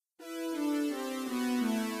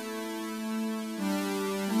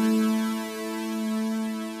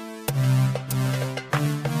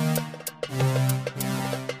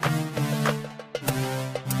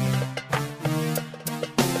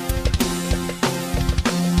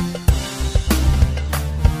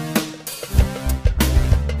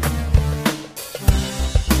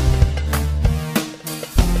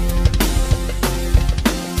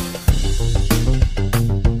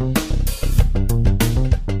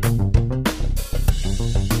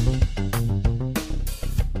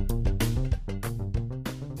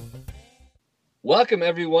Welcome,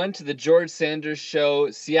 everyone, to the George Sanders Show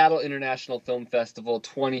Seattle International Film Festival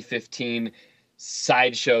 2015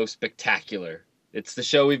 Sideshow Spectacular. It's the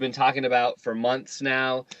show we've been talking about for months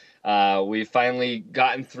now. We've finally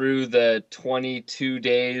gotten through the 22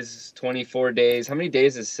 days, 24 days. How many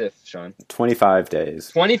days is SIFF, Sean? 25 days.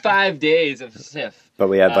 25 days of SIFF. But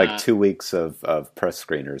we had like 2 weeks of press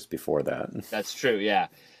screeners before that. That's true, yeah.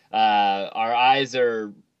 Our eyes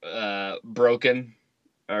are broken.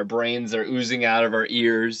 Our brains are oozing out of our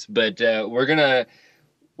ears, but we're gonna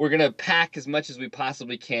pack as much as we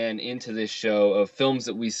possibly can into this show of films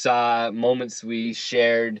that we saw, moments we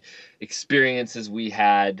shared, experiences we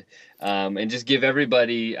had, and just give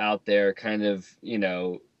everybody out there kind of,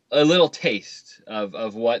 a little taste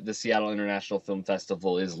of what the Seattle International Film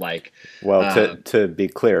Festival is like. Well, to be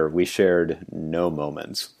clear, we shared no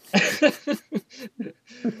moments.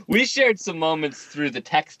 We shared some moments through the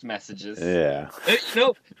text messages. Yeah.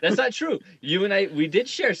 No, that's not true. You and I, we did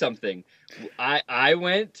share something. I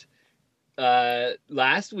went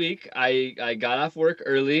last week. I got off work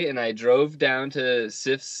early and I drove down to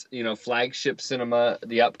SIFF's, flagship cinema,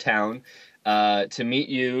 the Uptown, to meet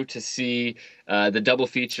you to see the double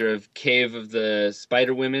feature of Cave of the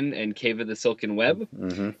Spider Women and Cave of the Silken Web.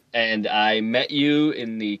 Mm-hmm. And I met you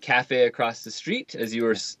in the cafe across the street as you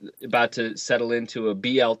were about to settle into a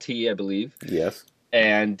BLT, I believe. Yes.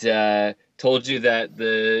 And told you that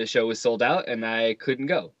the show was sold out and I couldn't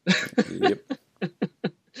go. Yep.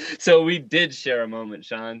 So we did share a moment,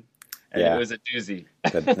 Sean. And yeah. It was a doozy.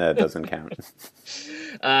 That doesn't count.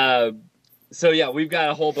 So yeah, we've got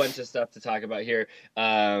a whole bunch of stuff to talk about here.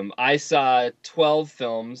 I saw 12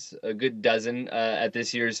 films, a good dozen, at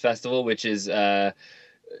this year's festival, which is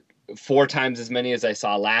 4 times as many as I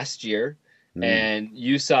saw last year. Mm. And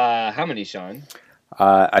you saw how many, Sean?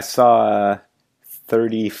 I saw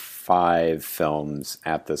 35 films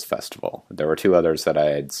at this festival. There were 2 others that I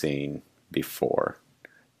had seen before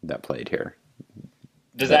that played here.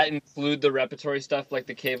 Does that include the repertory stuff like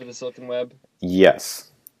the Cave of the Silken Web? Yes.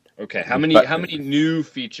 Okay, how many new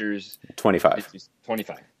features? 25.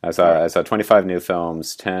 25. I saw 25 new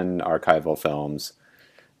films, 10 archival films.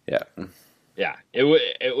 Yeah. Yeah, it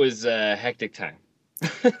was a hectic time.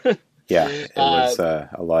 Yeah, it was a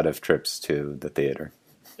lot of trips to the theater.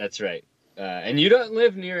 That's right. And you don't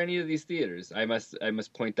live near any of these theaters. I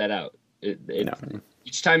must point that out. No.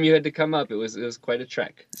 Each time you had to come up, it was quite a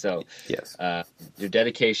trek. So yes, your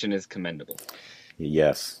dedication is commendable.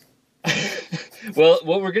 Yes. Well,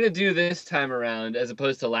 what we're going to do this time around, as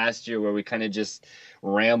opposed to last year where we kind of just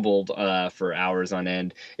rambled for hours on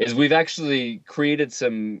end, is we've actually created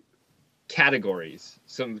some categories,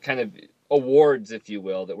 some kind of awards, if you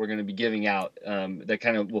will, that we're going to be giving out that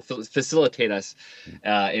kind of will facilitate us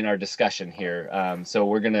in our discussion here. So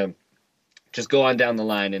we're going to just go on down the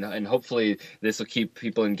line, and hopefully this will keep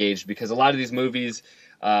people engaged, because a lot of these movies,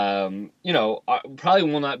 probably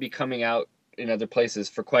will not be coming out in other places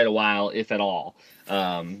for quite a while, if at all.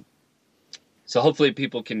 So hopefully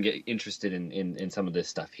people can get interested in some of this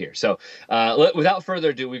stuff here. So without further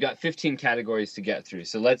ado, we've got 15 categories to get through.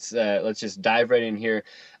 So let's just dive right in here.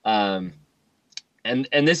 And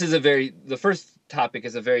this is the first topic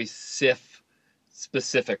is a very SIFF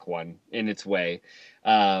specific one in its way.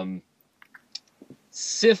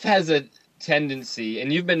 SIFF has a tendency,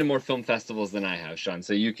 and you've been to more film festivals than I have, Sean,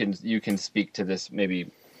 so you can speak to this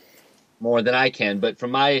maybe more than I can, but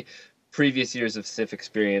from my previous years of SIFF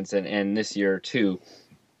experience and this year too,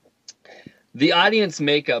 the audience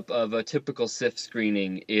makeup of a typical SIFF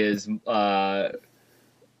screening is a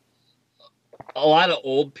lot of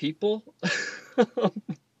old people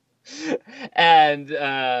and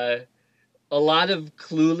a lot of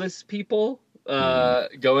clueless people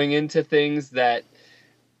going into things that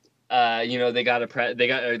they got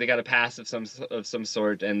a pass of some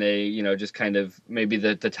sort, and they just kind of maybe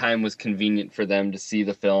the time was convenient for them to see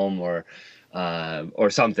the film or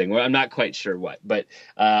something. Well, I'm not quite sure what, but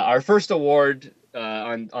our first award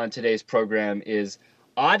on today's program is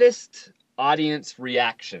Oddest Audience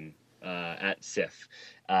Reaction at SIFF,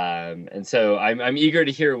 and so I'm eager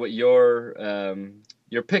to hear what your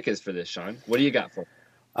pick is for this, Sean. What do you got for me?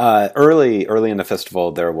 Early in the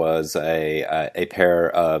festival, there was a pair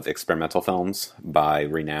of experimental films by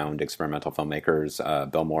renowned experimental filmmakers,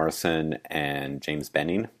 Bill Morrison and James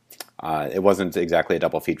Benning. It wasn't exactly a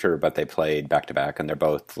double feature, but they played back to back, and they're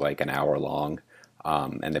both like an hour long.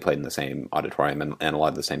 And they played in the same auditorium, and a lot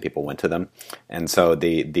of the same people went to them. And so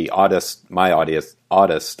my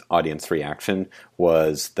oddest audience reaction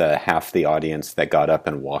was the half the audience that got up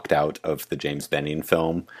and walked out of the James Benning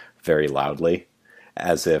film very loudly,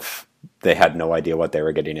 as if they had no idea what they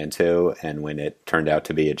were getting into. And when it turned out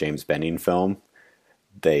to be a James Benning film,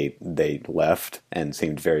 they left and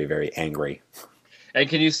seemed very, very angry. And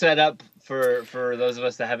can you set up for those of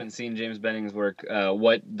us that haven't seen James Benning's work,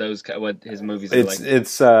 what his movies are like?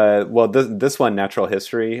 It's well, this one, Natural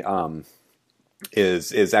History,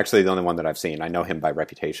 is actually the only one that I've seen. I know him by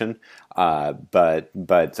reputation, but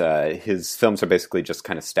his films are basically just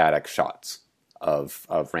kind of static shots of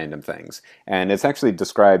random things, and it's actually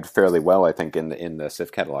described fairly well, I think, in the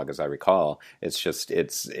SIFF catalog, as I recall. It's just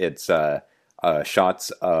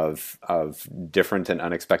shots of different and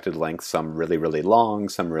unexpected lengths, some really, really long,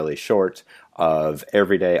 some really short, of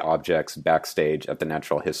everyday objects backstage at the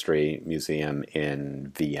Natural History Museum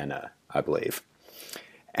in Vienna, I believe.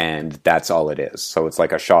 And that's all it is. So it's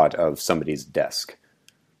like a shot of somebody's desk,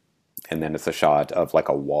 and then it's a shot of like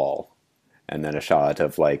a wall, and then a shot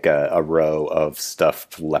of like a row of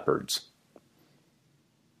stuffed leopards.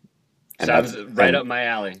 And sounds right up my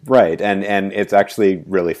alley. Right, and it's actually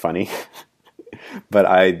really funny. But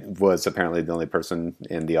I was apparently the only person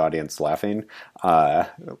in the audience laughing,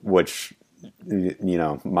 which, you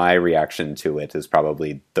know, my reaction to it is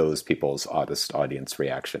probably those people's oddest audience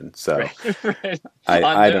reaction. So right.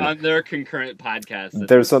 On their concurrent podcast,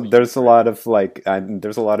 there's a lot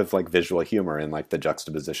of like visual humor in like the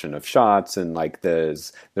juxtaposition of shots, and like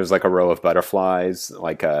there's like a row of butterflies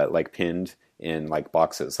like pinned in like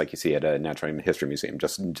boxes, like you see at a natural history museum,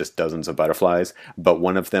 just dozens of butterflies, but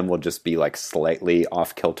one of them will just be like slightly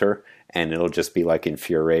off kilter, and it'll just be like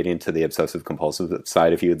infuriating to the obsessive compulsive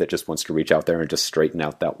side of you that just wants to reach out there and just straighten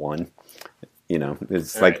out that one. You know,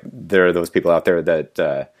 it's all like right. There are those people out there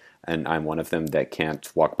that, and I'm one of them, that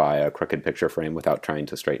can't walk by a crooked picture frame without trying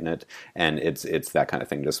to straighten it, and it's that kind of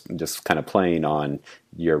thing, just kind of playing on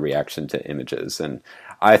your reaction to images. And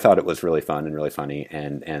I thought it was really fun and really funny,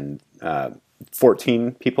 and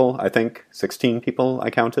 14 people, I think, 16 people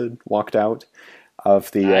I counted, walked out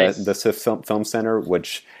of the SIFF Film Center,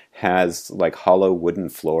 which has like hollow wooden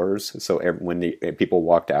floors. So when the people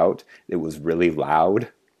walked out, it was really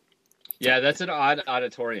loud. Yeah, that's an odd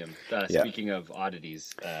auditorium. Speaking of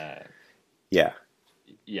oddities. Yeah.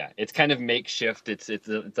 Yeah, it's kind of makeshift. It's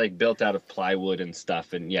like built out of plywood and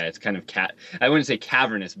stuff, and yeah, it's kind of I wouldn't say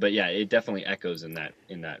cavernous, but yeah, it definitely echoes in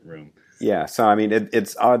that room. Yeah, so I mean,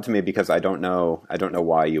 it's odd to me because I don't know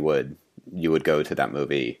why you would go to that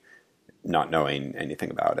movie not knowing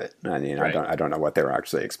anything about it. I mean, right. I don't know what they were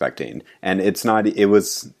actually expecting, and it's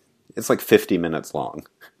like 50 minutes long,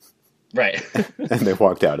 right? And they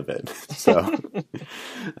walked out of it. So,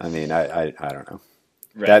 I mean, I don't know.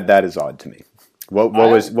 Right. That is odd to me. What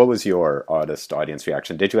was your oddest audience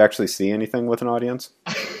reaction? Did you actually see anything with an audience?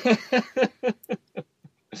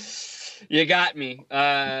 You got me.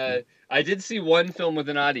 I did see one film with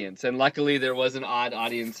an audience, and luckily there was an odd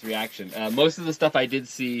audience reaction. Most of the stuff I did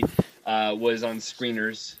see was on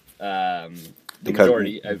screeners.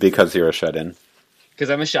 Because you're a shut-in. Because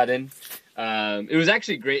I'm a shut-in. It was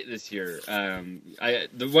actually great this year. One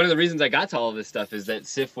of the reasons I got to all of this stuff is that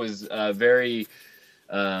SIFF was very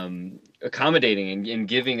accommodating in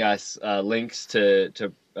giving us links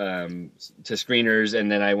to screeners,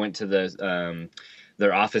 and then I went to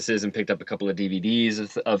their offices and picked up a couple of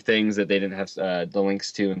DVDs of things that they didn't have the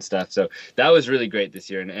links to and stuff. So that was really great this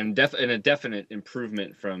year, and a definite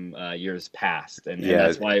improvement from years past. And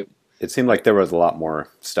that's why it seemed like there was a lot more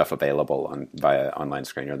stuff available via online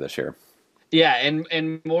screener this year. Yeah,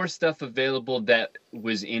 and more stuff available that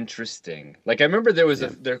was interesting. Like I remember there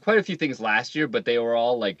were quite a few things last year, but they were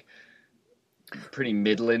all like pretty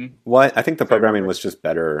middling. Well, I think the programming was just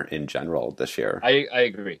better in general this year. I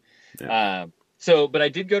agree. Yeah. But I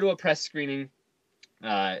did go to a press screening,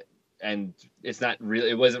 and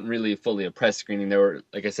it wasn't really fully a press screening. There were,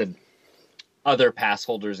 like I said, other pass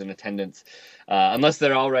holders in attendance, unless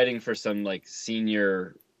they're all writing for some like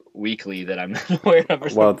senior weekly that I'm not aware of or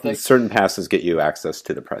something. Well, certain passes get you access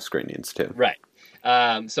to the press screenings too. Right.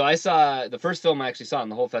 So I saw the first film I actually saw in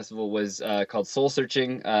the whole festival was called Soul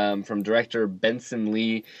Searching, from director Benson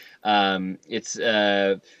Lee. It's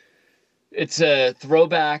a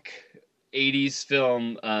throwback 80s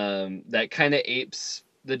film that kind of apes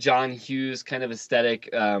the John Hughes kind of aesthetic,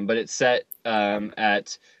 but it's set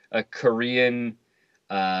at a Korean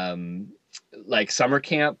like summer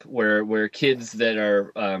camp where kids that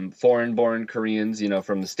are foreign-born Koreans,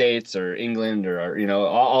 from the States or England or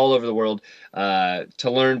all over the world, to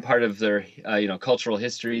learn part of their cultural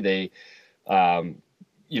history. They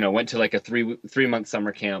went to like a 3-month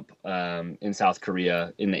summer camp in South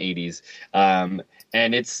Korea in the 80s,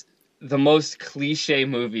 and it's the most cliche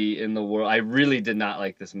movie in the world. I really did not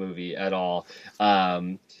like this movie at all.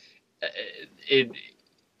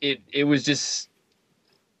 It was just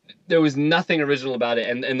there was nothing original about it,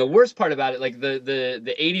 and the worst part about it, like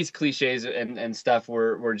the 80s cliches and stuff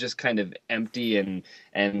were just kind of empty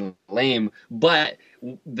and lame. But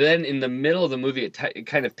then in the middle of the movie, it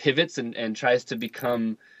kind of pivots and tries to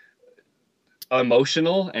become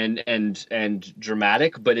emotional and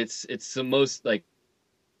dramatic, but it's the most like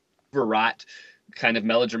overwrought kind of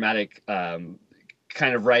melodramatic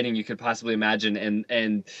kind of writing you could possibly imagine,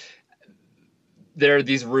 and there are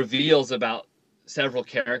these reveals about several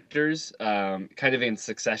characters kind of in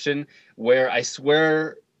succession, where I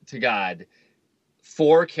swear to God,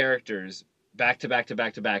 4 characters back to back to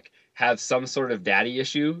back to back have some sort of daddy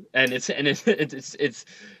issue, and it's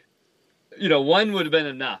you know, one would have been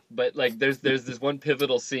enough, but like there's this one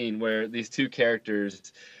pivotal scene where these 2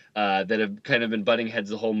 characters that have kind of been butting heads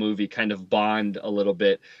the whole movie kind of bond a little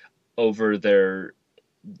bit over their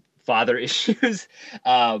father issues.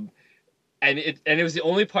 And it was the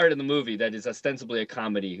only part in the movie that is ostensibly a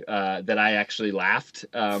comedy that I actually laughed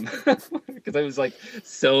because I was like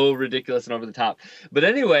so ridiculous and over the top. But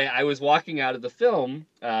anyway, I was walking out of the film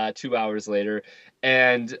 2 hours later,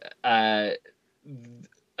 and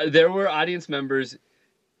there were audience members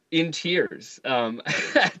in tears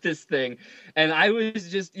at this thing, and I was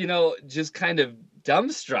just just kind of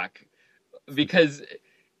dumbstruck because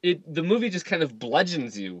the movie just kind of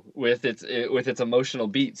bludgeons you with its emotional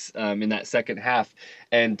beats in that second half,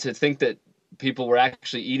 and to think that people were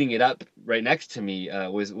actually eating it up right next to me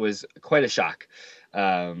was quite a shock.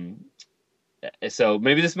 So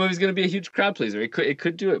maybe this movie is going to be a huge crowd pleaser. It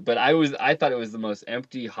could do it, but I thought it was the most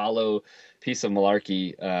empty, hollow piece of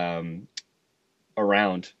malarkey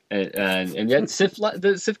around, and yet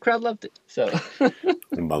the SIFF crowd loved it. So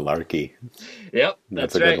malarkey. Yep,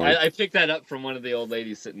 that's right. I picked that up from one of the old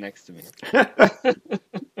ladies sitting next to me.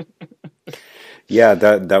 Yeah,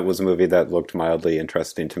 that was a movie that looked mildly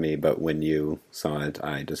interesting to me, but when you saw it,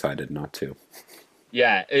 I decided not to.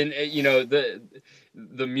 Yeah, and you know the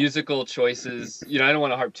musical choices. You know, I don't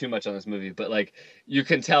want to harp too much on this movie, but like you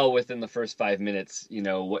can tell within the first 5 minutes, you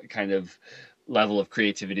know, what kind of level of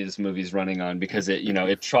creativity this movie's running on, because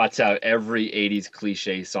it trots out every 80s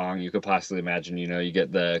cliche song you could possibly imagine. You know, you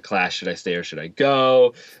get the Clash, Should I Stay or Should I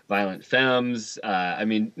Go, Violent Femmes, I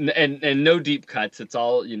mean, and no deep cuts. It's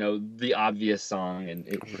all, you know, the obvious song, and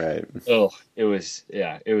right. It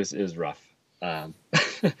was rough.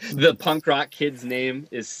 The punk rock kid's name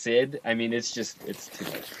is Sid. I mean, it's too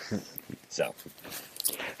much. So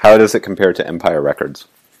how does it compare to Empire Records?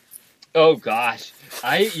 Oh gosh,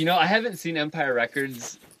 I haven't seen Empire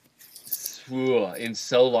Records in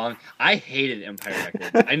so long. I hated Empire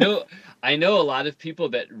Records. I know a lot of people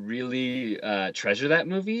that really treasure that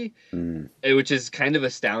movie, which is kind of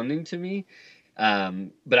astounding to me.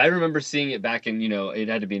 But I remember seeing it back in, it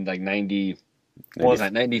had to be in like 90. What was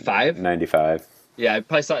that? 95. 95. Yeah, I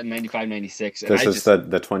probably saw it in 95, 96. This is the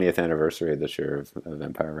 20th anniversary this year of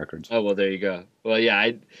Empire Records. Oh well, there you go. Well,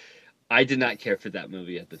 yeah, I did not care for that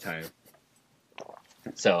movie at the time.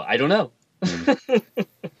 So I don't know.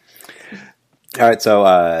 All right,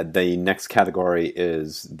 so the next category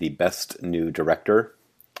is the best new director,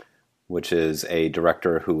 which is a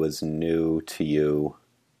director who was new to you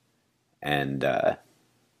and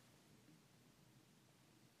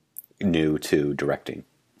new to directing.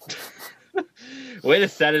 Way to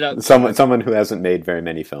set it up. Someone who hasn't made very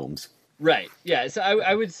many films. Right. Yeah. So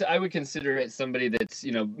I would consider it somebody that's,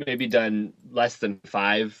 maybe done less than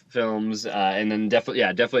 5 films, and then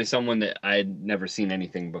definitely someone that I'd never seen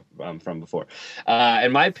anything from before.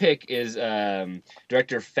 And my pick is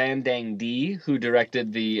director Phan Dang Di, who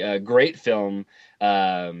directed the great film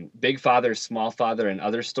Big Father, Small Father, and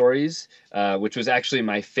Other Stories, which was actually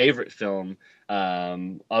my favorite film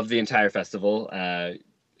of the entire festival.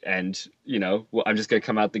 And, I'm just going to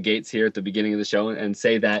come out the gates here at the beginning of the show and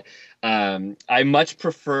say that I much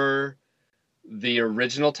prefer the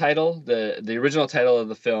original title. The original title of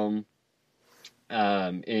the film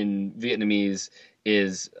in Vietnamese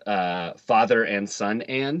is Father and Son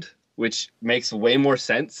and, which makes way more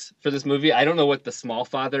sense for this movie. I don't know what the small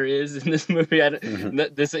father is in this movie.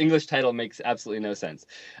 This English title makes absolutely no sense.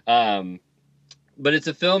 But it's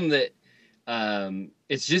a film that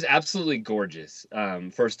it's just absolutely gorgeous.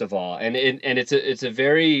 First of all, and it's a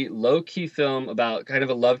very low key film about kind of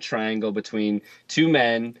a love triangle between 2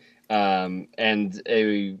 men and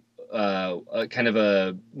a kind of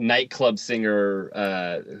a nightclub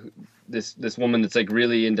singer. This woman that's like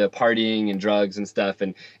really into partying and drugs and stuff,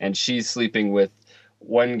 and she's sleeping with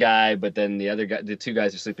one guy, but then the 2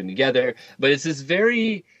 guys are sleeping together. But it's this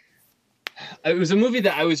very It was a movie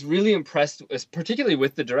that I was really impressed, particularly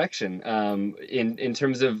with the direction. In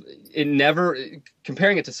terms of it never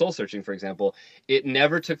comparing it to Soul Searching, for example, it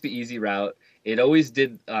never took the easy route. It always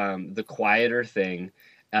did the quieter thing,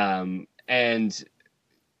 and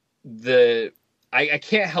the I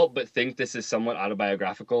can't help but think this is somewhat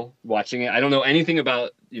autobiographical watching it. I don't know anything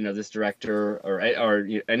about this director or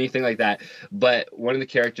anything like that, but one of the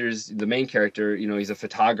characters, the main character, he's a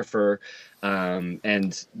photographer,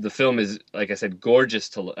 and the film is, like I said, gorgeous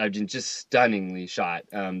to look. I mean, just stunningly shot.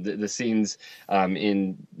 The scenes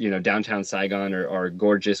in downtown Saigon are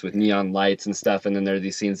gorgeous with neon lights and stuff, and then there are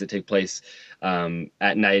these scenes that take place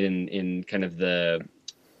at night in kind of the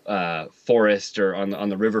forest or on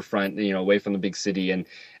the riverfront, away from the big city. And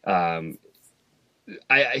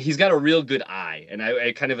he's got a real good eye, and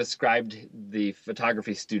I kind of ascribed the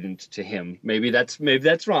photography student to him. Maybe that's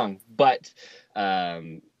wrong, but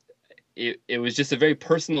it was just a very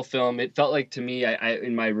personal film. It felt like to me, I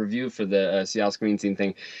in my review for the Seattle Screen Scene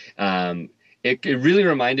thing, it really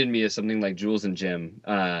reminded me of something like Jules and Jim,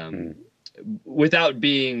 without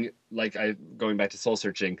being like going back to Soul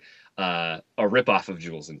Searching. A ripoff of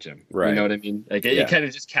Jules and Jim. Right. You know what I mean? Like it kind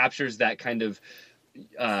of just captures that kind of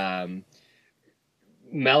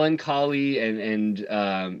melancholy and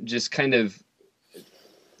just kind of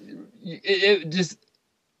it just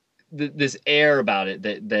this air about it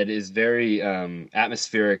that is very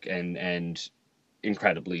atmospheric and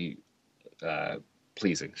incredibly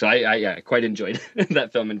pleasing. So I quite enjoyed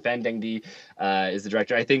that film. And Phan Deng Di is the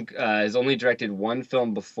director. I think has only directed one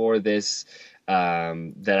film before this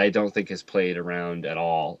that I don't think has played around at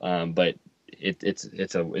all. But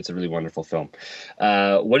it's a really wonderful film.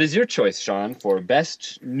 What is your choice, Sean, for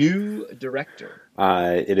best new director?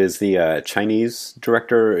 It is the Chinese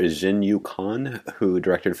director Jin Yu Khan, who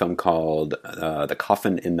directed a film called The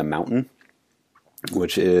Coffin in the Mountain,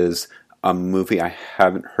 which is a movie I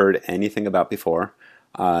haven't heard anything about before.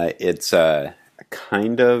 It's a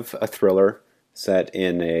kind of a thriller set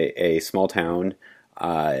in a small town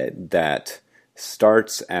that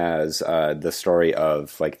starts as the story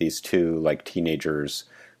of like these two like teenagers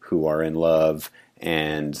who are in love,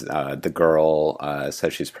 and the girl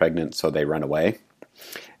says she's pregnant, so they run away.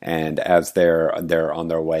 And as they're on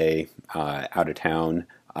their way out of town,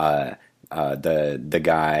 the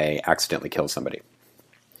guy accidentally kills somebody,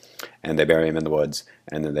 and they bury him in the woods,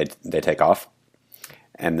 and then they take off,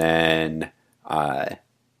 and then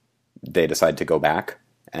they decide to go back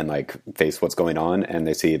and like face what's going on, and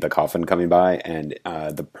they see the coffin coming by, and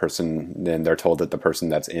then they're told that the person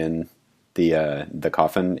that's in the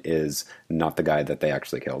coffin is not the guy that they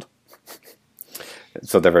actually killed.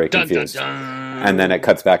 So they're very confused. Dun, dun, dun. And then it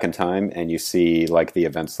cuts back in time, and you see like the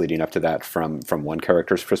events leading up to that from one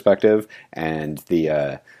character's perspective, and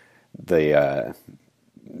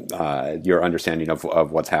your understanding of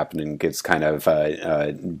what's happening gets kind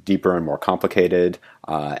of deeper and more complicated,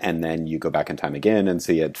 and then you go back in time again and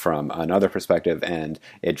see it from another perspective, and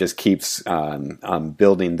it just keeps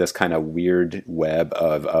building this kind of weird web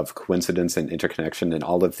of coincidence and interconnection, and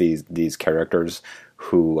all of these characters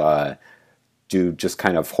who do just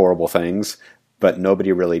kind of horrible things, but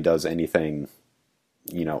nobody really does anything,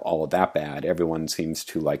 all of that bad. Everyone seems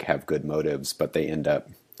to like have good motives, but they end up,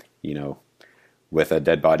 with a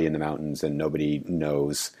dead body in the mountains, and nobody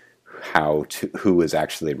knows who is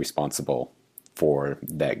actually responsible for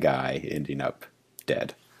that guy ending up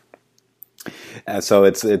dead. So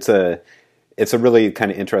it's a really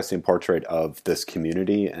kind of interesting portrait of this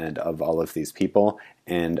community and of all of these people,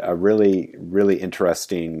 and a really, really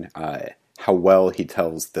interesting how well he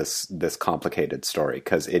tells this complicated story,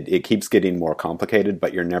 because it keeps getting more complicated,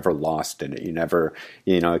 but you're never lost in it. You never,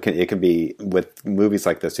 it can be, with movies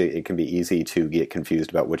like this, it can be easy to get confused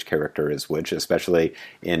about which character is which, especially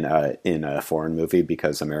in a foreign movie,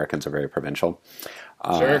 because Americans are very provincial.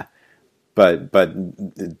 Sure. But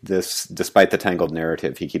this, despite the tangled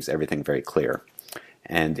narrative, he keeps everything very clear,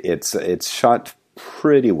 and it's shot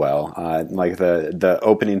pretty well. Like the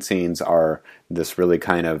opening scenes are this really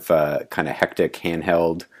kind of hectic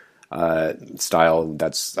handheld style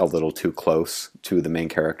that's a little too close to the main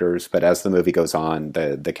characters. But as the movie goes on,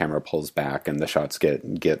 the camera pulls back and the shots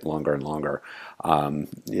get longer and longer,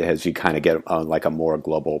 as you kind of get like a more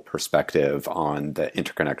global perspective on the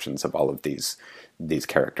interconnections of all of these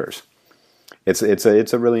characters. It's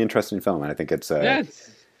a really interesting film, and I think it's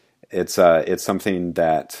something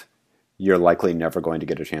that you're likely never going to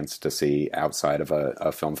get a chance to see outside of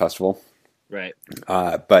a film festival. Right.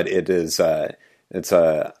 But it's a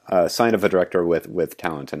sign of a director with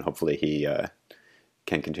talent, and hopefully he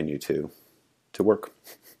can continue to work.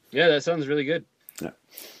 Yeah, that sounds really good.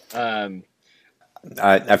 Yeah.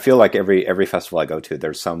 I feel like every festival I go to,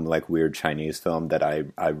 there's some like weird Chinese film that I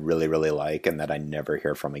really really like and that I never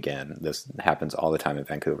hear from again. This happens all the time in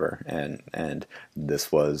Vancouver, and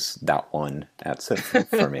this was that one at SIFF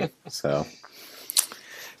for me. So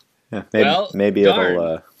yeah, Well, maybe darn.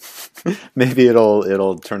 it'll maybe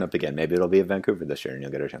it'll turn up again. Maybe it'll be in Vancouver this year, and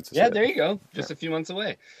you'll get a chance to see Yeah, it. there you go. Yeah. Just a few months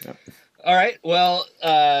away. Yeah. All right. Well,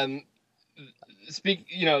 speak.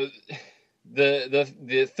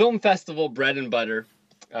 The film festival bread and butter,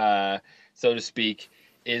 so to speak,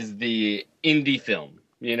 is the indie film.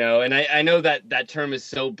 And I know that term is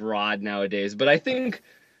so broad nowadays, but I think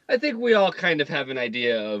we all kind of have an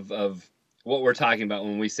idea of what we're talking about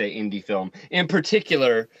when we say indie film. In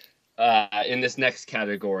particular, in this next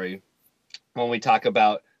category, when we talk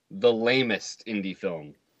about the lamest indie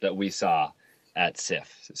film that we saw at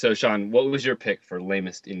SIFF. So, Sean, what was your pick for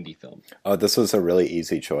lamest indie film? Oh, this was a really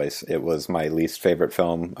easy choice. It was my least favorite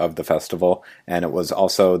film of the festival, and it was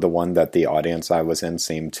also the one that the audience I was in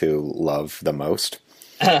seemed to love the most.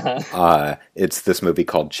 It's this movie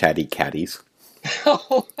called Chatty Catties,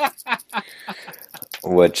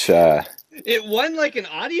 which It won like an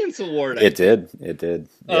audience award. it did. It did.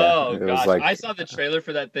 Yeah, Oh it was gosh, like I saw the trailer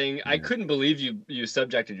for that thing. I couldn't believe you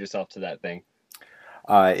subjected yourself to that thing.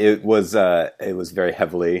 it was very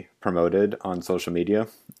heavily promoted on social media.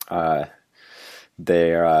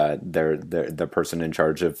 The person in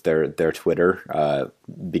charge of their Twitter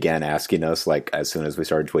began asking us like as soon as we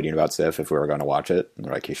started tweeting about SIFF if we were going to watch it. And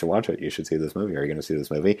they're like, "You should watch it. You should see this movie. Are you going to see this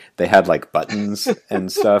movie?" They had like buttons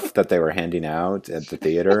and stuff that they were handing out at the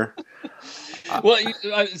theater. Well,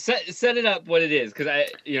 set it up what it is, because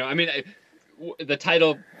the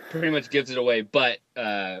title pretty much gives it away. But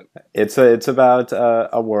It's about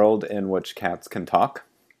a world in which cats can talk.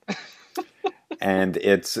 And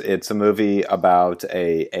it's a movie about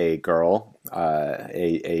a girl,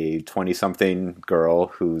 a 20-something girl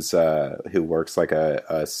who works like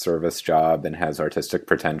a service job and has artistic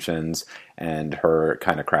pretensions, and her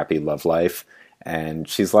kind of crappy love life. And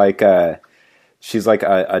she's like a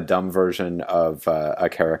dumb version of a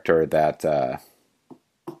character that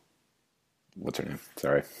what's her name?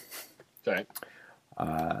 Sorry. sorry,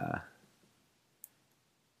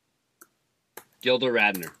 Gilda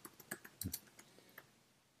Radner,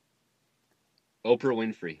 Oprah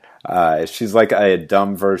Winfrey. She's like a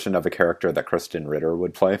dumb version of a character that Kristen Ritter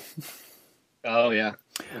would play. Oh yeah,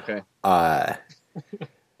 okay. Uh, I know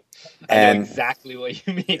and exactly what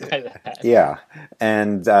you mean by that. yeah,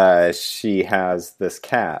 and she has this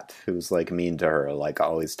cat who's like mean to her, like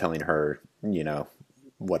always telling her,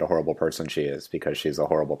 what a horrible person she is because she's a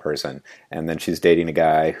horrible person. And then she's dating a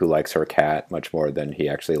guy who likes her cat much more than he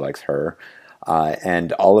actually likes her.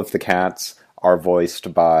 And all of the cats are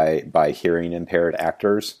voiced by hearing impaired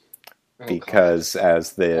actors because,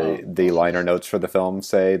 as the liner notes for the film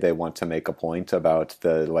say, they want to make a point about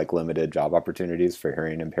the like limited job opportunities for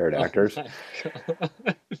hearing impaired actors.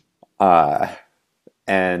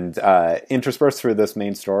 And interspersed through this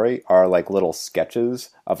main story are like little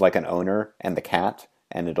sketches of like an owner and the cat,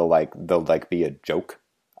 and they'll like be a joke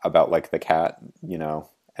about like the cat,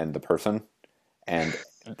 and the person, and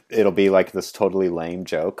it'll be like this totally lame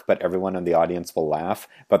joke, but everyone in the audience will laugh,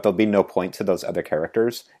 but there'll be no point to those other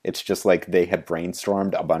characters. It's just like they had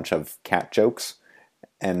brainstormed a bunch of cat jokes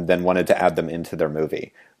and then wanted to add them into their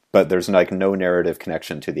movie. But there's like no narrative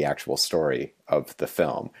connection to the actual story of the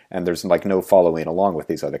film. And there's like no following along with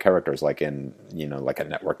these other characters, like in, like a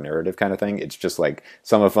network narrative kind of thing. It's just like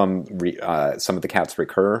some of them, some of the cats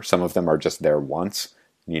recur. Some of them are just there once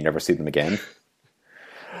and you never see them again.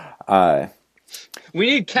 We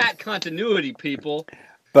need cat continuity, people.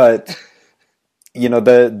 But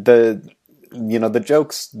the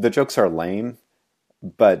jokes are lame,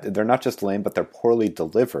 but they're not just lame, but they're poorly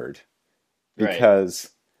delivered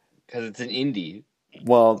because it's an indie.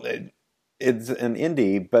 Well, it's an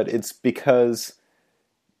indie, but it's because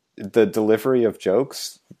the delivery of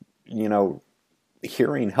jokes,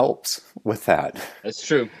 hearing helps with that. That's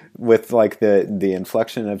true. With like the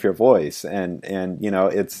inflection of your voice, and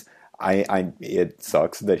it's. It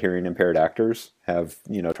sucks that hearing impaired actors have,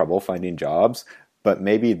 trouble finding jobs, but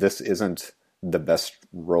maybe this isn't the best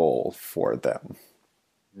role for them.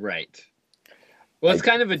 Right. Well, it's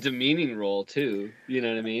kind of a demeaning role too. You know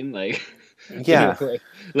what I mean? Like, yeah,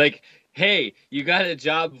 like, hey, you got a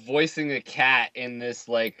job voicing a cat in this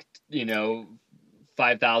like, $5,000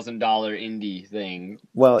 indie thing.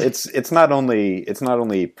 Well, it's not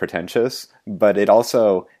only pretentious, but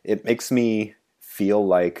it makes me feel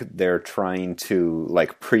like they're trying to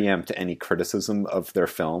like preempt any criticism of their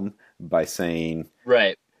film by saying,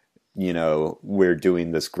 right, we're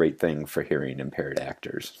doing this great thing for hearing impaired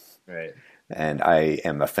actors. Right. and I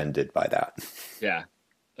am offended by that. Yeah.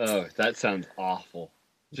 Oh, that sounds awful.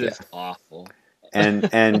 Yeah. Just awful. And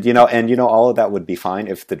all of that would be fine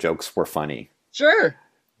if the jokes were funny. Sure.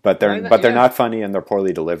 But Why they're not? but they're Yeah. not funny, and they're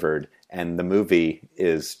poorly delivered, and the movie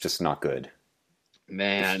is just not good.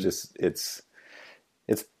 Man,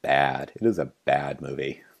 It's bad. It is a bad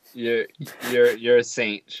movie. you're a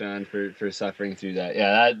saint, Sean, for suffering through that.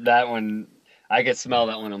 Yeah, that one, I could smell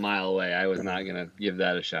that one a mile away. I was not gonna give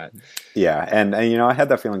that a shot. Yeah, and I had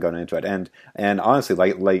that feeling going into it, and honestly,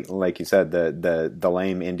 like you said, the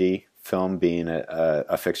lame indie film being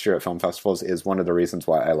a fixture at film festivals is one of the reasons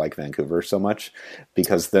why I like Vancouver so much,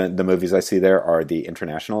 because the movies I see there are the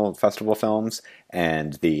international festival films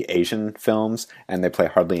and the Asian films, and they play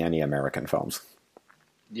hardly any American films.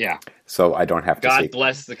 Yeah. So I don't have to see. God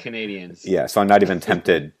bless the Canadians. Yeah, so I'm not even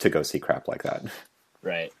tempted to go see crap like that.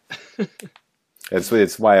 Right.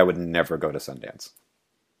 It's why I would never go to Sundance.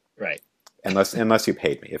 Right. Unless you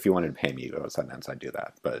paid me. If you wanted to pay me to go to Sundance, I'd do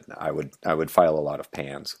that. But I would file a lot of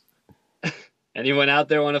pans. Anyone out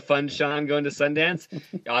there want to fund Sean going to Sundance?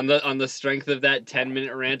 on the strength of that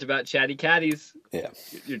 10-minute rant about chatty catties. Yeah.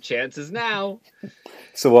 Your chances now.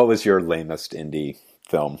 So what was your lamest indie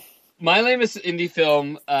film? My lamest indie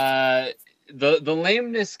film, the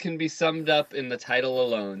lameness can be summed up in the title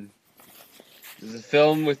alone. This is a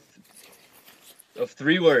film of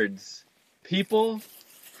 3 words: people,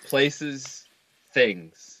 places,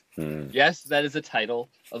 things. Yes, that is the title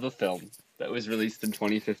of the film that was released in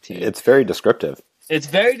 2015. It's very descriptive. It's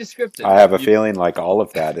very descriptive. I have a feeling like all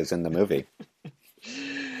of that is in the movie.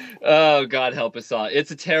 Oh, God help us all.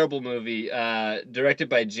 It's a terrible movie, directed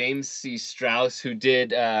by James C. Strauss, who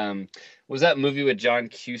did, was that movie with John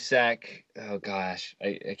Cusack? Oh, gosh,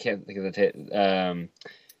 I can't think of the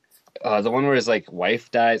the one where his,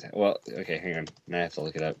 wife dies. Well, okay, hang on. I have to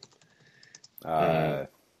look it up.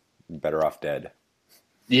 Better Off Dead.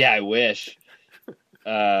 Yeah, I wish.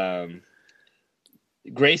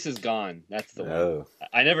 Grace is Gone. That's the one. Oh.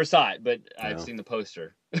 I never saw it, but I've seen the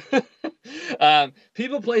poster.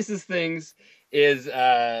 People, Places, Things is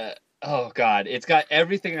oh God, it's got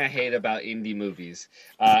everything I hate about indie movies.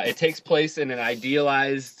 It takes place in an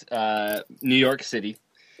idealized New York City,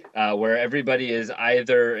 where everybody is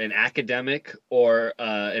either an academic or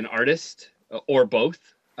an artist or both.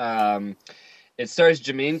 It stars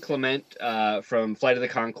Jermaine Clement from Flight of the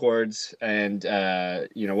Conchords and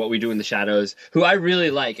What We Do in the Shadows, who I really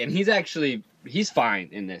like, and he's fine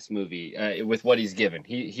in this movie with what he's given.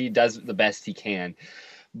 He does the best he can,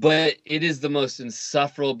 but it is the most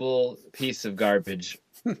insufferable piece of garbage.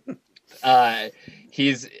 As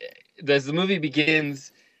the movie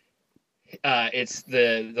begins, it's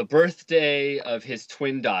the birthday of his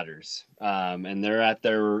twin daughters, and they're at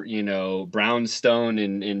their brownstone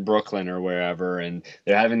in Brooklyn or wherever, and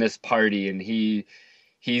they're having this party, and he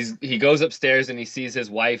goes upstairs and he sees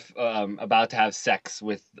his wife about to have sex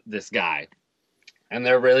with this guy, and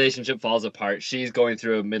their relationship falls apart. She's going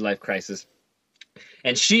through a midlife crisis,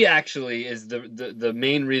 and she actually is the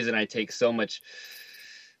main reason I take so much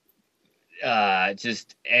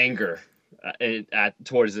just anger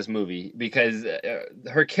towards this movie, because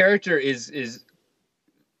her character is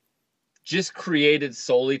just created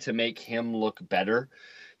solely to make him look better.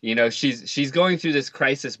 She's going through this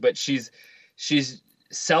crisis, but she's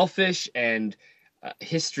selfish and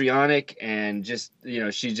histrionic, and just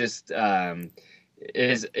she just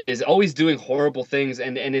is always doing horrible things,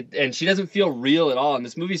 and she doesn't feel real at all. And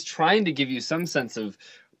this movie's trying to give you some sense of,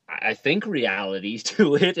 I think, reality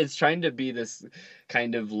to it. It's trying to be this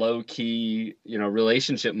kind of low-key,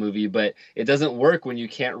 relationship movie, but it doesn't work when you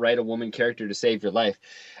can't write a woman character to save your life.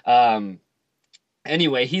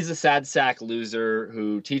 Anyway, he's a sad sack loser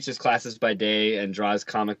who teaches classes by day and draws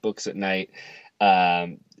comic books at night,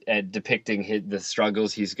 and depicting the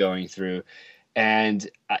struggles he's going through. And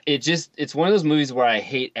it's one of those movies where I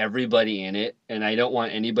hate everybody in it, and I don't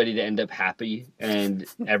want anybody to end up happy, and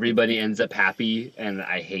everybody ends up happy, and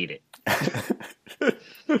I hate it.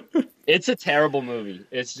 It's a terrible movie.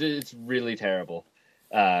 It's really terrible.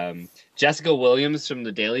 Jessica Williams from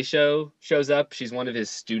The Daily Show shows up. She's one of his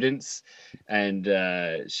students, and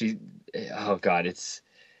oh God, it's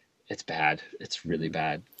bad. It's really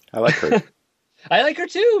bad. I like her. I like her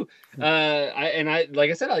too. I like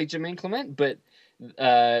I said, I like Jermaine Clement, but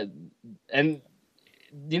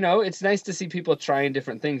it's nice to see people trying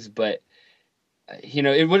different things, but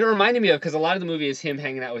it would remind me of, because a lot of the movie is him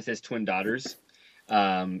hanging out with his twin daughters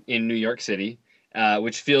in New York City,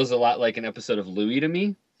 which feels a lot like an episode of Louie to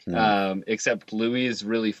me. Hmm. Except Louis is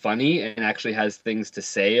really funny and actually has things to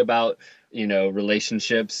say about,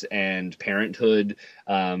 relationships and parenthood,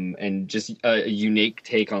 and just a unique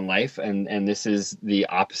take on life. And this is the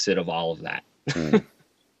opposite of all of that. Hmm.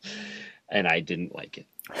 And I didn't like it.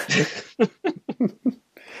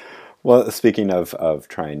 Well, speaking of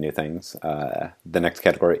trying new things, the next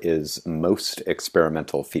category is most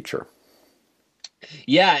experimental feature.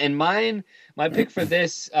 Yeah, and my pick for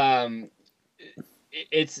this,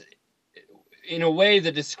 it's in a way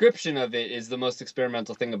the description of it is the most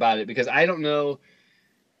experimental thing about it, because I don't know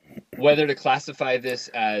whether to classify this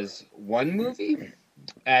as one movie,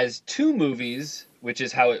 as two movies, which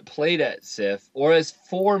is how it played at SIFF, or as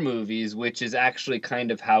four movies, which is actually kind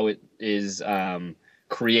of how it is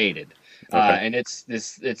created. Okay. And it's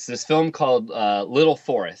this film called Little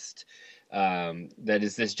Forest. That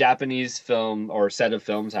is this Japanese film or set of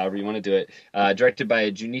films, however you want to do it, directed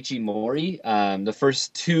by Junichi Mori. The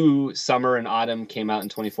first two, Summer and Autumn, came out in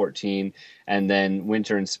 2014, and then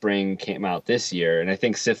Winter and Spring came out this year. And I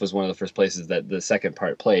think SIFF was one of the first places that the second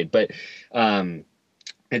part played. But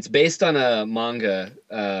it's based on a manga,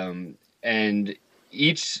 and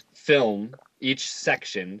each film, each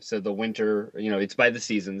section, so the winter, it's by the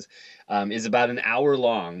seasons, is about an hour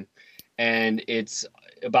long, and it's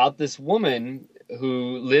about this woman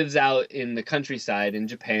who lives out in the countryside in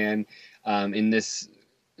Japan, in this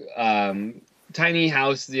tiny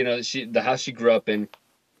house, the house she grew up in,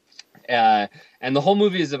 and the whole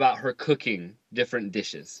movie is about her cooking different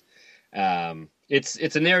dishes.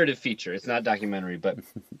 It's a narrative feature. It's not documentary, but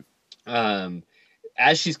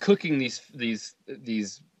as she's cooking these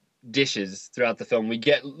dishes throughout the film, we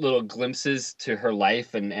get little glimpses to her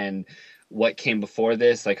life and what came before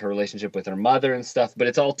this, like her relationship with her mother and stuff. But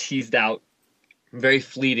it's all teased out very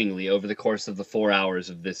fleetingly over the course of the 4 hours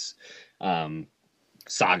of this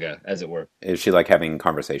saga, as it were. Is she like having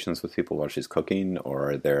conversations with people while she's cooking,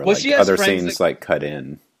 or are there Well, like she has other friends scenes that, like cut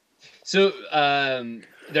in? so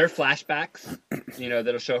there are flashbacks,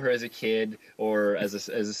 that'll show her as a kid or as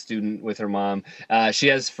a student with her mom. She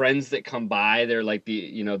has friends that come by. They're like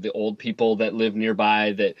the old people that live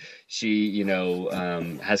nearby that she,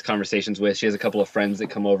 has conversations with. She has a couple of friends that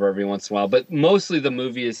come over every once in a while, but mostly the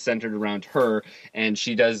movie is centered around her, and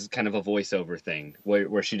she does kind of a voiceover thing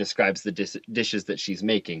where she describes the dishes that she's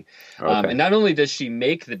making. Okay. And not only does she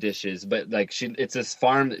make the dishes, but like it's this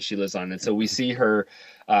farm that she lives on. And so we see her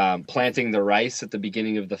planting the rice at the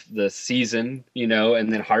beginning of the season,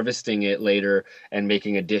 and then harvesting it later and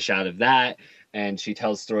making a dish out of that. And she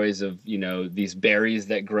tells stories of, these berries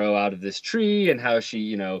that grow out of this tree and how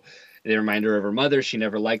she, they remind her of her mother. She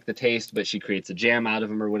never liked the taste, but she creates a jam out of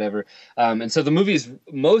them or whatever. And so the movie is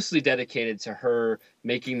mostly dedicated to her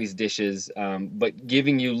making these dishes, but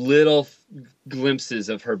giving you little glimpses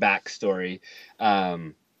of her backstory.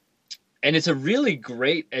 And it's a really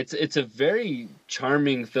great, it's a very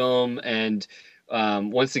charming film. And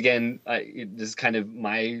once again, this is kind of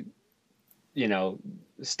my,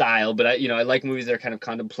 style, but I like movies that are kind of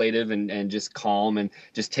contemplative and just calm and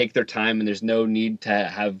just take their time. And there's no need to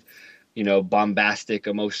have, bombastic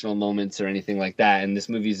emotional moments or anything like that. And this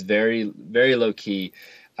movie is very, very low key,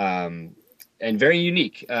 and very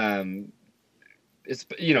unique. It's,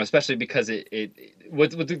 especially because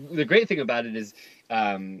what the great thing about it is,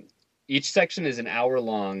 each section is an hour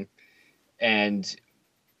long,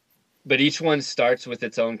 but each one starts with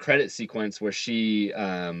its own credit sequence where she,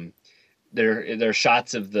 there are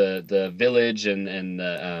shots of the village and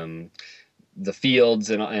the fields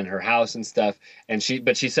and her house and stuff. And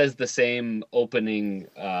she says the same opening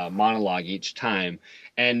monologue each time.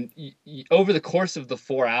 And over the course of the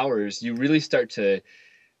 4 hours, you really start to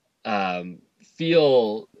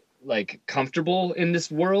feel like comfortable in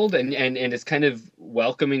this world, and it's kind of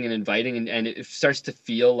welcoming and inviting, and it starts to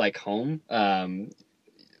feel like home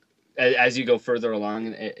as you go further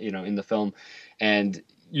along, in the film, and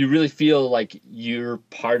you really feel like you're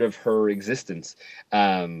part of her existence.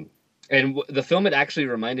 And the film it actually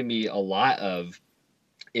reminded me a lot of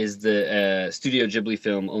is the Studio Ghibli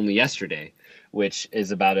film Only Yesterday, which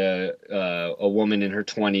is about a woman in her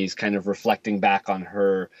 20s kind of reflecting back on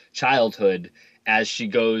her childhood as she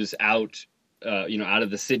goes out, out of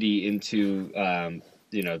the city into,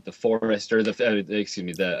 the forest or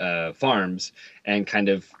the farms, and kind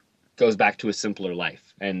of goes back to a simpler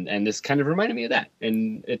life. And this kind of reminded me of that.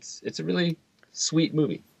 And it's a really sweet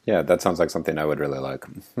movie. Yeah, that sounds like something I would really like.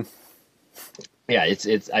 Yeah,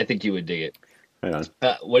 it's. I think you would dig it. Right on.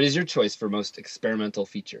 What is your choice for most experimental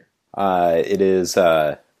feature? It is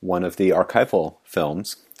one of the archival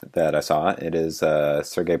films that I saw. It is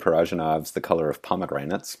Sergei Parajanov's The Color of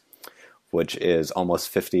Pomegranates, which is almost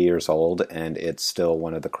 50 years old, and it's still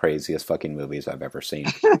one of the craziest fucking movies I've ever seen.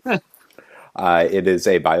 It is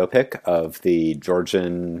a biopic of the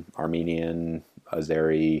Georgian, Armenian,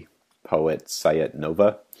 Azeri poet Sayet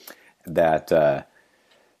Nova that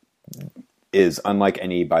is unlike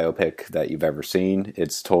any biopic that you've ever seen.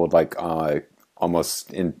 It's told it's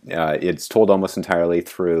told almost entirely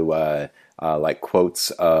through like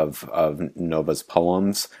quotes of Nova's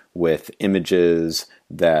poems with images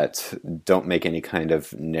that don't make any kind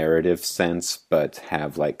of narrative sense, but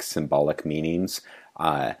have like symbolic meanings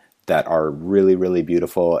that are really, really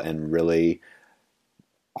beautiful and really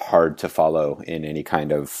hard to follow in any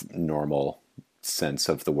kind of normal sense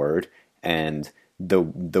of the word. And the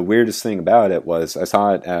weirdest thing about it was I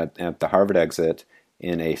saw it at the Harvard Exit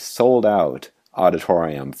in a sold out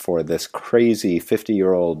auditorium for this crazy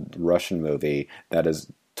 50-year-old Russian movie that is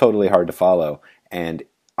totally hard to follow, and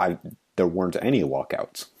there weren't any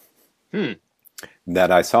walkouts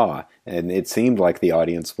that I saw, and it seemed like the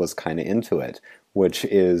audience was kind of into it, which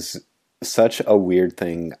is such a weird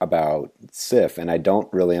thing about SIFF, and I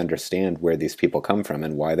don't really understand where these people come from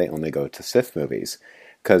and why they only go to SIFF movies.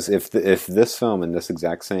 Because if this film and this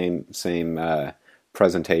exact same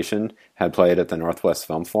presentation had played at the Northwest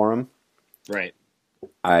Film Forum, right,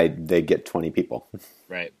 they get 20 people,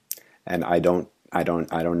 right, and I don't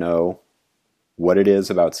know what it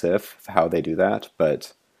is about SIFF, how they do that,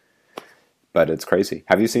 but it's crazy.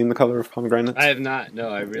 Have you seen The Color of Pomegranate? I have not. No,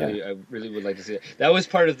 I really would like to see it. That was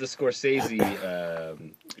part of the Scorsese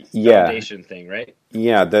foundation thing, right?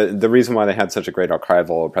 Yeah. The reason why they had such a great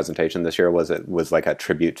archival presentation this year was it was like a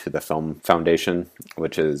tribute to the Film Foundation,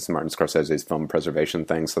 which is Martin Scorsese's film preservation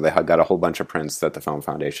thing. So they had got a whole bunch of prints that the Film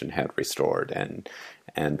Foundation had restored, and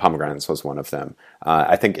Pomegranates was one of them.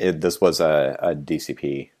 I think this was a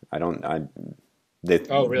DCP.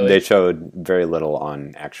 Really? They showed very little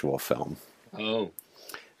on actual film. Oh.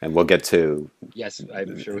 And we'll get to... Yes,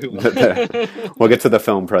 I'm sure we will. We'll get to the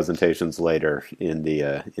film presentations later in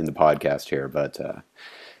the podcast here, but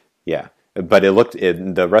yeah. But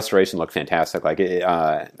the restoration looked fantastic. Like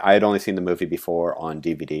I had only seen the movie before on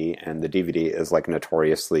DVD, and the DVD is like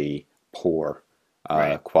notoriously poor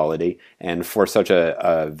quality. And for such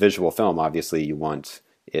a visual film, obviously you want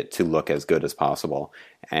it to look as good as possible,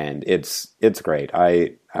 and it's great.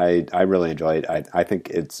 I really enjoy it. I think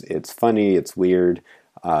it's funny, it's weird,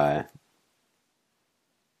 it's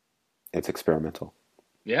experimental.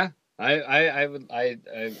 Yeah, I would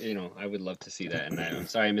love to see that, and I'm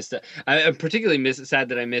sorry I missed it. I'm particularly sad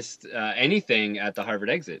that I missed anything at the Harvard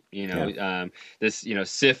Exit. This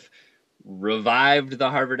SIFF revived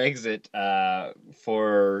the Harvard Exit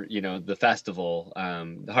for the festival.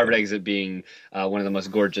 The Harvard Exit being one of the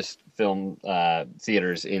most gorgeous film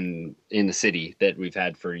theaters in the city that we've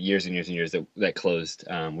had for years and years and years that closed.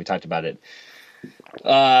 We talked about it.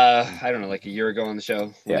 I don't know, like a year ago on the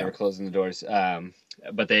show when they were closing the doors.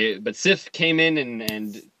 But SIFF came in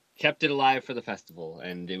and kept it alive for the festival,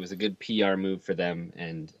 and it was a good PR move for them,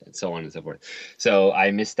 and so on and so forth. So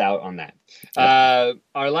I missed out on that.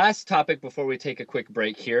 Our last topic before we take a quick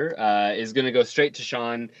break here is going to go straight to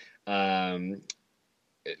Sean,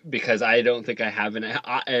 because I don't think I have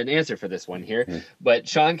an answer for this one here. But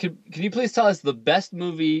Sean, can you please tell us the best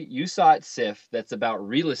movie you saw at SIFF that's about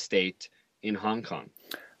real estate in Hong Kong?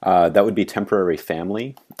 That would be Temporary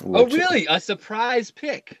Family. Oh, really? A surprise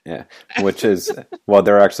pick. Yeah, which is, well,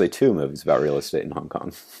 there are actually two movies about real estate in Hong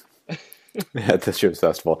Kong at this year's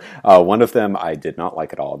festival. One of them I did not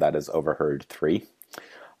like at all. That is Overheard 3.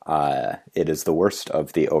 It is the worst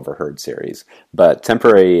of the Overheard series. But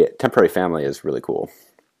Temporary Family is really cool.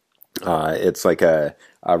 It's like a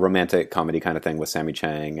romantic comedy kind of thing with Sammy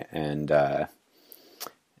Chang and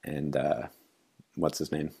what's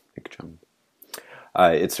his name? Nick Chung.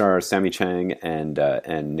 It stars Sammy Chang and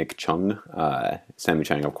Nick Chung. Sammy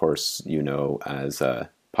Chang, of course, as a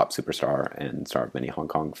pop superstar and star of many Hong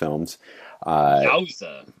Kong films.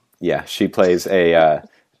 Yowza. Yeah, she plays a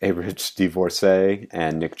rich divorcee,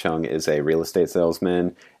 and Nick Chung is a real estate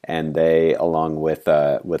salesman. And they, along with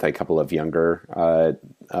a couple of younger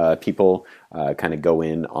people, kind of go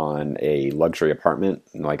in on a luxury apartment.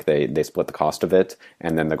 Like they split the cost of it,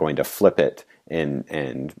 and then they're going to flip it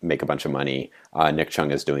and make a bunch of money. Nick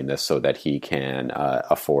Chung is doing this so that he can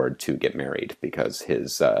afford to get married, because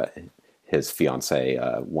his fiance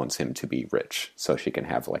wants him to be rich so she can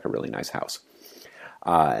have like a really nice house.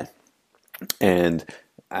 And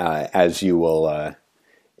as you will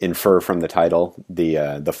infer from the title,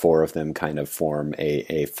 the four of them kind of form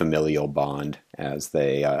a familial bond as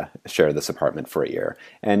they share this apartment for a year,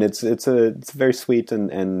 and it's a very sweet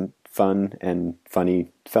and fun and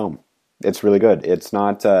funny film. It's really good. It's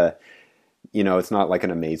not it's not like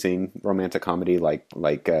an amazing romantic comedy like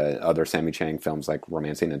other Sammy Chang films like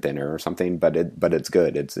Romancing at Dinner or something, but it's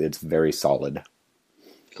good. It's very solid.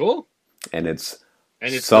 Cool. And it's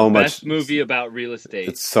so the best movie about real estate.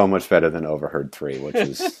 It's so much better than Overheard 3, which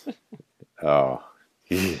is oh.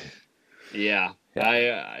 Yeah.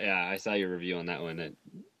 I saw your review on that one. It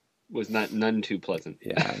was none too pleasant.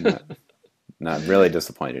 Yeah, I'm not really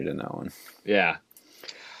disappointed in that one. Yeah.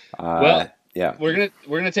 Yeah. We're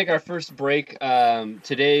gonna take our first break.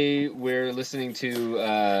 Today we're listening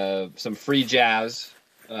to some free jazz,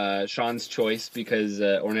 Sean's choice, because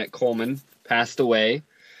Ornette Coleman passed away.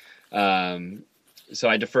 So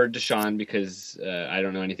I deferred to Sean because I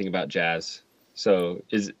don't know anything about jazz. So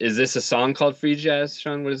is this a song called Free Jazz,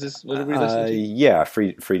 Sean? What is this? What are we listening to? Yeah,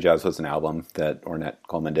 Free Jazz was an album that Ornette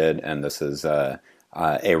Coleman did, and this is a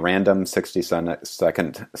random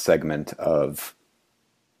 60-second segment of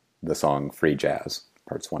the song Free Jazz,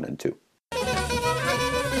 parts 1 and 2.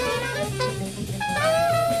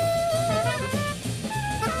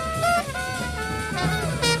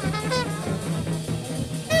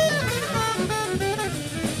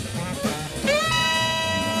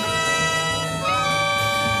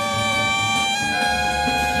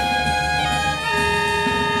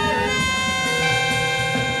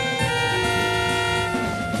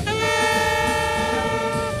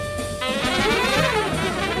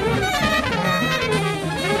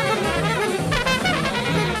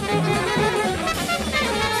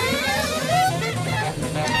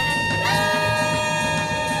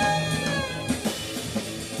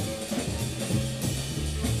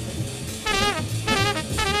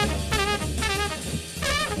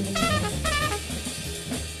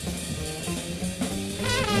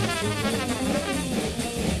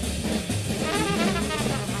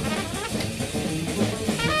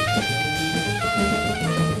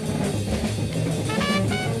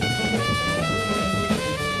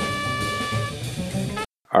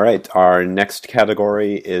 All right, our next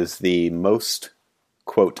category is the most,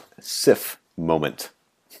 quote, SIFF moment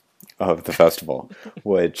of the festival,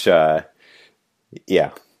 which, yeah.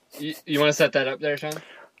 You want to set that up there, Sean?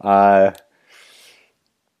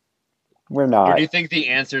 We're not. Or do you think the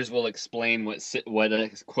answers will explain what a,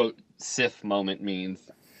 quote, SIFF moment means?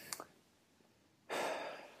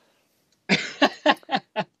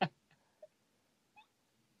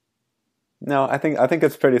 No, I think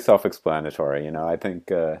it's pretty self-explanatory. I think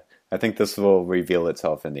this will reveal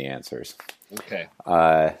itself in the answers. Okay.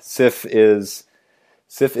 SIFF is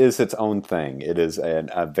its own thing. It is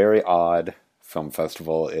a very odd film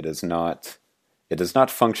festival. It does not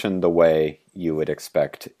function the way you would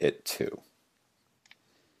expect it to.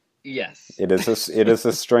 Yes. It is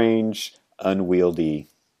a strange, unwieldy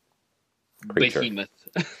creature. Behemoth.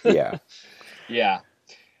 Yeah. Yeah.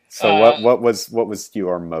 So what was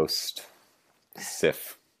your most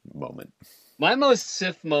SIFF moment? My most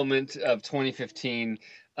SIFF moment of 2015,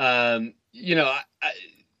 the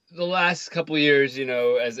last couple of years,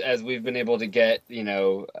 as we've been able to get,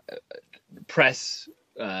 press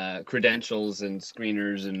credentials and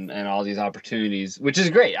screeners and all these opportunities, which is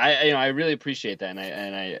great. I really appreciate that,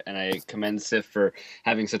 and I commend SIFF for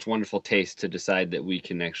having such wonderful taste to decide that we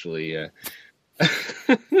can actually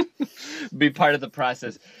be part of the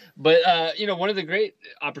process. But one of the great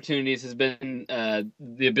opportunities has been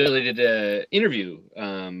the ability to interview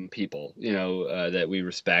people, that we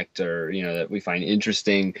respect or that we find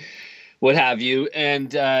interesting, what have you.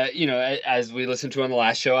 And as we listened to on the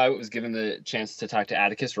last show, I was given the chance to talk to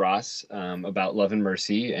Atticus Ross about Love and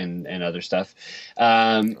Mercy and other stuff.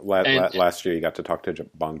 Last year, you got to talk to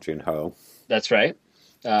Bong Joon-ho. That's right.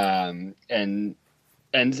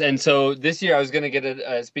 And so this year I was going to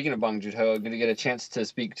get speaking of Bong Joon-ho, I'm going to get a chance to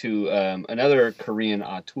speak to another Korean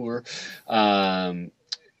auteur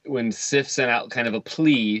when SIFF sent out kind of a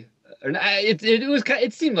plea.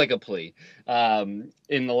 It seemed like a plea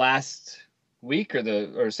in the last week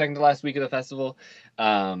or second to last week of the festival,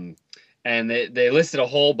 and they listed a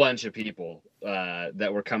whole bunch of people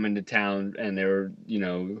that were coming to town, and they were,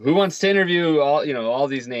 who wants to interview all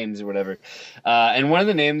these names or whatever. And one of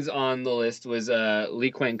the names on the list was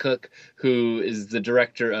Lee Kwang-Cook, who is the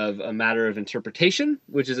director of A Matter of Interpretation,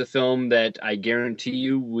 which is a film that I guarantee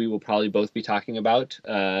you we will probably both be talking about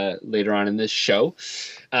later on in this show.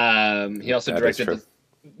 He also directed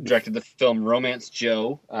the film Romance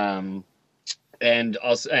Joe,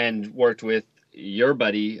 and worked with your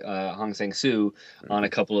buddy Hong Sang-soo on a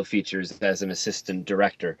couple of features as an assistant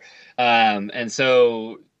director. And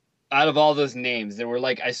so out of all those names, there were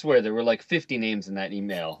I swear there were 50 names in that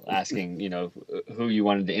email asking, who you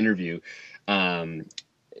wanted to interview.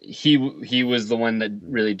 he was the one that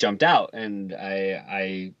really jumped out, and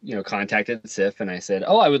I contacted SIFF and I said,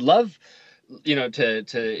 oh, I would love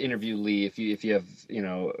to interview Lee if you have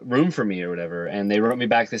room for me or whatever. And they wrote me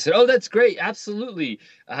back. They said, oh, that's great, absolutely.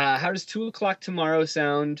 How does 2 o'clock tomorrow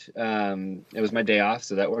sound? It was my day off,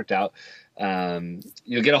 so that worked out.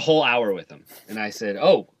 You'll get a whole hour with him. And I said,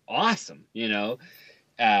 oh, awesome.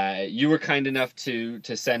 You were kind enough to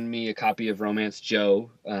send me a copy of Romance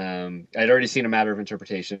Joe. I'd already seen A Matter of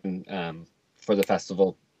Interpretation for the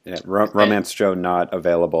festival. Yeah, Romance Joe not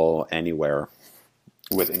available anywhere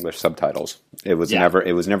with English subtitles. It was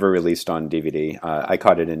never released on DVD. I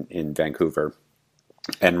caught it in Vancouver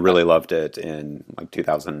and really loved it in like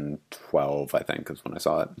 2012, I think, is when I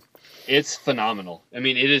saw it. It's phenomenal. I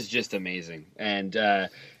mean, it is just amazing. And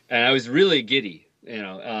I was really giddy,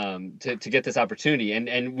 to get this opportunity.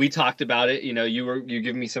 And we talked about it. You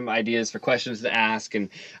giving me some ideas for questions to ask, and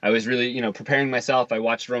I was really, preparing myself. I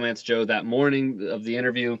watched Romance Joe that morning of the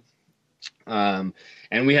interview.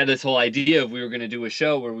 And we had this whole idea of we were going to do a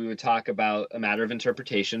show where we would talk about A Matter of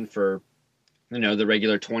Interpretation for, the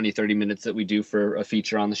regular 20-30 minutes that we do for a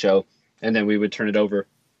feature on the show. And then we would turn it over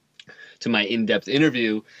to my in-depth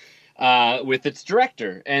interview with its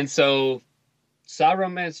director. And so saw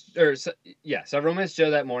Romance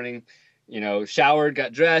Joe that morning, showered,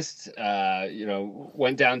 got dressed,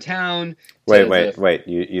 went downtown. Wait.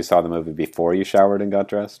 You saw the movie before you showered and got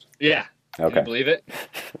dressed? Yeah. Okay. Can you believe it?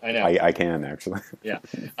 I know. I can, actually. Yeah.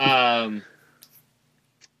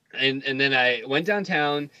 And then I went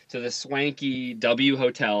downtown to the swanky W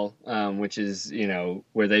Hotel, which is,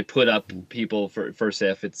 where they put up people for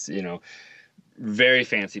SIFF. It's, very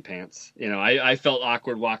fancy pants. I felt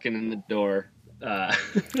awkward walking in the door.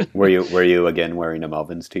 Were you again wearing a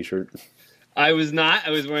Melvins t-shirt? I was not. I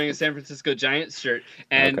was wearing a San Francisco Giants shirt,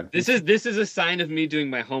 and okay. This is a sign of me doing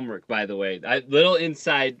my homework. By the way, little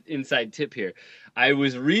inside tip here. I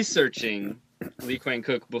was researching Lee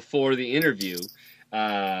Kwang-Cook before the interview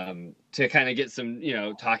to kind of get some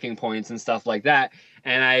talking points and stuff like that,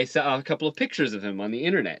 and I saw a couple of pictures of him on the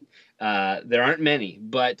internet. There aren't many,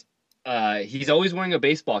 but he's always wearing a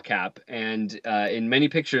baseball cap, and in many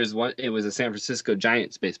pictures, it was a San Francisco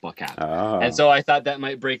Giants baseball cap. Oh. And so I thought that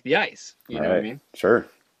might break the ice. You know what I mean? Sure.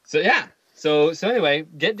 So yeah. So anyway,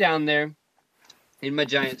 get down there in my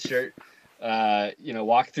Giants shirt.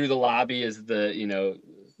 Walk through the lobby as the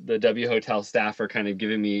W Hotel staff are kind of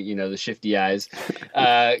giving me the shifty eyes.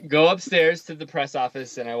 Go upstairs to the press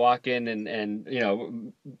office, and I walk in,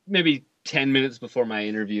 and maybe 10 minutes before my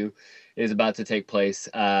interview is about to take place,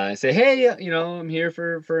 I say, hey, I'm here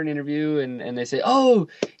for an interview, and they say, oh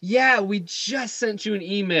yeah, we just sent you an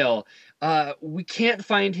email. We can't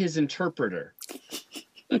find his interpreter.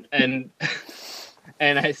 and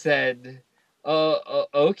I said,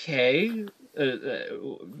 okay.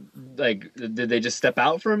 Did they just step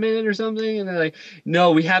out for a minute or something? And they're like,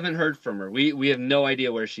 no, we haven't heard from her. We have no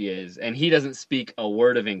idea where she is, and he doesn't speak a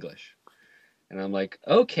word of English. And I'm like,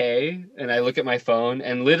 okay. And I look at my phone,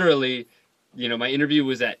 and literally, my interview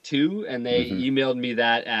was at 2, and they emailed me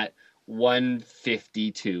that at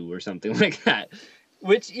 1:52 or something like that.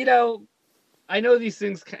 Which, I know these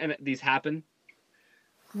things these happen.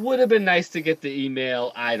 Would have been nice to get the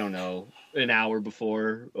email, I don't know, an hour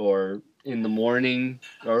before or in the morning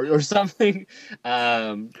or something,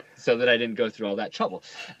 so that I didn't go through all that trouble.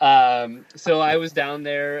 So I was down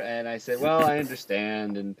there, and I said, well, I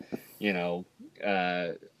understand, and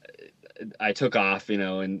I took off,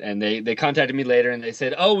 and they contacted me later, and they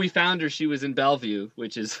said, oh, we found her. She was in Bellevue,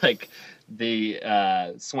 which is like the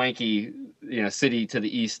swanky, city to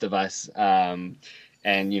the east of us, and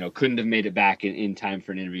couldn't have made it back in time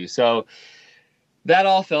for an interview. So that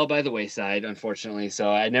all fell by the wayside, unfortunately.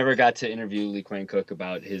 So I never got to interview Lee Kwang-Cook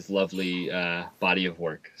about his lovely body of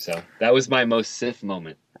work. So that was my most SIFF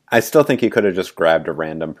moment. I still think you could have just grabbed a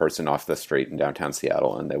random person off the street in downtown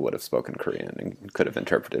Seattle, and they would have spoken Korean and could have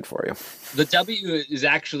interpreted for you. The W is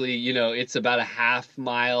actually, it's about a half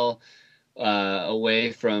mile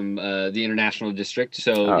away from the International District.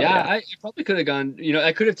 So, I probably could have gone,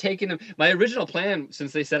 I could have taken him. My original plan,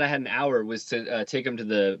 since they said I had an hour, was to take him to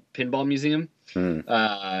the Pinball Museum.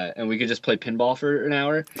 And we could just play pinball for an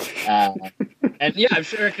hour. And yeah, I'm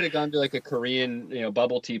sure I could have gone to like a Korean,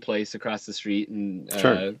 bubble tea place across the street and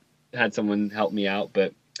had someone help me out,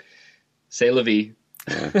 but c'est la vie.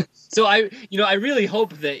 Yeah. So I really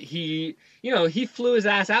hope that he flew his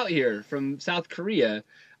ass out here from South Korea.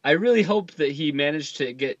 I really hope that he managed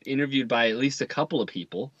to get interviewed by at least a couple of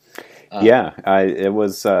people. It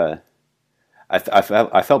was.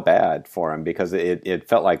 I felt bad for him because it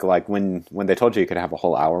felt like when they told you could have a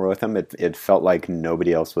whole hour with him, it felt like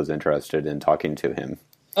nobody else was interested in talking to him.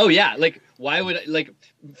 Oh yeah, like why would like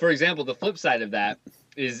for example, the flip side of that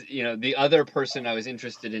is, the other person I was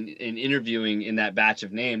interested in interviewing in that batch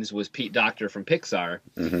of names was Pete Docter from Pixar,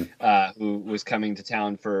 Hmm. who was coming to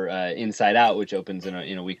town for Inside Out, which opens in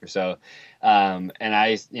a week or so. And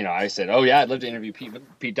I said, oh yeah, I'd love to interview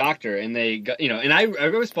Pete Docter, and they got, and I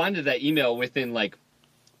responded to that email within like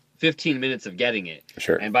 15 minutes of getting it.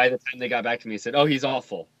 Sure. And by the time they got back to me, said, "Oh, he's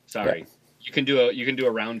awful. Sorry. Yeah. You can do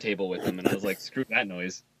a round table with him." And I was like, "Screw that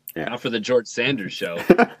noise. Yeah. Not for the George Sanders show."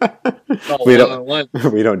 we don't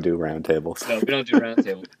we don't do round tables. No, we don't do round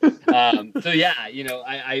tables. So yeah,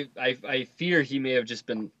 I fear he may have just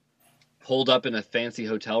been holed up in a fancy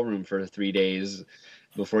hotel room for 3 days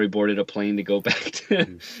before he boarded a plane to go back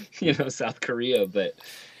to South Korea. But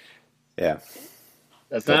yeah.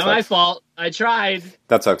 That's not my fault. I tried.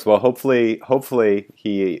 That sucks. Well, hopefully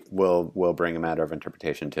he will bring a matter of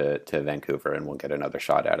interpretation to Vancouver, and we'll get another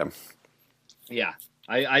shot at him. Yeah,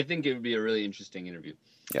 I think it would be a really interesting interview.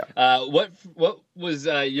 Yeah. What was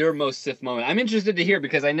your most SIFF moment? I'm interested to hear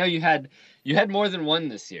because I know you had more than one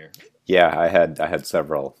this year. Yeah, I had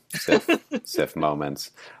several SIFF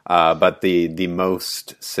moments, but the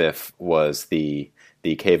most SIFF was the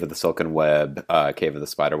Cave of the Silken Web, Cave of the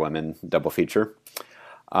Spider Women double feature.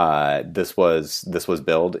 This was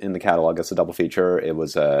billed in the catalog as a double feature. It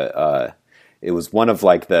was one of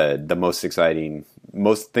like the most exciting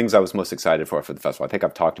things I was most excited for the festival. I think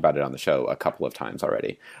I've talked about it on the show a couple of times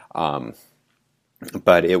already.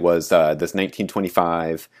 But it was this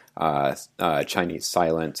 1925 Chinese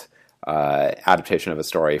silent adaptation of a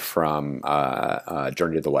story from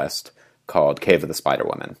Journey to the West called Cave of the Spider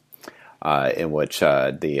Woman, in which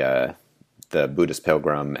the Buddhist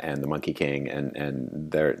pilgrim and the Monkey King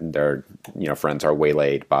and their friends are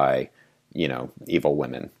waylaid by evil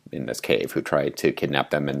women in this cave who try to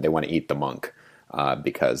kidnap them, and they want to eat the monk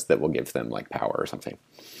because that will give them like power or something.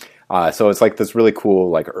 So it's like this really cool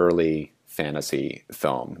like early fantasy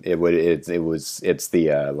film. It's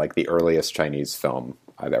the like the earliest Chinese film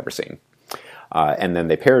I've ever seen. And then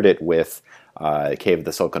they paired it with Cave of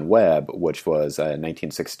the Silken Web, which was a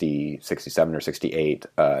 1967 or 68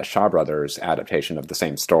 Shaw Brothers adaptation of the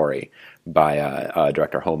same story by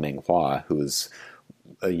director Ho Ming-hua, who's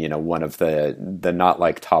one of the not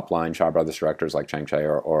like top line Shaw Brothers directors like Chang Cheh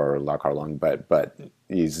or Lau Kar-leung, but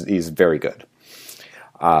he's very good.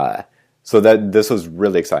 So that this was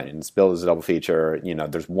really exciting. It's billed as a double feature.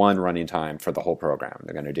 There's one running time for the whole program.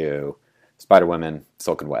 They're going to do Spider Women,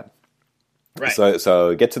 Silken Web. Right.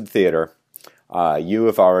 So get to the theater. You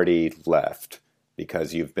have already left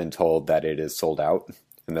because you've been told that it is sold out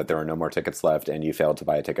and that there are no more tickets left, and you failed to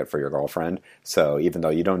buy a ticket for your girlfriend. So even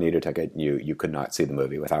though you don't need a ticket, you could not see the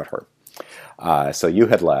movie without her. So you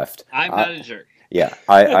had left. I'm not a jerk. Yeah,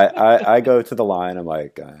 I go to the line. I'm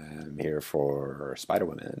like, I'm here for Spider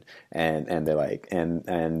Woman, and they're like, and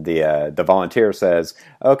the volunteer says,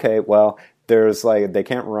 okay, well, there's like they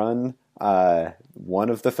can't run one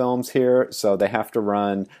of the films here, so they have to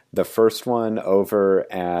run the first one over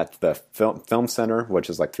at the film center, which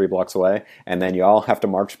is like 3 blocks away, and then you all have to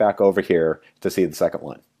march back over here to see the second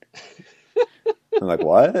one. I'm like,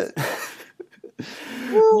 what?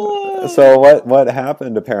 So what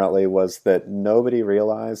happened apparently was that nobody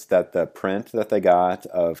realized that the print that they got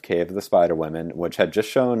of Cave of the Spider Women, which had just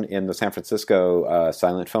shown in the San Francisco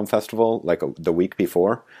Silent Film Festival like the week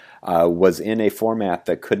before, was in a format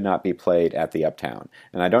that could not be played at the Uptown.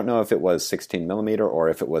 And I don't know if it was 16 millimeter or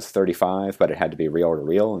if it was 35, but it had to be reel to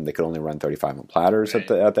reel, and they could only run 35 on platters at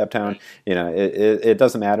the Uptown. Right. It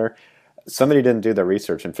doesn't matter. Somebody didn't do their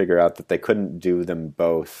research and figure out that they couldn't do them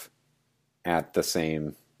both at the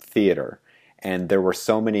same theater. And there were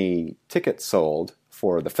so many tickets sold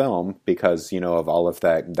for the film because, of all of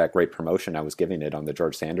that great promotion I was giving it on the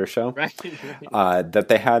George Sanders show, right. That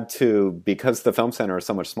they had to, because the film center is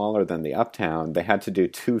so much smaller than the Uptown, they had to do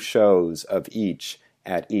 2 shows of each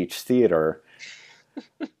at each theater.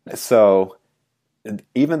 So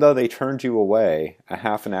even though they turned you away a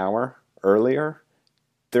half an hour earlier,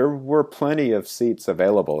 there were plenty of seats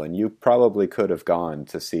available, and you probably could have gone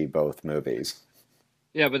to see both movies.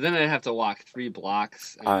 Yeah, but then I'd have to walk 3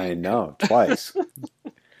 blocks. I know, twice.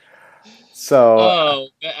 So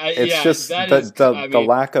it's just the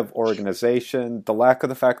lack of organization, the lack of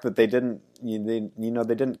the fact that they didn't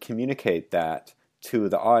communicate that to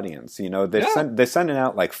the audience. They're sending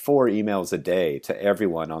out like 4 emails a day to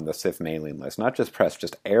everyone on the SIFF mailing list, not just press,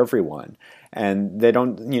 just everyone. And they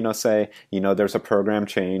don't, say, there's a program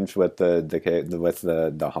change with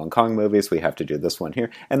the Hong Kong movies. We have to do this one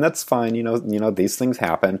here, and that's fine. These things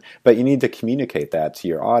happen, but you need to communicate that to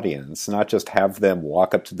your audience, not just have them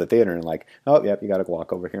walk up to the theater and like, oh, yep, you got to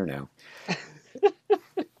walk over here now.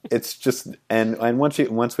 it's just and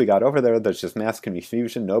once we got over there, there's just mass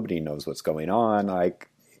confusion. Nobody knows what's going on. Like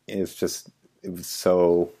it was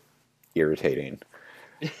so irritating.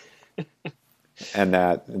 And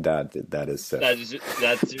that is SIFF.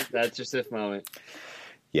 That's your SIFF moment.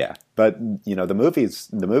 Yeah, but the movies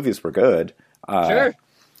were good. Sure.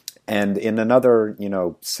 And in another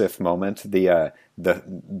SIFF moment, the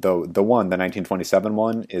 1927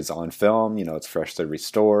 one is on film. It's freshly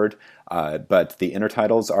restored, but the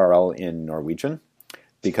intertitles are all in Norwegian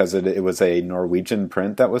because it was a Norwegian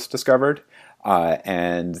print that was discovered,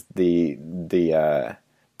 and the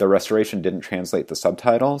restoration didn't translate the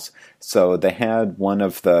subtitles, so they had one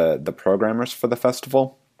of the programmers for the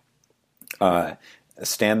festival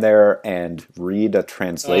stand there and read a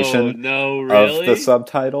translation of the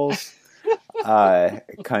subtitles,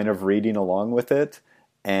 kind of reading along with it.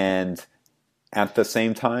 And at the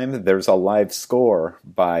same time, there's a live score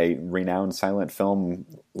by renowned silent film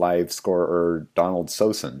live scorer Donald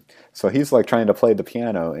Sosin. So he's like trying to play the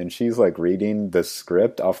piano, and she's like reading the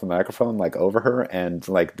script off the microphone like over her, and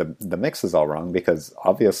like the mix is all wrong because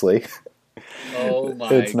obviously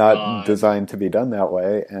it's not designed to be done that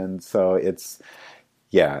way. And so it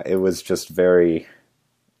was just very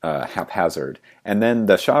haphazard. And then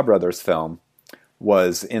the Shaw Brothers film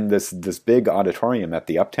was in this big auditorium at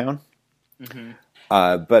the Uptown,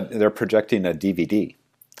 but they're projecting a DVD.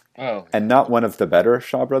 Oh, and not one of the better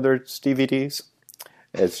Shaw Brothers DVDs.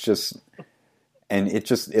 It's just, and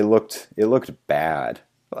it looked bad.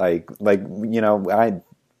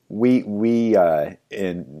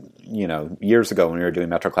 Years ago when we were doing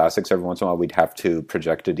Metro Classics, every once in a while we'd have to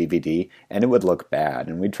project a DVD, and it would look bad,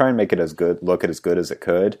 and we'd try and make it as good as it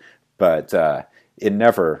could, but it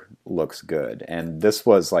never looks good. And this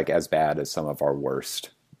was like as bad as some of our worst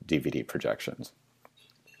DVD projections.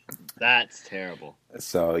 That's terrible.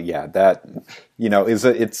 So yeah, that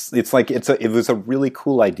it was a really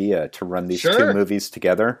cool idea to run these two movies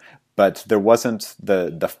together, but there wasn't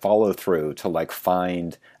the follow through to like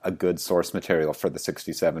find a good source material for the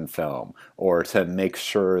 67 film, or to make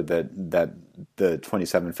sure that the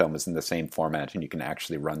 27 film is in the same format and you can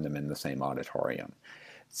actually run them in the same auditorium.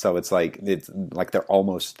 So it's like they're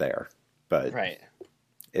almost there, but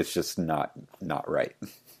it's just not right.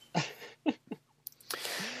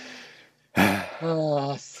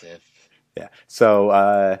 Oh, SIFF. Yeah. So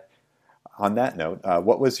on that note,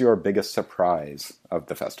 what was your biggest surprise of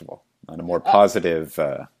the festival on a more positive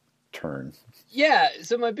turn? Yeah.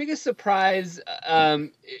 So my biggest surprise,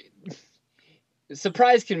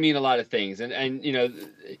 surprise can mean a lot of things. And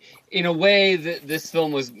in a way this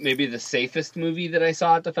film was maybe the safest movie that I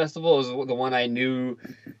saw at the festival. It was the one I knew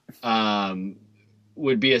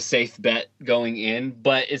would be a safe bet going in,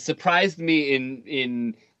 but it surprised me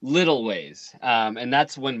in little ways, and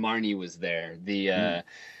that's when Marnie was there. The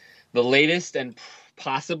latest and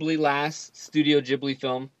possibly last Studio Ghibli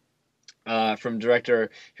film from director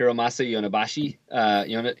Hiromasa Yonebayashi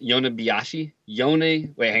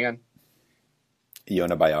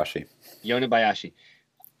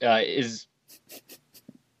is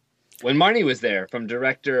when Marnie was there, from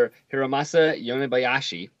director Hiromasa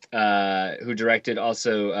Yonebayashi, who directed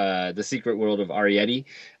also The Secret World of Arrietty,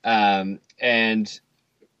 and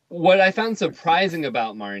what I found surprising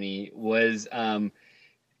about Marnie was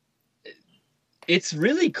it's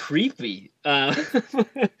really creepy.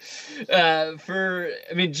 Ghibli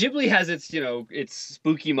has its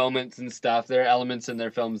spooky moments and stuff. There are elements in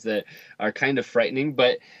their films that are kind of frightening,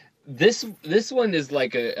 but this one is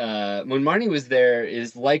like when Marnie was there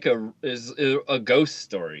is like a ghost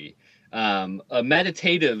story, a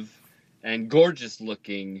meditative and gorgeous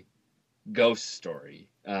looking ghost story,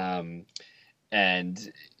 and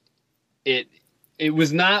it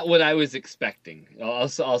was not what I was expecting.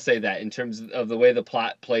 I'll say that in terms of the way the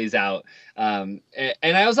plot plays out. And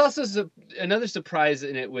I was also another surprise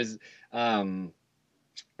in it was,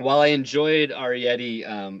 while I enjoyed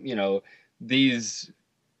Arrietty, these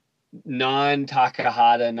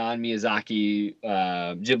non-Takahata, non-Miyazaki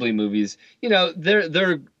Ghibli movies,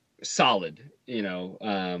 they're solid.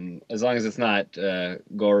 As long as it's not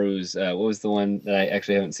Goru's, what was the one that I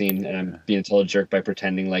actually haven't seen, and I'm being told a jerk by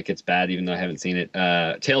pretending like it's bad even though I haven't seen it.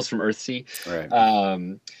 Tales from Earthsea. Right.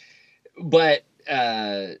 But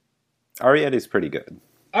Arrietty's pretty good.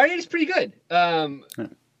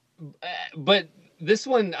 But this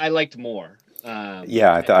one I liked more.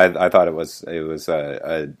 I thought it was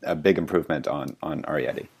a big improvement on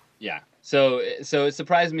Arrietty. Yeah. So it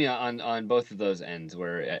surprised me on both of those ends,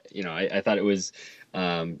 where I thought it was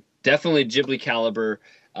definitely Ghibli caliber,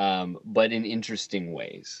 but in interesting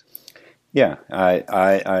ways. Yeah,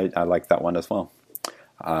 I like that one as well.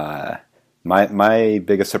 My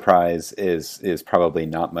biggest surprise is probably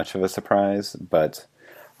not much of a surprise, but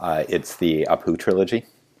it's the Apu trilogy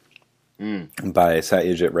by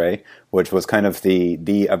Satyajit Ray, which was kind of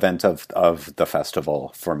the event of the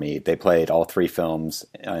festival for me. They played all three films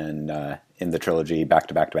in the trilogy back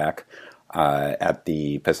to back to back at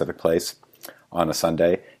the Pacific Place on a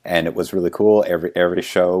Sunday, and it was really cool. Every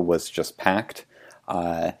show was just packed,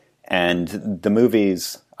 and the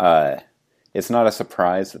movies. It's not a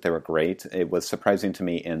surprise that they were great. It was surprising to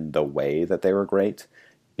me in the way that they were great,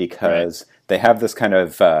 because they have this kind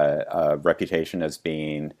of reputation as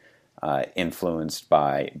being influenced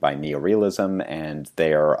by neorealism, and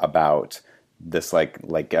they are about this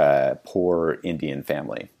like a poor Indian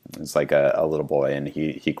family. It's like a little boy, and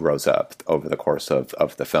he grows up over the course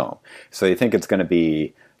of the film. So you think it's going to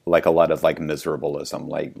be like a lot of like miserableism,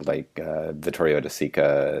 like Vittorio De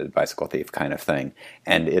Sica, Bicycle Thief kind of thing,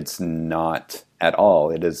 and it's not at all.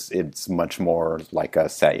 It's much more like a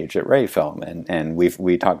Satyajit Ray film, and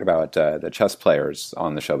we talked about the Chess Players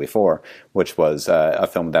on the show before, which was a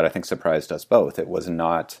film that I think surprised us both. It was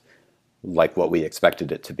not like what we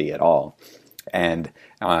expected it to be at all. And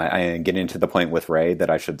I am getting to the point with Ray that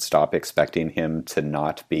I should stop expecting him to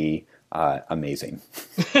not be amazing.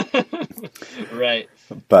 Right.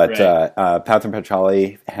 But Pathan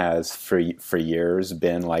Panchali has for years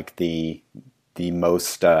been like the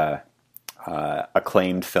most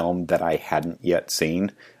acclaimed film that I hadn't yet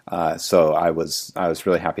seen. So I was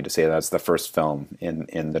really happy to see that's the first film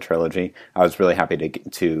in the trilogy. I was really happy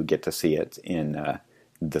to get to see it in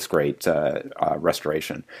this great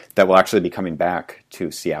restoration that will actually be coming back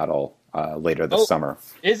to Seattle later this summer.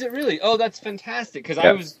 Is it really? Oh, that's fantastic, because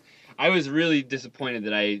yep. I was really disappointed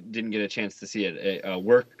that I didn't get a chance to see it.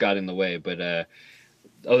 Work got in the way, but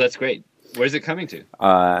that's great. Where's it coming to?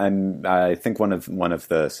 I think one of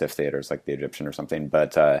the SIFF theaters, like the Egyptian or something.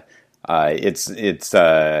 But it's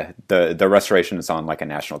the restoration is on like a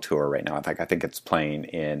national tour right now. I think it's playing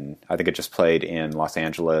in. I think it just played in Los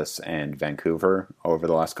Angeles and Vancouver over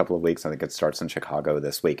the last couple of weeks. I think it starts in Chicago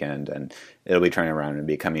this weekend, and it'll be turning around and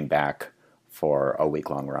be coming back for a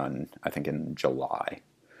week-long run, I think in July.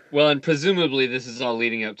 Well, and presumably this is all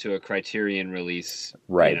leading up to a Criterion release.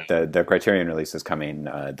 Right. You know. The Criterion release is coming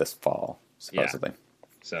this fall, supposedly. Yeah.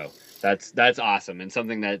 So that's awesome, and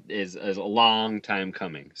something that is a long time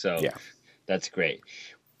coming. So yeah. That's great.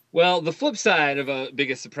 Well, the flip side of a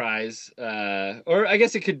biggest surprise, or I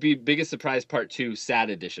guess it could be biggest surprise part 2, sad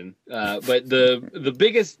edition. But the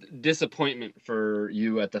biggest disappointment for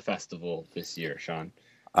you at the festival this year, Sean?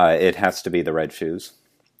 It has to be the red shoes.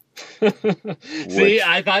 See,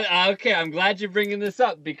 I thought, okay, I'm glad you're bringing this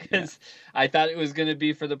up, because I thought it was going to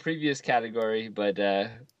be for the previous category, but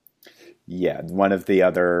yeah, one of the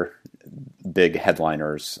other big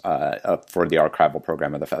headliners for the archival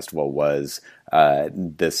program of the festival was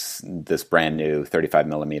this brand new 35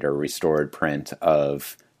 millimeter restored print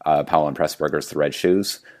of Powell and Pressburger's The Red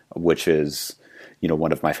Shoes, which is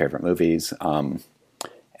one of my favorite movies,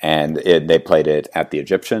 and they played it at the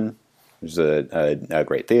Egyptian. There's a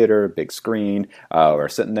great theater, big screen. We're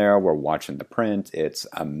sitting there, we're watching the print. It's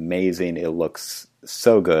amazing. It looks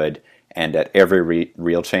so good. And at every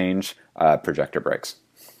reel change, projector breaks.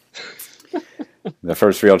 The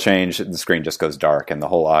first reel change, the screen just goes dark, and the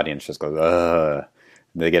whole audience just goes, ugh.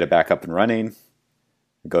 They get it back up and running,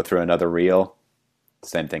 go through another reel,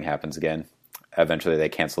 same thing happens again. Eventually they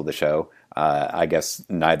cancel the show. I guess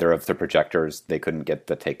neither of the projectors, they couldn't get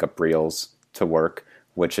the take-up reels to work,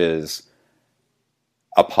 which is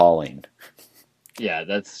appalling. Yeah,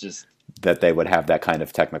 that's just... that they would have that kind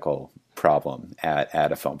of technical problem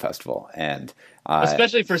at a film festival, and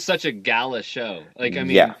especially for such a gala show. Like, I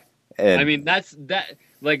mean, yeah,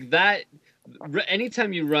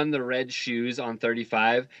 anytime you run the Red Shoes on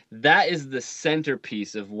 35, that is the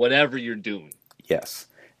centerpiece of whatever you're doing. Yes.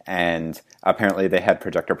 And apparently they had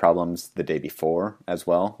projector problems the day before as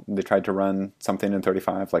well. They tried to run something in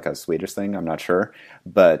 35, like a Swedish thing, I'm not sure.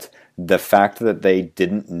 But the fact that they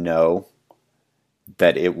didn't know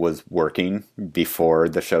that it was working before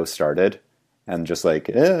the show started, and just like,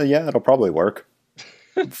 yeah, it'll probably work.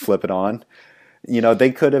 Flip it on.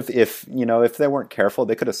 They could have, if they weren't careful,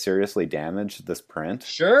 they could have seriously damaged this print.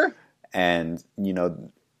 Sure. And, it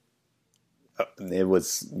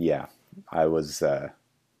was, yeah, I was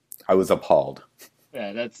appalled.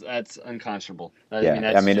 Yeah, that's unconscionable.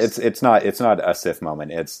 It's not a SIFF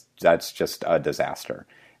moment. That's just a disaster.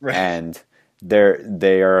 Right. And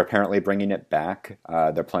they are apparently bringing it back.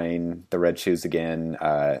 They're playing the Red Shoes again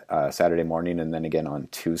Saturday morning, and then again on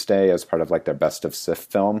Tuesday as part of like their Best of SIFF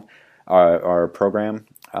film or program.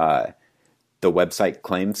 The website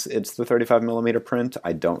claims it's the 35 millimeter print.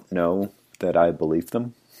 I don't know that I believe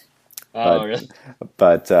them. Oh, really?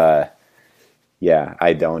 But yeah,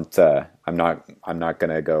 I don't. I'm not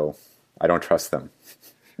gonna go. I don't trust them.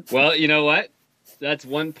 Well, you know what? That's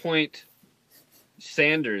 1 point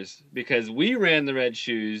Sanders, because we ran the red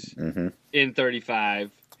shoes in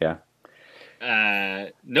 35. Yeah.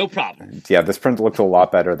 No problem. Yeah, this print looked a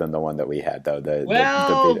lot better than the one that we had, though. The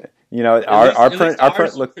beta. You know, our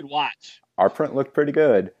print looked. Could watch. Our print looked pretty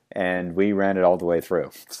good, and we ran it all the way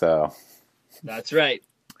through. So that's right.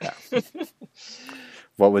 Yeah.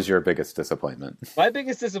 What was your biggest disappointment? My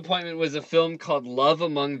biggest disappointment was a film called Love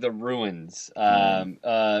Among the Ruins.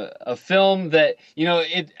 A film that, you know,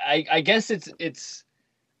 I guess it's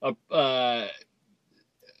a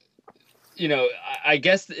you know, I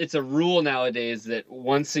guess it's a rule nowadays that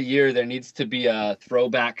once a year there needs to be a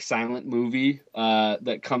throwback silent movie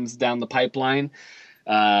that comes down the pipeline.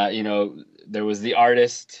 You know, there was The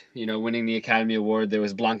Artist, you know, winning the Academy Award. There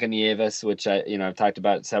was Blancanieves, which I've talked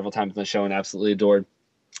about several times on the show and absolutely adored.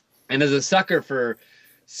 And as a sucker for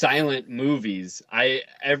silent movies,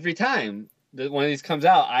 every time that one of these comes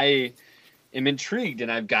out, I am intrigued and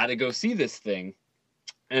I've got to go see this thing.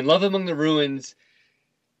 And Love Among the Ruins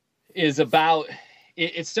is about.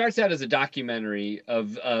 It starts out as a documentary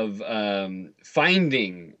of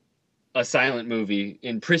finding a silent movie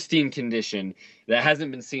in pristine condition that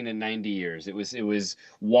hasn't been seen in 90 years. It was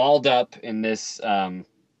walled up in this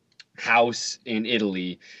house in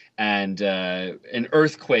Italy, and an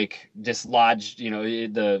earthquake dislodged. You know,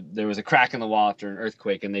 there was a crack in the wall after an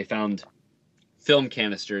earthquake, and they found film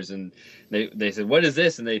canisters, and they said, "What is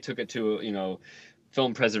this?" And they took it to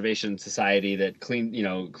Film Preservation Society that cleaned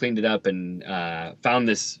it up and found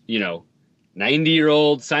this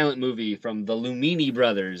 90-year-old silent movie from the Lumini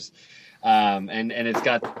brothers. And it's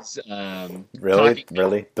got really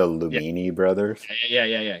the Lumini brothers.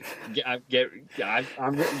 Yeah.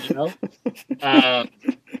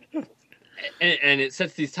 And it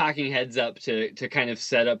sets these talking heads up to kind of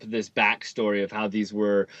set up this backstory of how these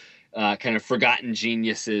were kind of forgotten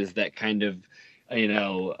geniuses that kind of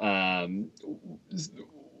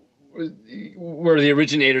were the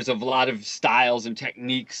originators of a lot of styles and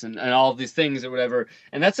techniques and all of these things or whatever.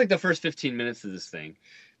 And that's like the first 15 minutes of this thing.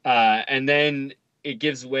 And then it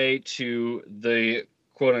gives way to the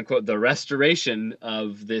quote unquote the restoration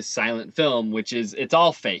of this silent film, which is, it's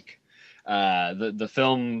all fake. The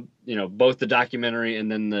film, both the documentary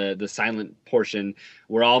and then the silent portion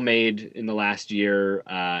were all made in the last year,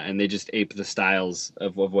 and they just ape the styles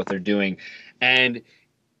of what they're doing. And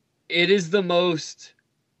it is the most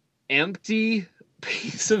empty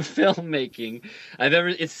piece of filmmaking I've ever.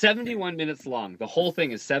 It's 71 minutes long. The whole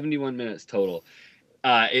thing is 71 minutes total.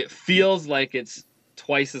 It feels like it's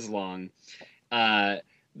twice as long.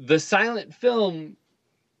 The silent film,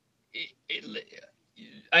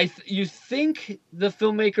 you think the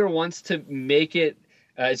filmmaker wants to make it.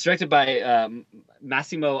 It's directed by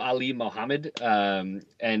Massimo Ali Mohammed, and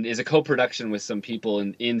is a co-production with some people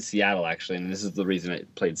in Seattle, actually. And this is the reason I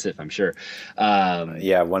played SIFF, I'm sure.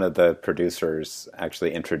 Yeah, one of the producers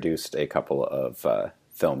actually introduced a couple of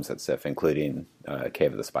films at SIFF, including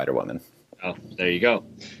Cave of the Spider Woman. Oh, there you go.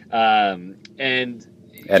 And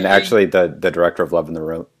actually, the director of Love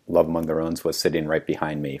Among the Ruins was sitting right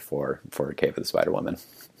behind me for Cave of the Spider Woman.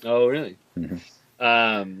 Oh, really?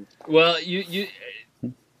 Mm-hmm. Well,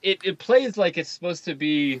 it plays like it's supposed to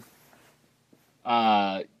be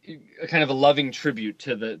a kind of a loving tribute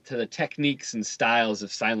to the techniques and styles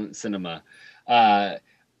of silent cinema,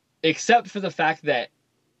 except for the fact that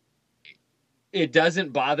it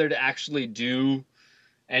doesn't bother to actually do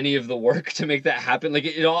any of the work to make that happen. Like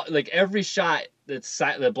it all, like every shot that's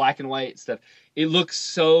the black and white stuff, it looks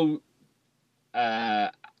so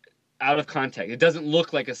out of context. It doesn't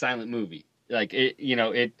look like a silent movie. Like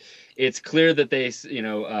it's clear that they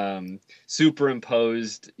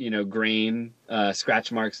superimposed grain,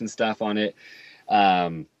 scratch marks and stuff on it,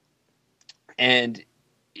 and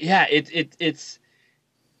yeah, it's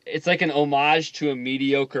like an homage to a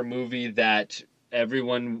mediocre movie that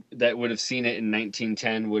everyone that would have seen it in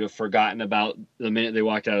 1910 would have forgotten about the minute they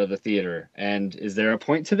walked out of the theater. And is there a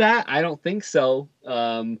point to that? I don't think so,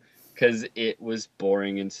 because it was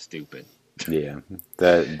boring and stupid. Yeah,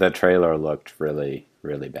 the trailer looked really,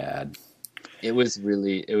 really bad. It was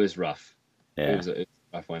rough. Yeah. It was a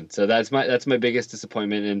rough one. So that's my biggest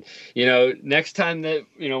disappointment. And next time that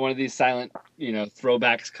one of these silent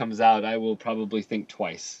throwbacks comes out, I will probably think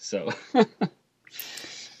twice. So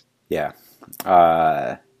yeah.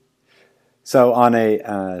 So on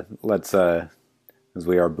a let's as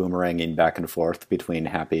we are boomeranging back and forth between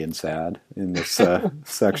happy and sad in this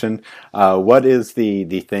section. What is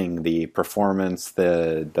the performance,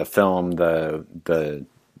 the film, the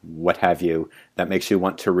what have you, that makes you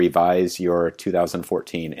want to revise your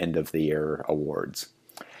 2014 end of the year awards?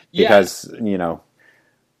 Because,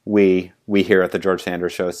 we here at the George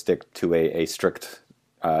Sanders Show stick to a strict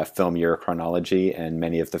film year chronology, and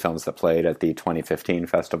many of the films that played at the 2015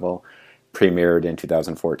 festival premiered in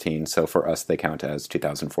 2014. So for us, they count as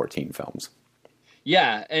 2014 films.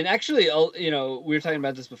 Yeah, and actually, we were talking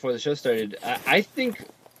about this before the show started. I think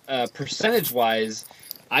percentage-wise,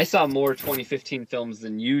 I saw more 2015 films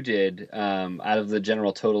than you did out of the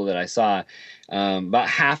general total that I saw. About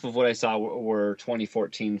half of what I saw were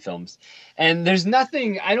 2014 films. And I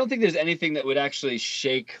don't think there's anything that would actually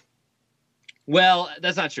shake. Well,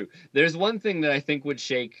 that's not true. There's one thing that I think would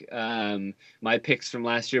shake my picks from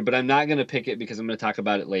last year, but I'm not going to pick it because I'm going to talk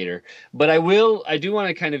about it later. But I do want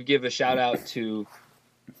to kind of give a shout out to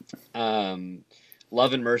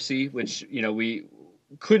Love and Mercy, which, we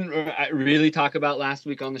couldn't really talk about last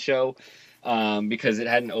week on the show because it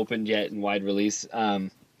hadn't opened yet in wide release.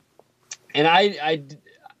 And I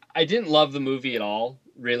didn't love the movie at all,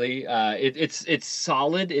 really. It's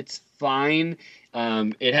solid. It's fine.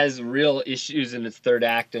 It has real issues in its third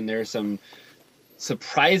act, and there's some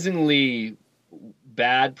surprisingly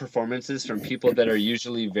bad performances from people that are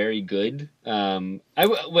usually very good.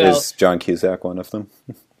 Is John Cusack one of them?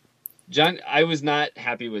 I was not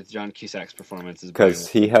happy with John Cusack's performance because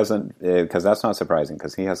because that's not surprising,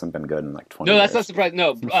 because he hasn't been good in like 20 years. No, that's not surprising.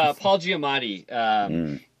 No, Paul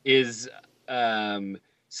Giamatti is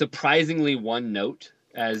surprisingly one note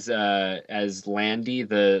as Landy,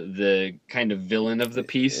 the kind of villain of the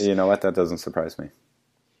piece. You know what? That doesn't surprise me.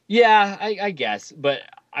 Yeah, I guess, but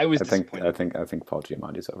I was disappointed. I think Paul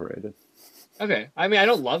Giamatti's overrated. Okay. I mean, I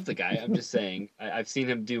don't love the guy. I'm just saying I've seen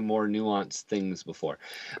him do more nuanced things before.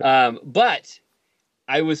 But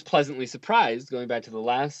I was pleasantly surprised, going back to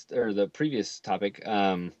the previous topic,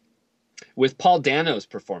 with Paul Dano's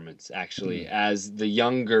performance, actually, as the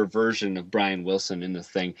younger version of Brian Wilson in this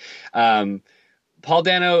thing. Paul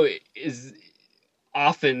Dano is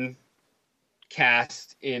often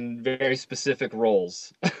cast in very specific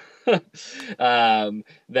roles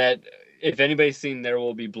that... If anybody's seen There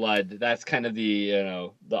Will Be Blood, that's kind of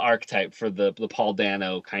the archetype for the Paul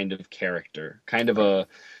Dano kind of character, kind of a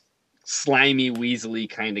slimy, weaselly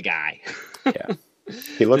kind of guy. Yeah,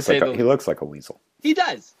 he looks like a weasel. He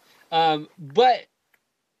does, but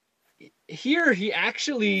here he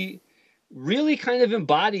actually really kind of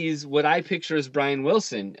embodies what I picture as Brian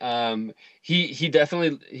Wilson. He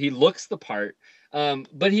definitely looks the part.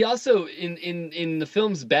 But he also in the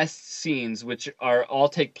film's best scenes, which all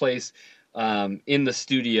take place in the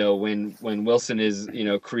studio when Wilson is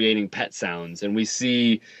creating pet sounds, and we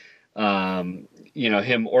see him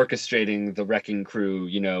orchestrating the wrecking crew,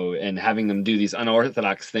 and having them do these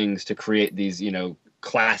unorthodox things to create these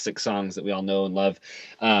classic songs that we all know and love.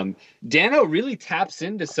 Dano really taps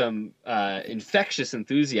into some infectious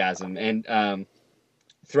enthusiasm, and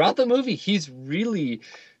throughout the movie he's really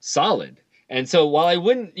solid. And so while I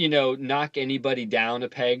wouldn't, knock anybody down a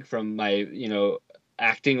peg from my,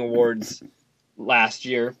 acting awards last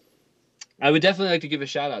year, I would definitely like to give a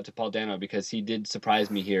shout out to Paul Dano, because he did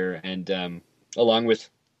surprise me here. And along with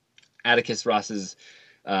Atticus Ross's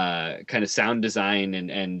kind of sound design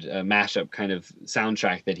and mashup kind of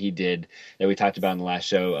soundtrack that he did that we talked about in the last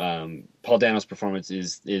show, Paul Dano's performance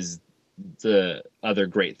is the other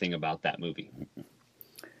great thing about that movie.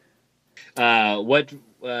 What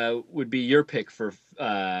would be your pick for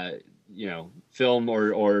film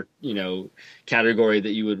or category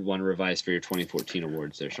that you would want to revise for your 2014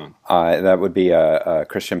 awards there, Sean? That would be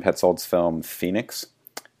Christian Petzold's film Phoenix,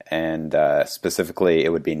 and specifically it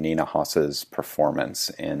would be Nina Haas's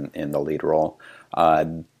performance in the lead role.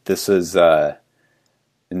 This is in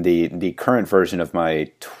the current version of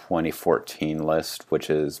my 2014 list,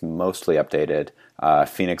 which is mostly updated.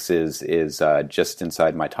 Phoenix is just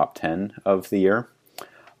inside my top 10 of the year.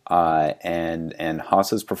 And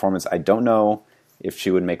Haas's performance, I don't know if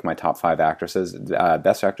she would make my top 5 actresses.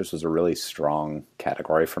 Best Actress was a really strong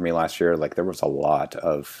category for me last year. Like, there was a lot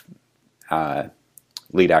of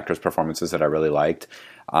lead actress performances that I really liked.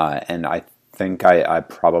 And I think I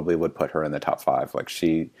probably would put her in the top 5. Like,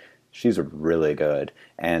 she's really good.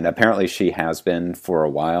 And apparently she has been for a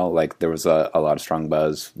while. Like, there was a lot of strong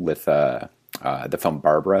buzz with the film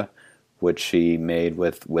Barbara, which she made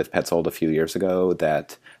with Petzold a few years ago,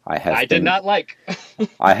 that I did not like.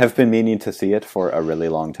 I have been meaning to see it for a really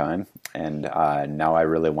long time, and now I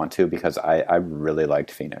really want to, because I really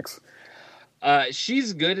liked Phoenix.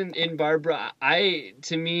 She's good in Barbara.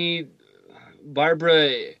 To me,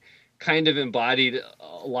 Barbara kind of embodied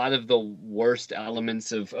a lot of the worst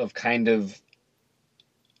elements of kind of,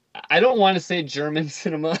 I don't want to say German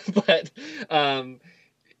cinema, but um,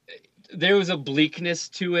 there was a bleakness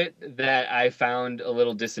to it that I found a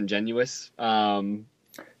little disingenuous.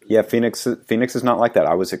 Yeah, Phoenix is not like that.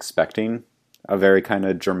 I was expecting a very kind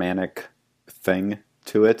of Germanic thing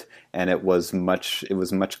to it, and it was much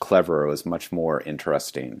cleverer. It was much more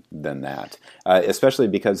interesting than that. Especially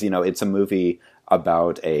because it's a movie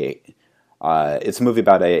about a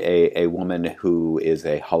woman who is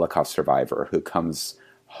a Holocaust survivor who comes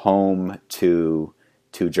home to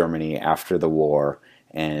Germany after the war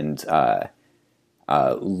and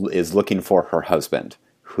is looking for her husband,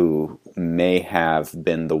 who may have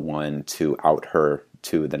been the one to out her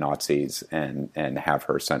to the Nazis and have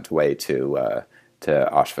her sent away to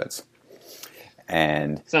Auschwitz.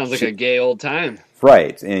 And sounds like a gay old time,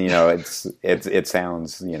 right? And it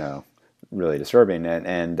sounds really disturbing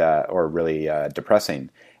and or really depressing,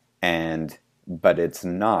 but it's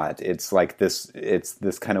not. It's like this. It's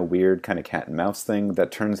this kind of weird kind of cat and mouse thing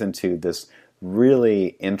that turns into this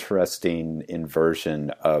really interesting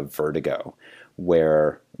inversion of Vertigo,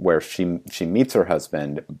 where she meets her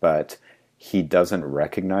husband, but he doesn't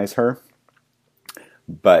recognize her,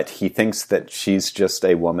 but he thinks that she's just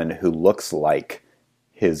a woman who looks like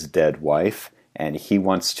his dead wife, and he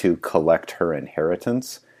wants to collect her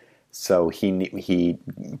inheritance. So he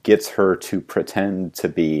gets her to pretend to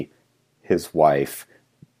be his wife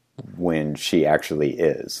when she actually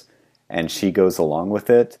is, and she goes along with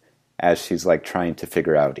it as she's like trying to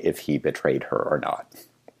figure out if he betrayed her or not.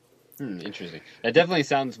 Interesting. That definitely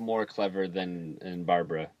sounds more clever than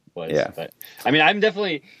Barbara was. Yeah. But I mean, I'm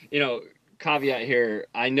definitely, caveat here.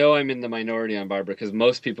 I know I'm in the minority on Barbara because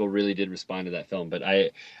most people really did respond to that film, but I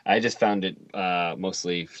just found it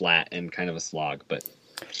mostly flat and kind of a slog. But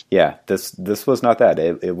yeah, this was not that.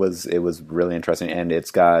 It was really interesting, and it's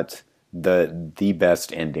got the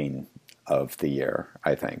best ending of the year.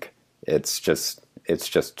 I think it's just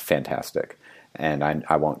fantastic. And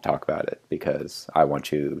I won't talk about it because I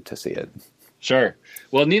want you to see it. Sure.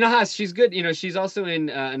 Well, Nina Haas, she's good. She's also in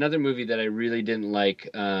another movie that I really didn't like,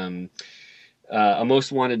 A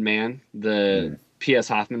Most Wanted Man, the P.S.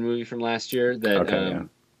 Hoffman movie from last year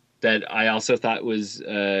that I also thought was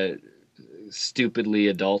stupidly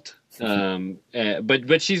adult.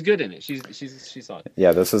 But she's good in it. She's solid.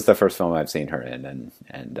 Yeah, this is the first film I've seen her in,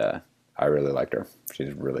 and I really liked her.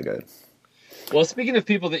 She's really good. Well, speaking of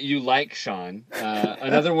people that you like, Sean,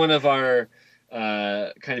 another one of our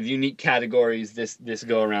kind of unique categories this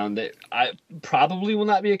go around that I probably will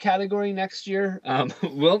not be a category next year.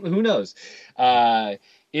 Well, who knows?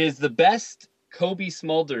 Is the best Cobie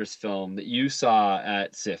Smulders film that you saw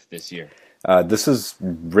at SIFF this year? This is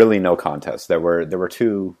really no contest. There were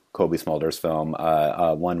two Cobie Smulders film.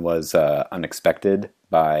 One was Unexpected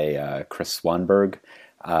by Chris Swanberg.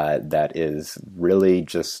 That is really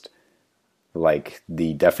just like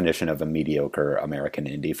the definition of a mediocre American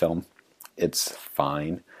indie film. It's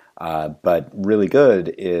fine. But really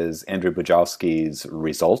good is Andrew Bujalski's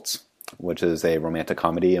Results, which is a romantic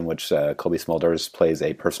comedy in which Cobie Smulders plays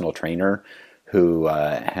a personal trainer who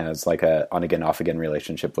has like a on-again, off-again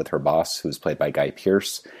relationship with her boss, who's played by Guy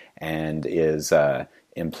Pearce, and is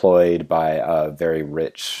employed by a very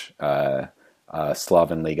rich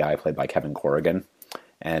slovenly guy played by Kevin Corrigan.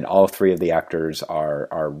 And all three of the actors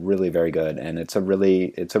are really very good, and it's a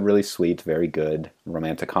really sweet, very good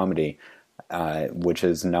romantic comedy, which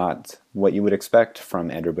is not what you would expect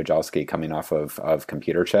from Andrew Bujalski coming off of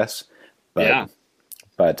Computer Chess. But, yeah.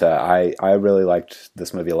 But I really liked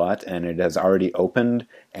this movie a lot, and it has already opened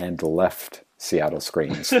and left Seattle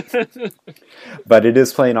screens. But it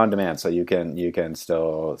is playing on demand, so you can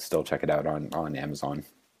still check it out on Amazon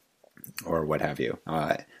or what have you.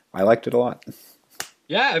 I liked it a lot.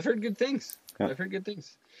 Yeah, I've heard good things. My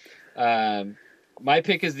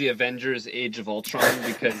pick is the Avengers: Age of Ultron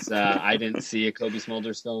because I didn't see a Cobie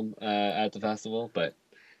Smulders film at the festival, but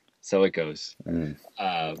so it goes.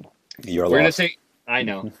 You're lost. I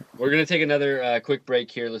know. We're going to take another quick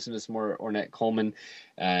break here, listen to some more Ornette Coleman,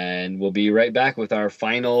 and we'll be right back with our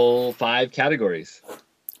final 5 categories.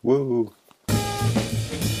 Woo!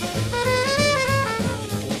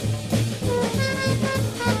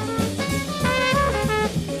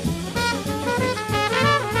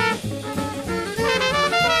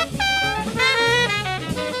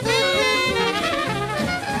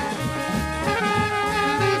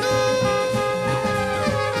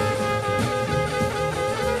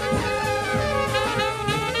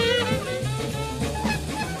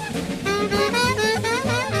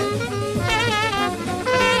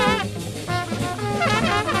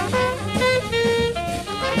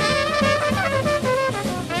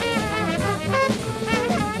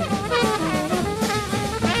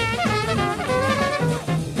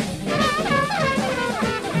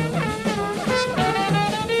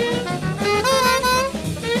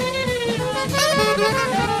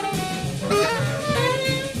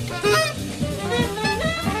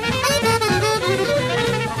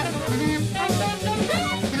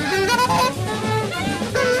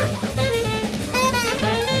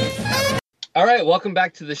 All right, welcome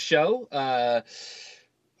back to the show.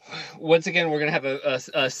 Once again, we're going to have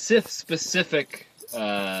a SIFF specific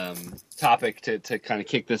topic to kind of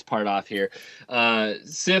kick this part off here.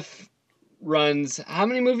 SIFF runs, how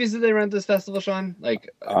many movies did they run at this festival, Sean?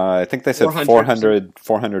 Like I think they said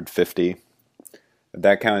 450.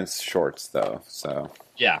 That counts shorts though, so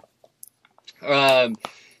yeah.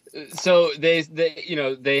 So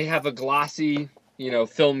they have a glossy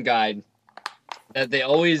film guide that they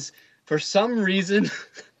always, for some reason,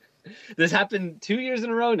 this happened 2 years in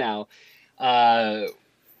a row now.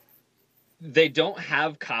 They don't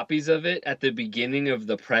have copies of it at the beginning of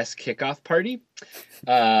the press kickoff party,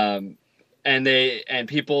 and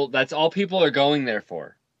people, that's all people are going there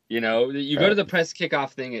for. You go to the press kickoff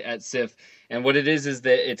thing at SIFF, and what it is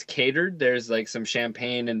that it's catered. There's like some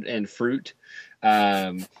champagne and fruit,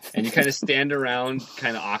 and you kind of stand around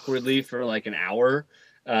kind of awkwardly for like an hour,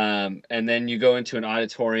 and then you go into an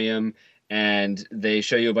auditorium and they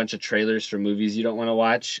show you a bunch of trailers for movies you don't want to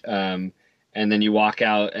watch, and then you walk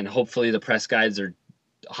out and hopefully the press guides are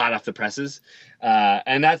hot off the presses,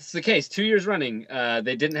 and that's the case 2 years running.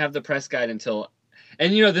 They didn't have the press guide until,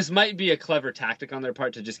 and this might be a clever tactic on their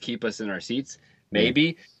part to just keep us in our seats,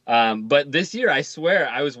 maybe. But this year, I swear,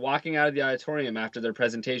 I was walking out of the auditorium after their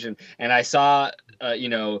presentation, and I saw,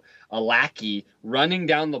 a lackey running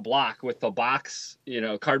down the block with the box,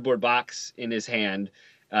 cardboard box in his hand,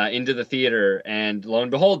 into the theater, and lo and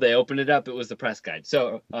behold, they opened it up. It was the press guide.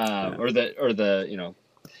 So, or the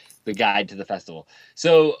guide to the festival.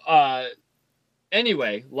 So,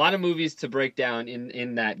 anyway, a lot of movies to break down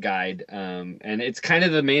in that guide, and it's kind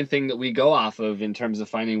of the main thing that we go off of in terms of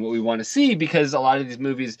finding what we want to see, because a lot of these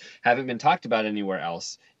movies haven't been talked about anywhere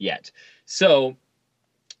else yet. So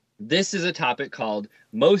this is a topic called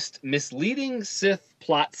Most Misleading SIFF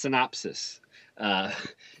Plot Synopsis. Do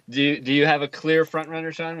you have a clear front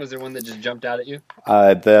runner, Sean? Was there one that just jumped out at you?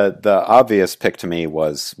 The obvious pick to me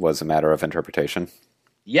was A Matter of Interpretation.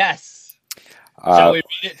 Yes. Shall we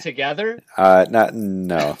read it together?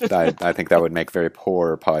 No. I think that would make very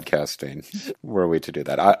poor podcasting were we to do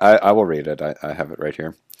that. I will read it. I have it right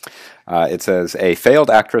here. It says, a failed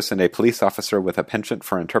actress and a police officer with a penchant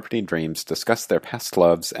for interpreting dreams discuss their past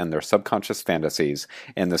loves and their subconscious fantasies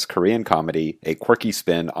in this Korean comedy, a quirky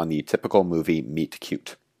spin on the typical movie Meet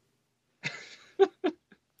Cute.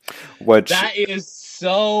 That is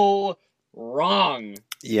so wrong.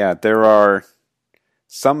 Yeah, there are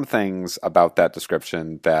some things about that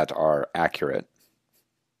description that are accurate.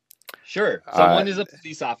 Sure. Someone is a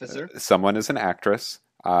police officer. Someone is an actress.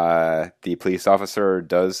 The police officer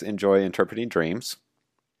does enjoy interpreting dreams.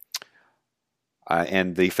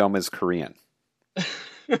 And the film is Korean.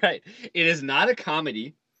 Right. It is not a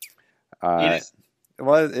comedy.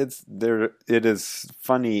 Well, it is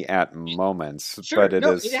funny at moments, sure, but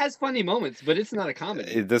it has funny moments, but it's not a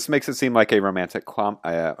comedy. This makes it seem like a romantic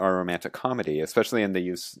comedy, especially in the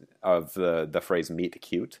use of the phrase "meet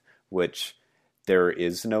cute," which there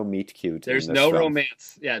is no meet cute. There's in this no film.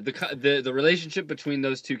 romance. Yeah, the relationship between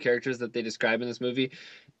those two characters that they describe in this movie,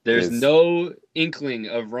 there's no inkling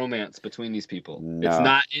of romance between these people.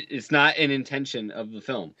 No. It's not an intention of the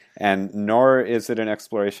film. And nor is it an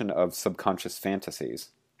exploration of subconscious fantasies.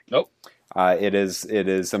 Nope. It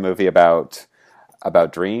is a movie about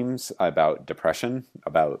dreams, about depression,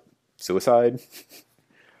 about suicide,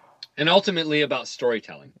 and ultimately about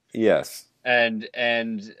storytelling. Yes. And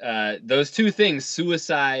those two things,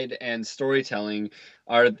 suicide and storytelling,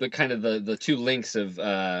 are the two links of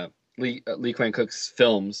Lee Kwang-Cook's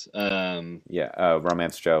films.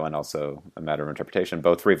 Romance Joe and also A Matter of Interpretation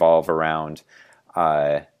both revolve around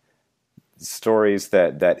stories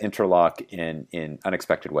that interlock in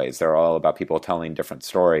unexpected ways. They're all about people telling different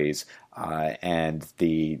stories, and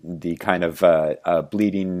the kind of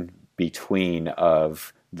bleeding between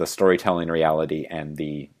of the storytelling reality and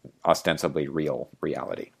the ostensibly real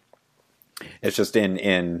reality. It's just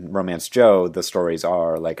in Romance Joe, the stories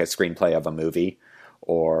are like a screenplay of a movie,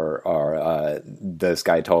 or this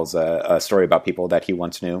guy tells a story about people that he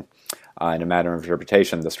once knew. In A Matter of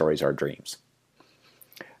Interpretation, the stories are dreams.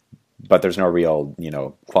 But there's no real,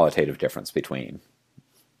 qualitative difference between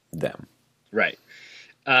them. Right.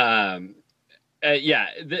 That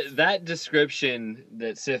description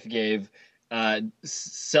that SIFF gave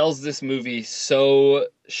sells this movie so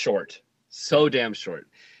short, so damn short.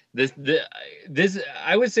 This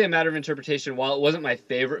I would say A Matter of Interpretation, while it wasn't my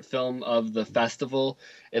favorite film of the festival,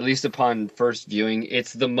 at least upon first viewing,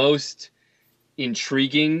 it's the most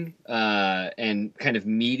intriguing and kind of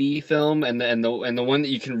meaty film, and the one that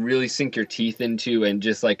you can really sink your teeth into and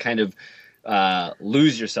just like kind of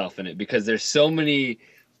lose yourself in it, because there's so many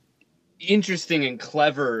interesting and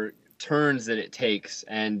clever turns that it takes,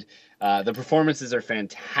 and the performances are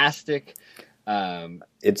fantastic.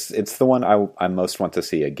 It's the one I most want to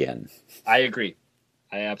see again. I agree.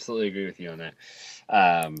 I absolutely agree with you on that.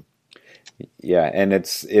 Yeah, and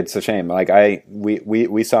it's a shame. Like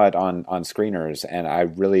we saw it on screeners, and I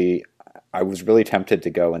was really tempted to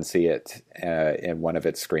go and see it in one of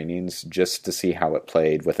its screenings just to see how it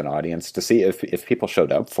played with an audience, to see if people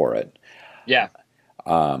showed up for it. Yeah.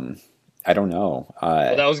 I don't know.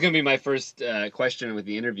 Well, that was going to be my first question with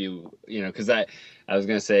the interview, because I was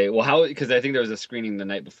going to say, well, because I think there was a screening the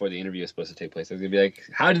night before the interview was supposed to take place. I was going to be like,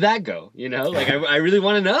 how did that go? Like I really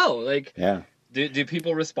want to know. Like, yeah. Do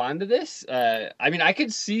people respond to this? I mean, I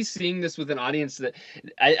could see seeing this with an audience that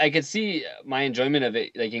I could see my enjoyment of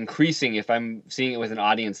it like increasing if I'm seeing it with an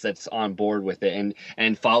audience that's on board with it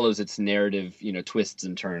and follows its narrative, twists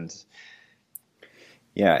and turns.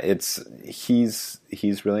 Yeah, he's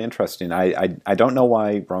really interesting. I don't know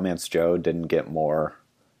why Romance Joe didn't get more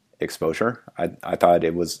exposure. I thought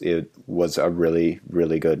it was a really,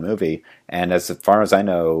 really good movie. And as far as I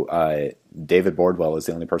know, David Bordwell is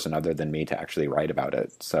the only person other than me to actually write about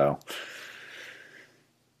it. So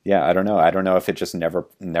yeah, I don't know. I don't know if it just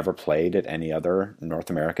never played at any other North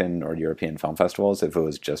American or European film festivals, if it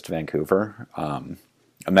was just Vancouver.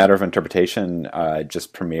 A Matter of Interpretation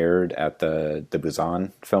just premiered at the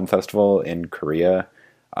Busan Film Festival in Korea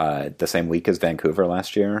the same week as Vancouver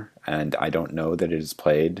last year, and I don't know that it has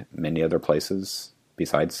played many other places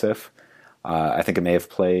besides SIFF. I think it may have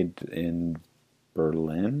played in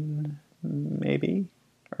Berlin, maybe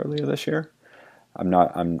earlier this year. I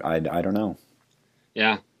don't know.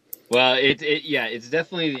 Yeah. Well, it's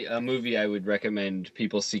definitely a movie I would recommend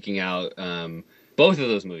people seeking out. Both of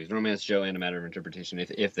those movies, Romance Joe and A Matter of Interpretation,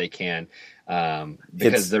 if they can,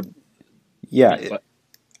 because they're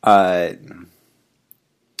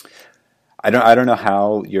I don't know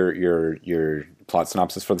how your plot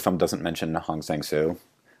synopsis for the film doesn't mention Hong Sang-soo,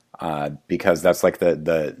 because that's like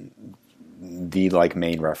the like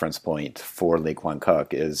main reference point for Lee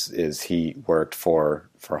Kwang-Cook is he worked for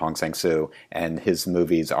Hong Sang-soo, and his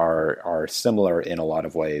movies are similar in a lot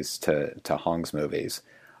of ways to Hong's movies.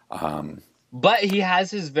 But he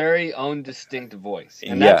has his very own distinct voice,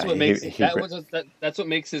 and that's what makes that's what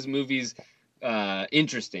makes his movies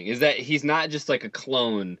interesting. Is that he's not just like a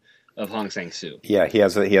clone of Hong Sang-soo. Yeah, he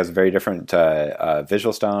has a very different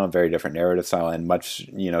visual style, very different narrative style, and much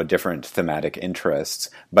different thematic interests.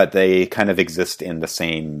 But they kind of exist in the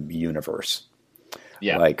same universe.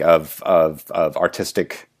 Yeah, like of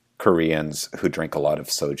artistic Koreans who drink a lot of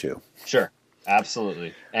soju. Sure.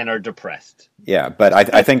 Absolutely, and are depressed. Yeah, but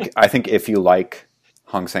I think if you like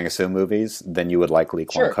Hong Sang-soo movies, then you would like Lee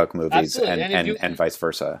Kwang-Cook movies, and vice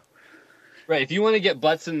versa. Right. If you want to get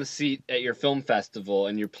butts in the seat at your film festival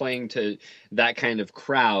and you're playing to that kind of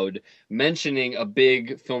crowd, mentioning a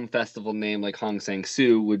big film festival name like Hong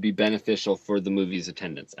Sang-soo would be beneficial for the movie's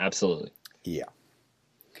attendance. Absolutely. Yeah.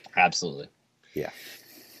 Absolutely. Yeah.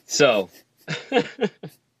 So.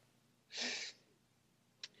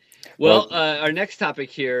 Well, our next topic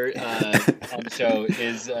here on the show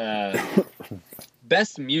is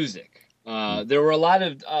best music. There were a lot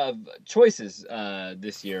of choices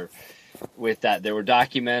this year with that. There were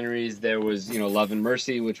documentaries. There was, Love and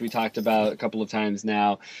Mercy, which we talked about a couple of times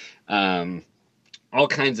now. All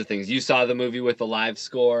kinds of things. You saw the movie with the live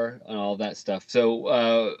score and all that stuff.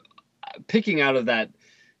 So picking out of that,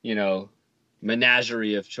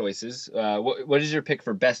 menagerie of choices, what is your pick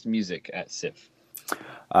for best music at SIFF?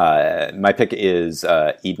 My pick is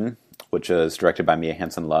Eden, which is directed by Mia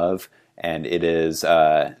Hansen-Løve, and it is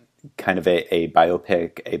kind of a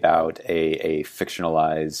biopic about a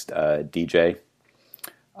fictionalized DJ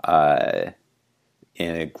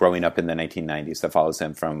growing up in the 1990s that follows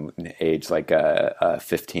him from age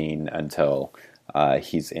 15 until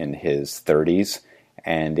he's in his 30s.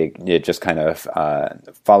 And it just kind of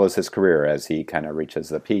follows his career as he kind of reaches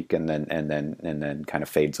the peak and then kind of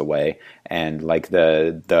fades away. And like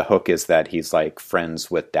the hook is that he's like friends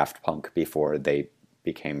with Daft Punk before they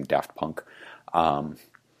became Daft Punk.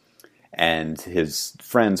 And his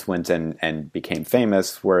friends went and became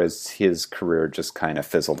famous, whereas his career just kind of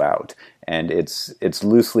fizzled out. And it's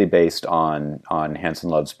loosely based on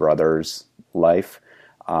Hansen-Løve's brother's life.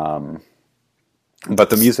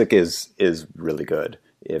 But the music is really good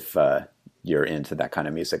if you're into that kind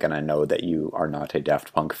of music. And I know that you are not a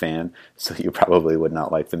Daft Punk fan, so you probably would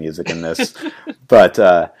not like the music in this. but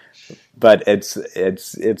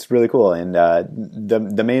it's really cool. And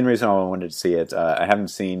the main reason I wanted to see it, I haven't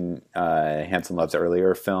seen Hansen-Løve's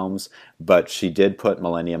earlier films, but she did put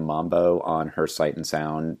Millennium Mambo on her Sight and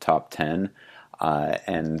Sound top 10.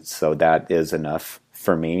 and so that is enough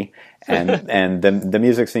for me. And the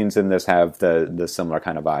music scenes in this have the similar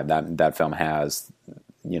kind of vibe. That film has,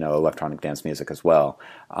 electronic dance music as well.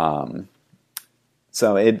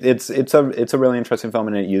 So it's a really interesting film,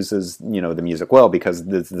 and it uses the music well, because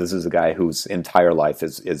this is a guy whose entire life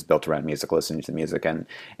is built around music, listening to music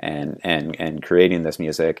and creating this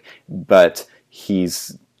music. But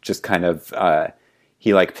he's just kind of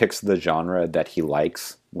he like picks the genre that he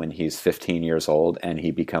likes when he's 15 years old, and he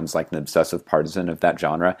becomes like an obsessive partisan of that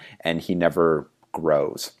genre, and he never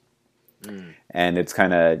grows. And it's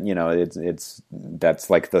kind of it's that's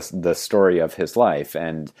like the story of his life.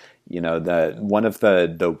 And the one of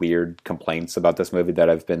the weird complaints about this movie that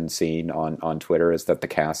I've been seeing on Twitter is that the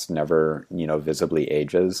cast never visibly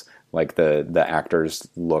ages. Like the actors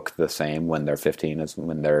look the same when they're 15 as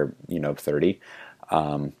when they're 30.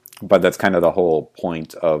 But that's kind of the whole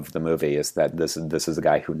point of the movie, is that this is a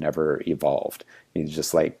guy who never evolved. He's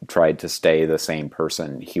just like tried to stay the same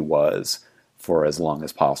person he was for as long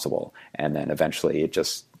as possible, and then eventually it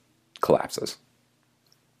just collapses.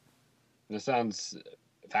 This sounds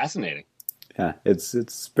fascinating. Yeah,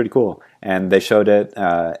 it's pretty cool. And they showed it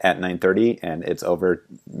at 9:30, and it's over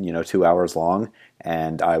 2 hours long,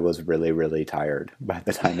 and I was really, really tired by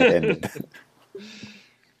the time it ended.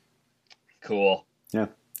 Cool. Yeah.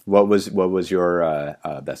 What was your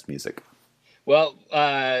best music? Well,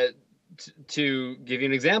 to give you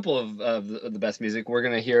an example of the best music, we're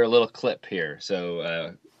going to hear a little clip here.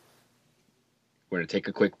 So we're going to take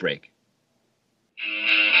a quick break.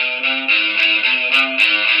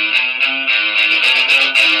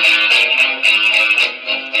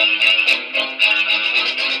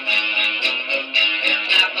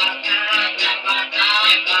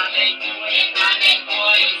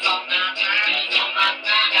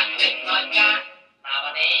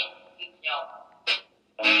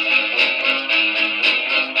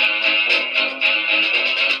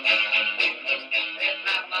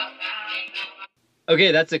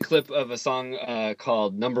 Okay, that's a clip of a song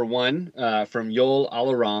called Number One from Yol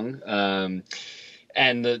Alarong.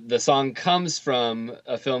 And the song comes from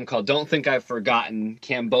a film called Don't Think I've Forgotten,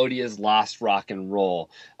 Cambodia's Lost Rock and Roll,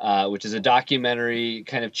 which is a documentary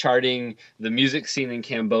kind of charting the music scene in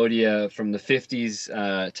Cambodia from the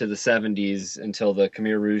 50s to the 70s until the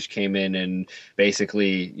Khmer Rouge came in and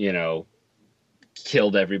basically,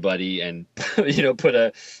 killed everybody and, put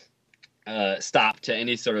a stop to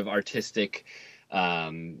any sort of artistic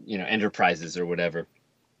enterprises or whatever.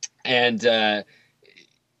 And the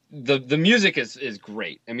music is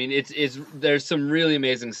great. I mean, it's there's some really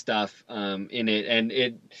amazing stuff in it, and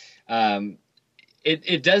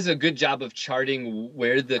it does a good job of charting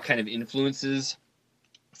where the kind of influences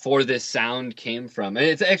for this sound came from. And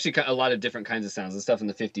it's actually a lot of different kinds of sounds. The stuff in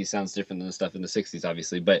the 50s sounds different than the stuff in the 60s,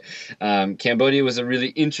 obviously. But Cambodia was a really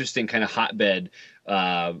interesting kind of hotbed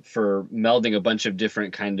for melding a bunch of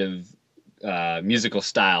different kind of musical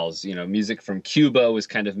styles. Music from Cuba was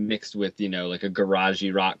kind of mixed with like a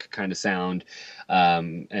garagey rock kind of sound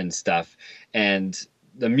and stuff. And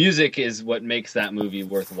the music is what makes that movie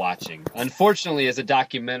worth watching. Unfortunately, as a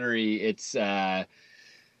documentary, it's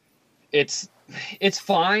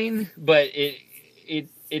fine, but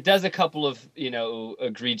it does a couple of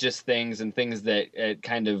egregious things and things that it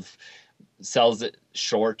kind of sells it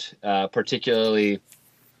short, particularly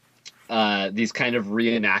these kind of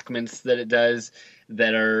reenactments that it does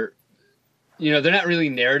that are, they're not really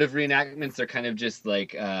narrative reenactments. They're kind of just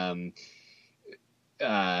like, what's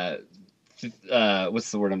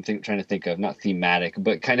the word I'm trying to think of? Not thematic,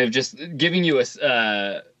 but kind of just giving you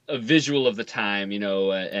a visual of the time,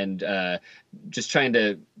 and just trying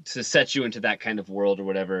to set you into that kind of world or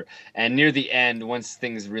whatever. And near the end, once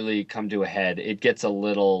things really come to a head, it gets a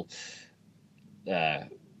little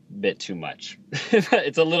bit too much.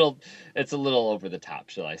 It's a little over the top,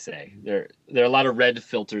 shall I say. There are a lot of red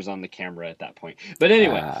filters on the camera at that point. But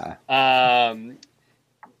anyway,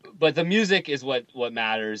 but the music is what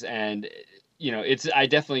matters, and I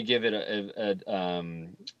definitely give it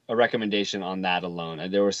a recommendation on that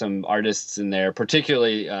alone. There were some artists in there,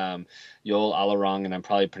 particularly Yol Alarong, and I'm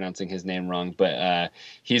probably pronouncing his name wrong, but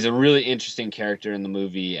he's a really interesting character in the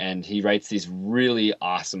movie, and he writes these really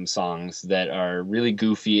awesome songs that are really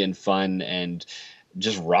goofy and fun and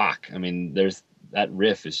just rock. I mean, that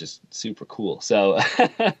riff is just super cool. So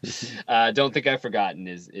Don't Think I've Forgotten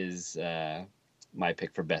is my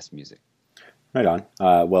pick for best music. Right on.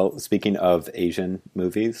 Well, speaking of Asian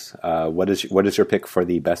movies, what is your pick for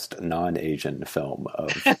the best non-Asian film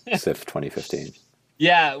of SIFF 2015?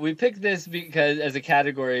 Yeah, we picked this as a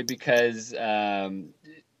category because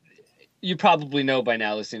you probably know by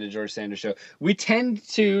now listening to George Sanders show, we tend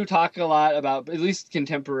to talk a lot about at least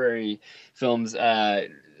contemporary films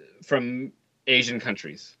from Asian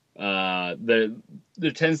countries. There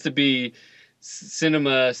tends to be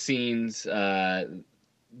cinema scenes that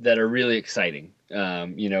are really exciting.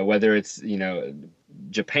 Whether it's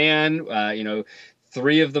Japan,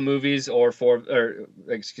 three of the movies or four, or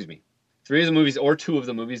excuse me, three of the movies or two of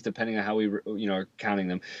the movies, depending on how we are counting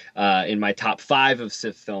them. In my top 5 of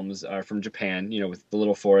SIFF films are from Japan. With the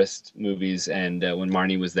Little Forest movies and when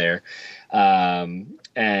Marnie was there,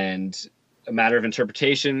 and A Matter of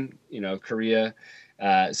Interpretation. Korea.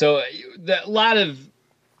 So a lot of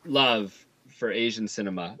love for Asian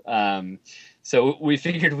cinema. So we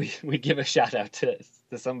figured we'd give a shout out to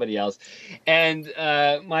somebody else. And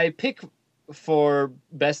my pick for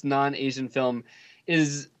best non-Asian film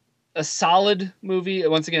is a solid movie.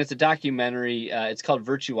 Once again, it's a documentary. It's called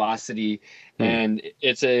Virtuosity, and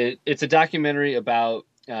it's a documentary about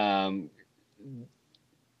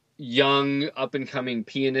young up-and-coming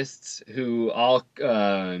pianists who all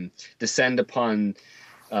descend upon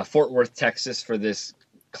Fort Worth, Texas for this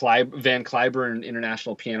Van Cliburn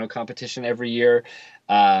International Piano Competition every year.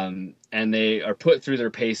 And they are put through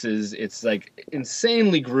their paces. It's like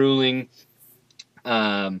insanely grueling,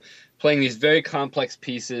 playing these very complex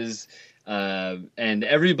pieces, and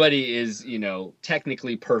everybody is,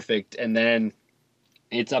 technically perfect. And then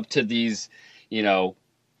it's up to these,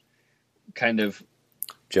 kind of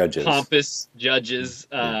pompous judges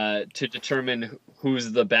to determine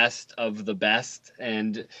who's the best of the best.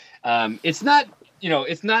 And it's not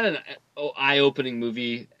an eye-opening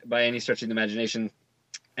movie by any stretch of the imagination.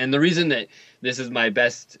 And the reason that this is my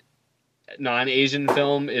best non-Asian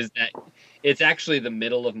film is that it's actually the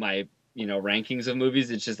middle of my rankings of movies.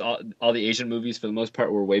 It's just all the Asian movies for the most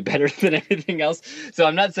part were way better than everything else. So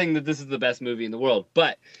I'm not saying that this is the best movie in the world,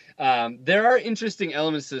 but there are interesting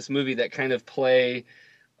elements to this movie that kind of play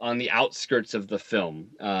on the outskirts of the film.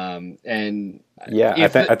 And yeah,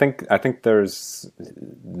 I think there's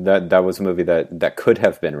that was a movie that could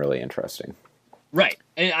have been really interesting. Right.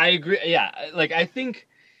 And I agree. Yeah. Like, I think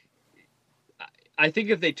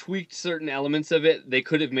if they tweaked certain elements of it, they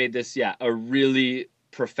could have made this, a really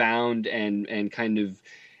profound and kind of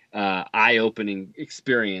eye-opening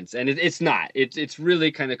experience. And it's not. It's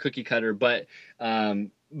really kind of cookie cutter, but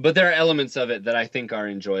there are elements of it that I think are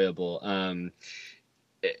enjoyable.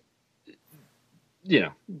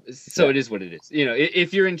 So it is what it is.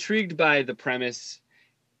 If you're intrigued by the premise,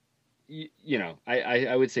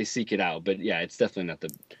 I would say seek it out. But yeah, it's definitely not the.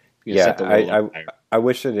 I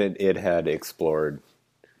wish it had explored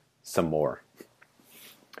some more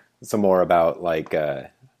about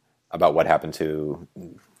about what happened to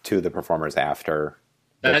the performers after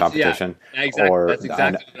the competition. Yeah, exactly. That's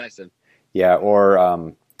exactly what I said. Yeah,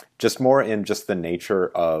 or just more in just the nature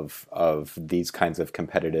of these kinds of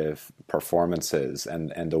competitive performances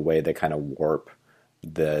and the way they kind of warp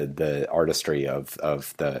the artistry of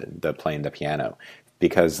the playing the piano,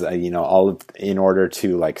 because in order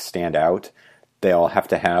to stand out, they all have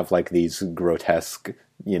to have these grotesque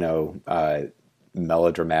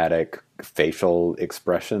melodramatic facial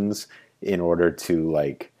expressions in order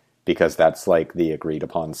to because that's the agreed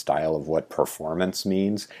upon style of what performance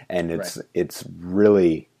means, and it's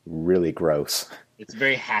really, really gross. It's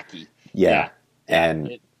very hacky. Yeah.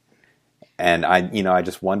 And I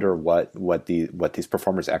just wonder what these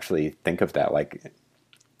performers actually think of that.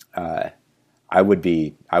 I would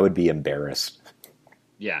be embarrassed.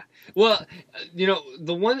 Yeah. Well,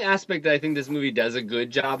 the one aspect that I think this movie does a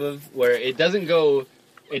good job of, where it doesn't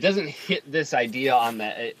hit this idea on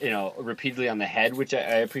the, repeatedly on the head, which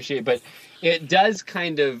I appreciate, but it does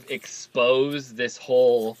kind of expose this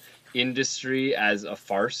whole industry as a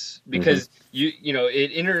farce, because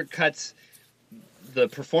it intercuts the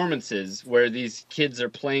performances where these kids are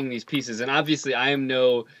playing these pieces. And obviously I am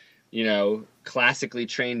no, classically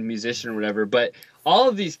trained musician or whatever, but all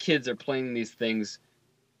of these kids are playing these things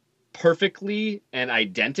perfectly and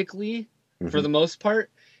identically for the most part.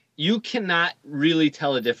 You cannot really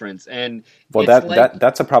tell a difference. And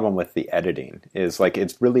that's a problem with the editing, is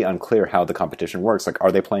it's really unclear how the competition works.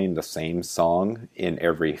 Are they playing the same song in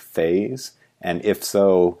every phase? And if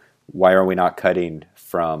so, why are we not cutting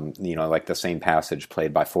from the same passage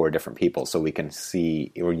played by 4 different people so we can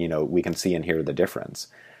see, or we can see and hear the difference?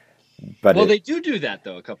 But they do that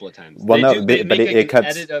though a couple of times. Well, it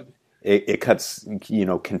cuts. It cuts,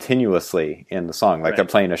 continuously in the song. They're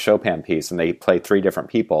playing a Chopin piece and they play 3 different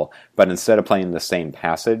people, but instead of playing the same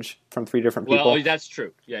passage from 3 different people, well, that's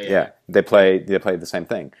true. Yeah. They play the same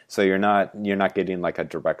thing. So you're not getting a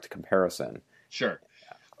direct comparison. Sure.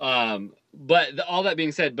 But all that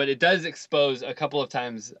being said, but it does expose a couple of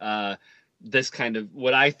times this kind of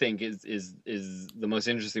what I think is the most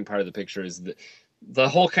interesting part of the picture is the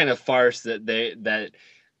whole kind of farce that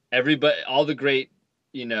everybody, all the great,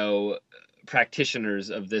 practitioners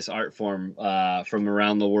of this art form from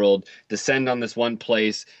around the world descend on this one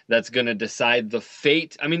place that's going to decide the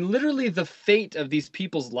fate. I mean, literally the fate of these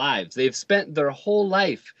people's lives. They've spent their whole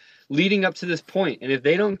life leading up to this point, and if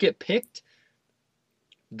they don't get picked,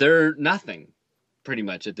 they're nothing pretty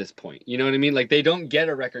much at this point. You know what I mean? Like, they don't get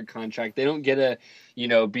a record contract. They don't get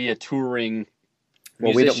be a touring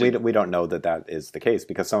musician. Well, we don't know that is the case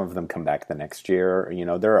because some of them come back the next year.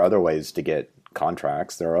 There are other ways to get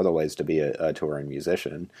contracts. There are other ways to be a touring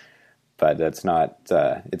musician, but it's not.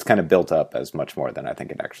 It's kind of built up as much more than I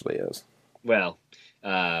think it actually is. Well,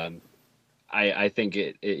 I think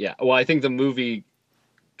yeah. Well, I think the movie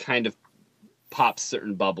kind of pops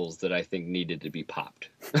certain bubbles that I think needed to be popped.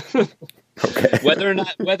 Okay. Whether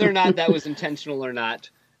or not that was intentional or not,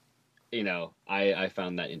 I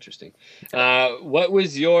found that interesting. What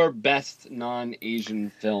was your best non-Asian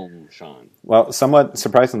film, Sean? Well, somewhat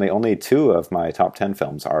surprisingly, only 2 of my top 10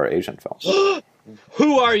 films are Asian films.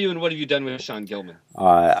 Who are you, and what have you done with Sean Gilman?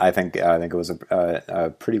 I think it was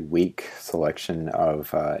a pretty weak selection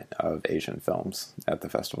of Asian films at the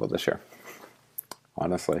festival this year.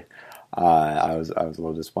 Honestly, I was a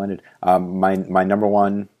little disappointed. My number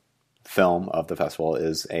one film of the festival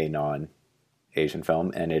is a non-Asian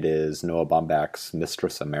film, and it is Noah Baumbach's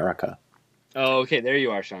Mistress America. Oh, okay. There you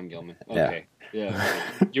are, Sean Gilman. Okay. Yeah.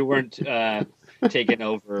 You weren't taken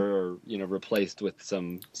over or, replaced with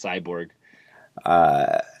some cyborg.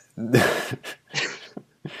 This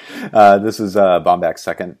is Baumbach's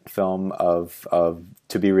second film of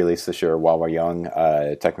to be released this year. While We're Young,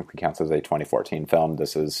 technically counts as a 2014 film.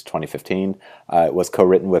 This is 2015. It was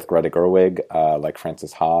co-written with Greta Gerwig, like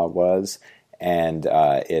Frances Ha was, and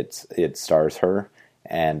it stars her.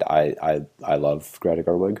 And I love Greta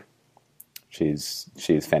Gerwig. She's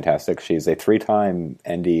fantastic. She's a 3-time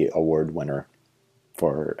Emmy Award winner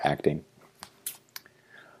for acting.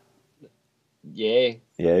 Yay.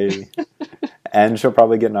 And she'll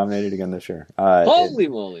probably get nominated again this year. Holy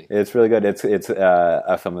moly! It's really good. It's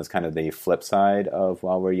a film that's kind of the flip side of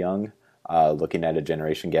While We're Young, looking at a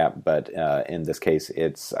generation gap. But in this case,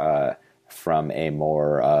 it's from a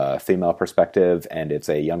more female perspective, and it's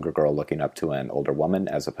a younger girl looking up to an older woman,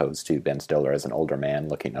 as opposed to Ben Stiller as an older man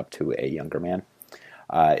looking up to a younger man.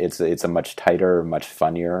 It's a much tighter, much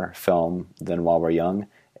funnier film than While We're Young.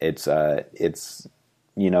 It's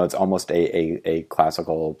almost a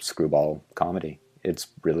classical screwball comedy. It's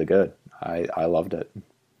really good. I loved it.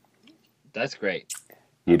 That's great.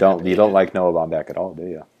 You don't like Noah Baumbach at all, do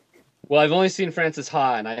you? Well, I've only seen Frances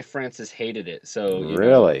Ha, and Frances hated it. So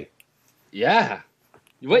really, yeah.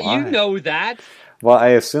 What? Why? You know that? Well, I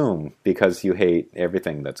assume because you hate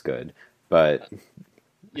everything that's good, but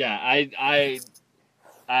yeah, I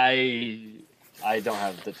don't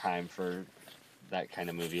have the time for that kind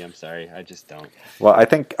of movie. I'm sorry, I just don't. Well, I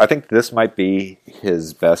think this might be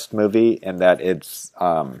his best movie, in that it's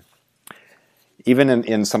even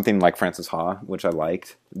in something like Frances Ha, which I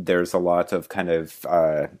liked. There's a lot of kind of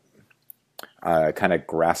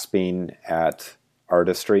grasping at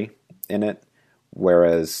artistry in it,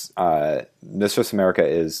 whereas Mistress America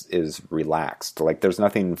is relaxed. Like, there's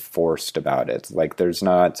nothing forced about it. Like, there's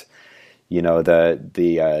not,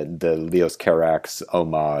 the Leos Carax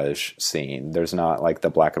homage scene. There's not like the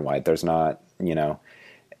black and white. There's not, the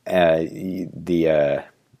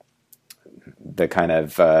kind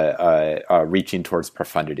of reaching towards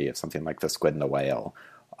profundity of something like The Squid and the Whale.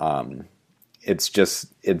 It's just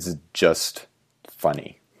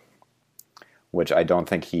funny, which I don't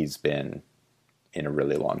think he's been in a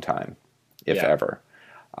really long time, if ever.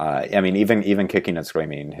 Even Kicking and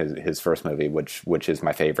Screaming, his first movie, which is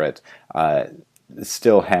my favorite,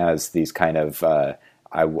 still has these kind of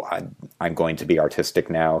I'm going to be artistic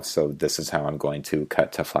now, so this is how I'm going to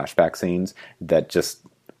cut to flashback scenes that just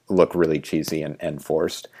look really cheesy and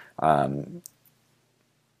forced. There's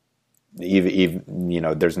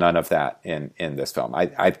none of that in this film.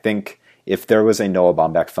 I think if there was a Noah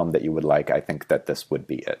Baumbach film that you would like, I think that this would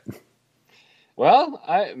be it. Well,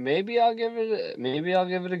 maybe I'll give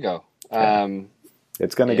it a go. Okay.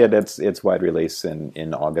 It's going to get its wide release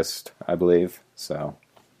in August, I believe. So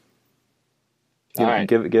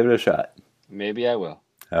give it a shot. Maybe I will.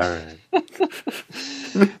 All right.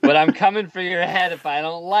 But I'm coming for your head if I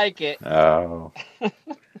don't like it. Oh.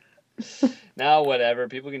 Now, whatever.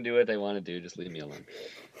 People can do what they want to do. Just leave me alone.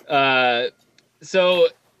 So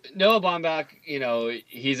Noah Baumbach,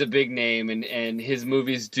 he's a big name, and his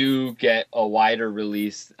movies do get a wider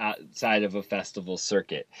release outside of a festival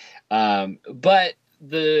circuit. But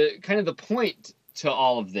the point to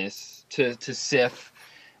all of this, to SIFF,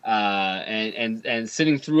 and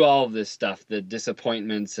sitting through all of this stuff, the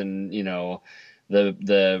disappointments and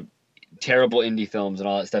the terrible indie films and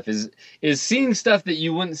all that stuff is seeing stuff that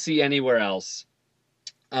you wouldn't see anywhere else.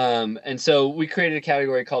 And so we created a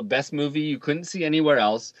category called Best Movie You Couldn't See Anywhere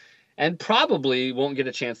Else and probably won't get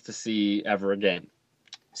a chance to see ever again.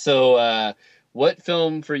 So what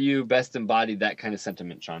film for you best embodied that kind of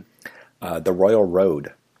sentiment, Sean? The Royal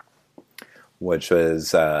Road, which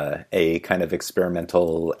was a kind of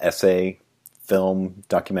experimental essay film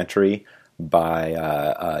documentary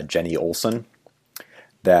by Jenny Olsen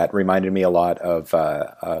that reminded me a lot of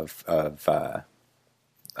Sarah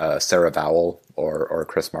Vowell or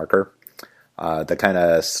Chris Marker. The kind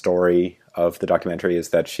of story of the documentary is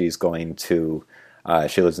that she's going to,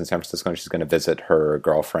 she lives in San Francisco and she's going to visit her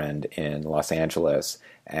girlfriend in Los Angeles,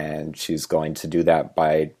 and she's going to do that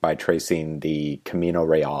by tracing the Camino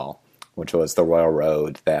Real, which was the Royal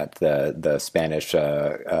Road that the Spanish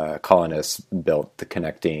colonists built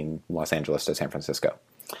connecting Los Angeles to San Francisco.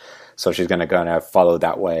 So she's going to kind of follow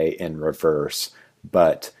that way in reverse,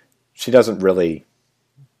 but she doesn't really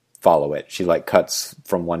follow it. She like cuts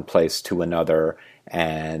from one place to another,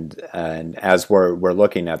 and as we're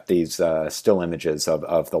looking at these still images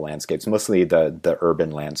of the landscapes, mostly the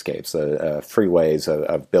urban landscapes, freeways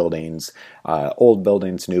of buildings, old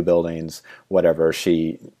buildings, new buildings, whatever.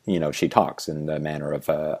 She talks in the manner of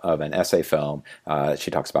an essay film.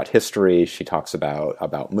 She talks about history. She talks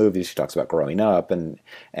about movies. She talks about growing up and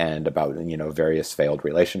about various failed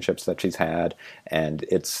relationships that she's had, and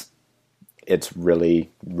it's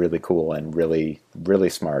really, really cool and really, really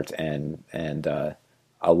smart and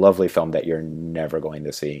a lovely film that you're never going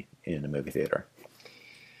to see in a movie theater.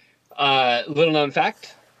 Little known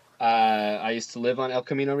fact, I used to live on El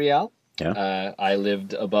Camino Real. Yeah. I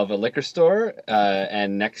lived above a liquor store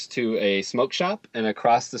and next to a smoke shop and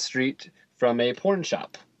across the street from a porn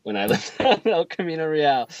shop when I lived on El Camino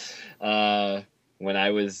Real when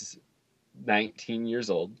I was 19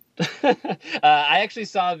 years old. I actually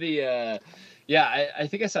saw the I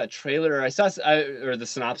think I saw a trailer. I saw or the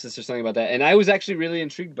synopsis or something about that, and I was actually really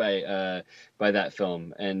intrigued by that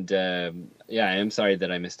film. And I am sorry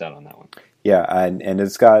that I missed out on that one. Yeah, and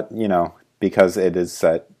it's got because it is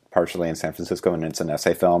set partially in San Francisco and it's an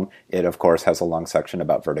essay film. It of course has a long section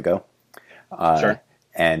about vertigo. Sure.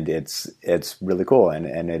 And it's really cool,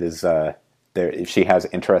 and it is there. She has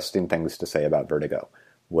interesting things to say about vertigo,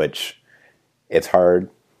 which it's hard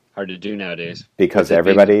to do nowadays because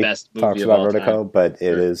everybody talks about vertigo, time. But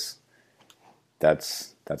it is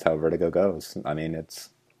that's how vertigo goes. I mean, it's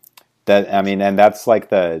that. I mean, and that's like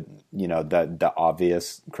the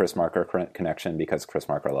obvious Chris Marker connection because Chris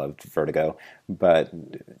Marker loved vertigo, but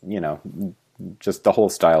just the whole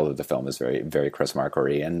style of the film is very, very Chris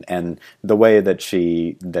Marker-y, and the way that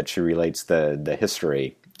she relates the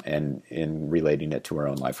history and in relating it to her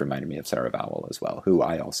own life reminded me of Sarah Vowell as well, who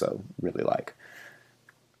I also really like.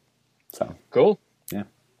 So cool. Yeah,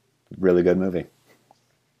 really good movie.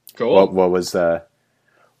 Cool. What was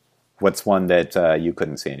what's one that you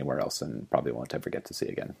couldn't see anywhere else and probably won't ever get to see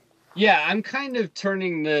again? Yeah, I'm kind of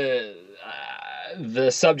turning the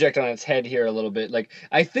subject on its head here a little bit. Like,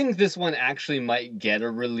 I think this one actually might get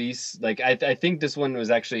a release. Like, I think this one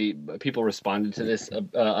was actually, people responded to this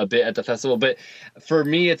a bit at the festival, but for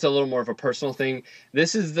me, it's a little more of a personal thing.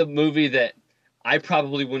 This is the movie that I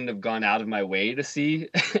probably wouldn't have gone out of my way to see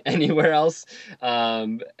anywhere else.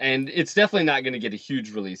 And it's definitely not going to get a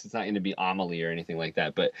huge release. It's not going to be Amelie or anything like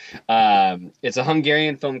that. But it's a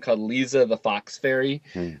Hungarian film called Lisa the Fox Fairy,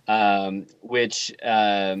 which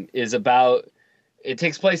is about... It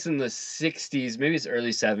takes place in the 60s, maybe it's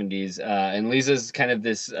early 70s. And Lisa's kind of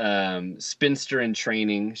this spinster in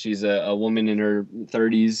training. She's a woman in her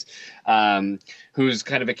 30s who's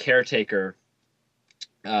kind of a caretaker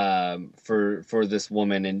for this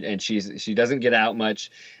woman, and she doesn't get out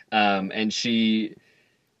much, and she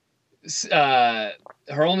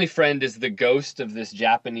her only friend is the ghost of this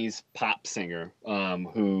Japanese pop singer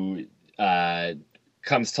who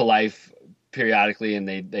comes to life periodically, and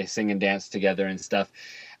they sing and dance together and stuff.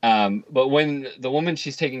 But when the woman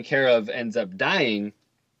she's taking care of ends up dying,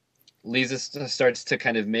 Lisa starts to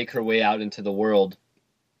kind of make her way out into the world,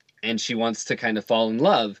 and she wants to kind of fall in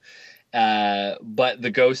love. But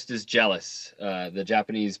the ghost is jealous. The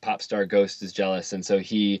Japanese pop star ghost is jealous, and so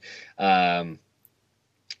he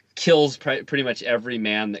kills pretty much every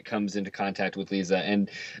man that comes into contact with Lisa.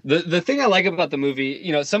 And the thing I like about the movie,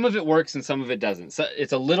 you know, some of it works and some of it doesn't. So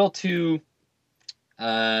it's a little too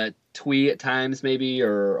twee at times, maybe,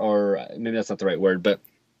 or maybe that's not the right word, but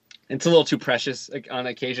it's a little too precious on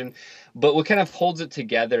occasion. But what kind of holds it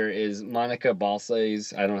together is Monica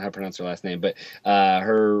Balsay's, I don't know how to pronounce her last name, but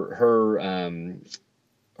her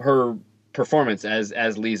performance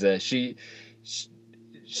as Lisa. She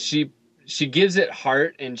gives it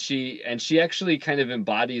heart, and she actually kind of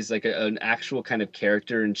embodies like an actual kind of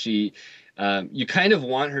character, and she you kind of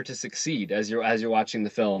want her to succeed as you're watching the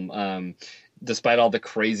film. Despite all the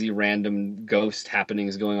crazy random ghost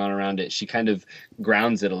happenings going on around it, she kind of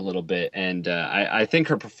grounds it a little bit, and I think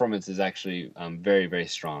her performance is actually very, very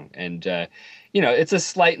strong. And you know, it's a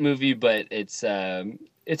slight movie, but it's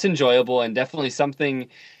enjoyable and definitely something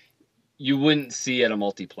you wouldn't see at a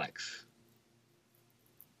multiplex.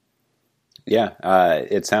 Yeah,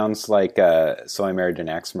 it sounds like So I Married an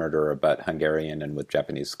Axe Murderer, but Hungarian and with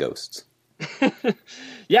Japanese ghosts.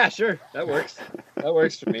 Yeah, sure, that works. That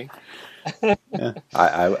works for me. Yeah,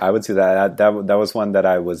 I would see that. That was one that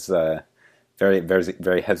I was very, very,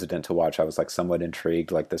 very hesitant to watch. I was like somewhat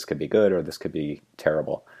intrigued, like this could be good or this could be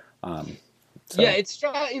terrible. So. Yeah, it's,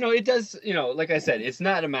 you know, it does, you know, like I said, it's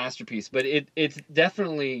not a masterpiece, but it's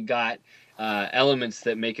definitely got elements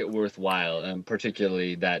that make it worthwhile,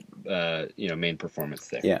 particularly that you know, main performance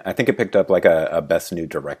there. Yeah, I think it picked up like a Best New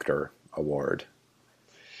Director award.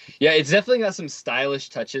 Yeah, it's definitely got some stylish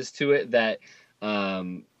touches to it that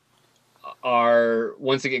are,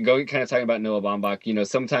 once again, going kind of talking about Noah Baumbach, you know,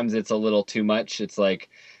 sometimes it's a little too much. It's like,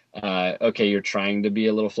 okay, you're trying to be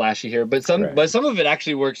a little flashy here, but some of it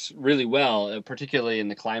actually works really well, particularly in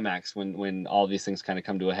the climax when all these things kind of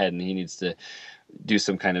come to a head and he needs to do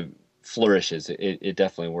some kind of flourishes. It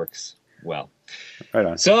definitely works well. Right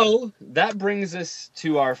on. So that brings us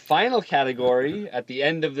to our final category at the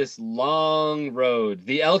end of this long road,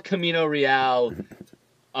 the El Camino Real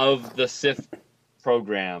of the SIFF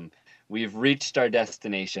program. We've reached our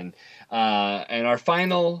destination. And our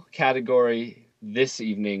final category this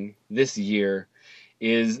evening, this year,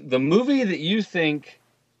 is the movie that you think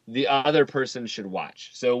the other person should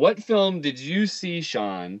watch. So what film did you see,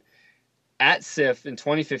 Sean, at SIFF in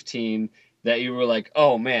 2015 that you were like,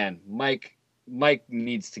 oh man, Mike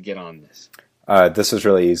needs to get on this? This is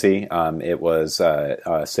really easy. It was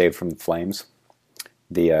Saved from the Flames,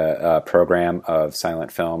 the program of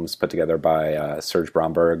silent films put together by Serge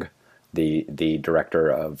Bromberg, the director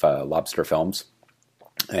of Lobster Films.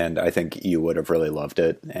 And I think you would have really loved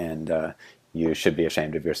it, and you should be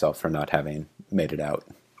ashamed of yourself for not having made it out.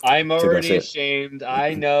 I'm already ashamed.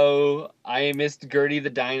 I know. I missed Gertie the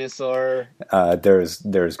dinosaur. There's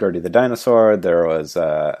Gertie the dinosaur. There was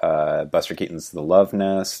Buster Keaton's The Love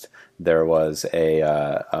Nest. There was an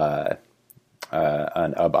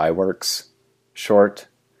Ub Iwerks short.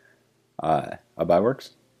 Ub Iwerks?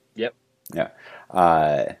 Yep. Yeah.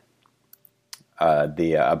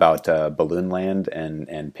 About Balloon Land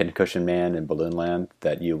and Pincushion Man in Balloon Land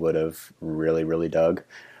that you would have really, really dug.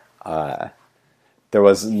 There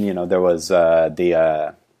was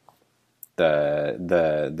the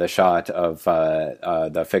shot of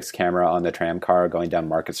the fixed camera on the tram car going down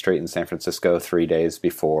Market Street in San Francisco 3 days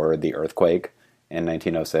before the earthquake in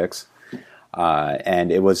 1906.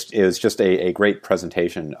 And it was just a great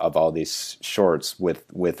presentation of all these shorts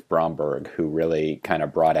with Bromberg, who really kind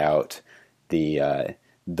of brought out the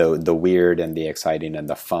weird and the exciting and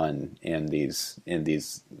the fun in these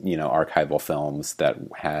archival films that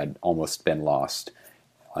had almost been lost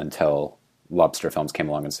until Lobster Films came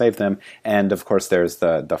along and saved them. And of course, there's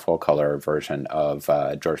the full color version of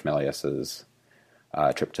George Méliès's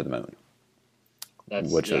Trip to the Moon,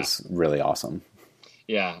 which is really awesome.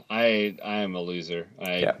 Yeah, I am a loser.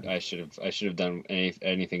 I should have done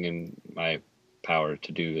anything in my power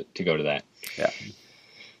to go to that. Yeah.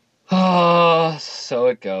 Oh, so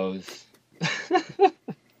it goes.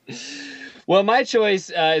 Well, my choice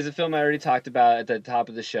is a film I already talked about at the top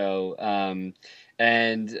of the show,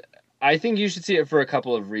 and I think you should see it for a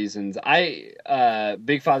couple of reasons.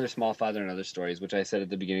 Big Father, Small Father, and Other Stories, which I said at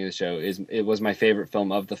the beginning of the show, it was my favorite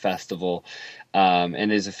film of the festival,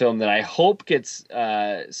 and is a film that I hope gets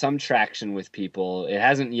some traction with people. It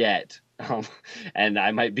hasn't yet, and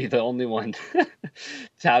I might be the only one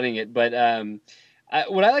touting it, but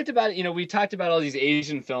what I liked about it, we talked about all these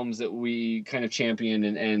Asian films that we kind of champion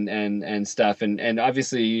and stuff, and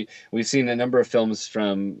obviously we've seen a number of films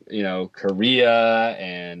from Korea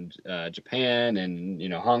and Japan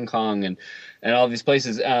and Hong Kong and all these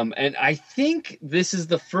places, and I think this is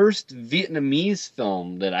the first Vietnamese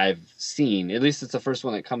film that I've seen. At least it's the first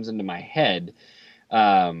one that comes into my head.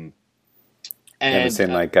 Um, You haven't and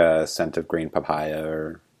seen like Scent of Green Papaya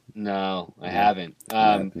or no, I yeah,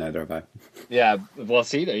 haven't. neither have I. Yeah, well,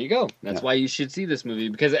 see, there you go. That's Yeah. why you should see this movie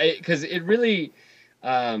because it really,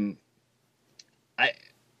 um, I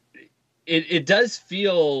it does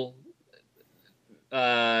feel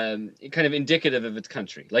kind of indicative of its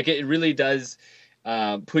country. Like it really does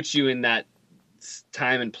put you in that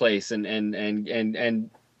time and place, and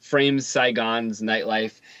frames Saigon's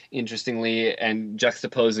nightlife interestingly, and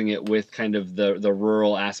juxtaposing it with kind of the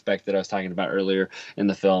rural aspect that I was talking about earlier in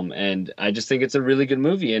the film. And I just think it's a really good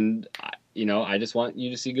movie, and I just want you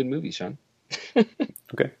to see good movies, Sean.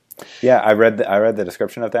 Okay. Yeah, I read the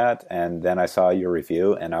description of that, and then I saw your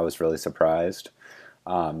review, and I was really surprised,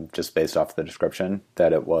 just based off the description,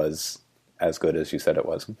 that it was as good as you said it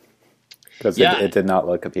was. Because Yeah, it did not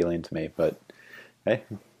look appealing to me, but hey,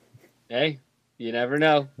 hey, you never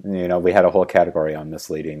know. we had a whole category on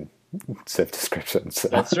misleading SIFF descriptions. So.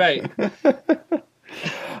 That's right.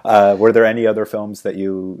 Were there any other films that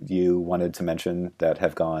you wanted to mention that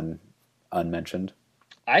have gone unmentioned?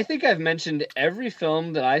 I think I've mentioned every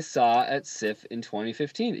film that I saw at SIFF in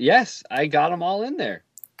 2015. Yes, I got them all in there.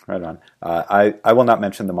 Right on. I will not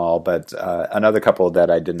mention them all, but another couple that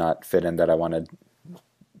I did not fit in that I wanted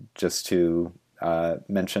just to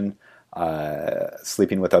mention.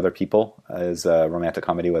 Sleeping with Other People is a romantic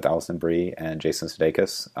comedy with Alison Brie and Jason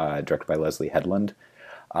Sudeikis, directed by Leslie Headland.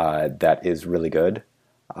 That is really good.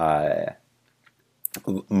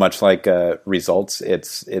 Much like Results,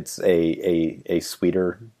 it's a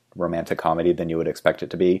sweeter romantic comedy than you would expect it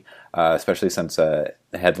to be, especially since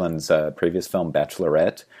Headland's previous film,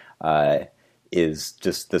 Bachelorette, is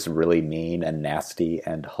just this really mean and nasty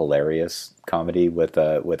and hilarious comedy with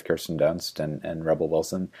Kirsten Dunst and Rebel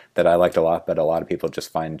Wilson that I liked a lot, but a lot of people just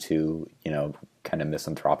find too kind of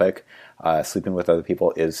misanthropic. Sleeping with Other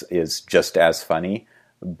People is just as funny,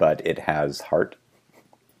 but it has heart.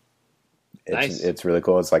 It's really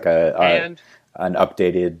cool. It's like an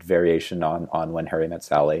updated variation on When Harry Met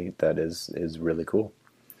Sally that is really cool.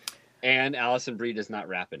 And Alison Brie does not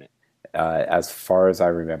rap in it. As far as I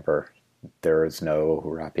remember, there is no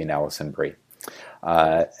rapping Alison Brie.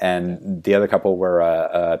 And the other couple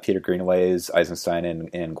were Peter Greenaway's Eisenstein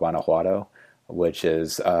in Guanajuato, which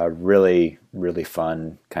is a really, really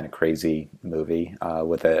fun, kind of crazy movie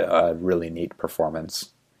with a really neat performance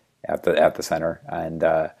at the center. And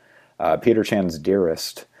Peter Chan's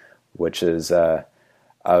Dearest, which is a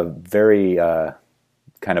very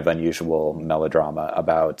kind of unusual melodrama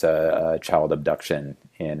about a child abduction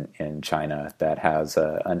in China that has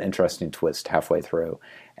an interesting twist halfway through,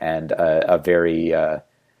 and a very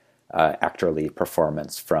actorly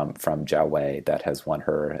performance from Zhao Wei that has won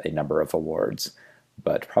her a number of awards,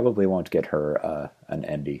 but probably won't get her an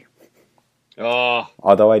Emmy. Oh,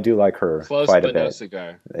 although I do like her close, quite a but bit. no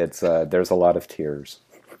cigar. It's there's a lot of tears.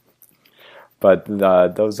 But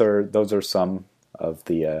those are some of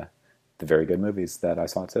the very good movies that I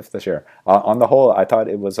saw at SIFF this year. On the whole, I thought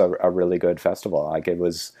it was a really good festival. Like it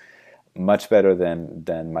was much better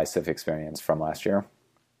than my SIFF experience from last year,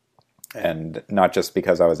 and not just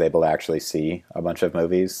because I was able to actually see a bunch of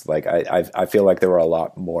movies. Like I feel like there were a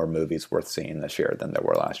lot more movies worth seeing this year than there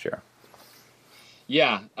were last year.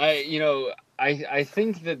 Yeah, I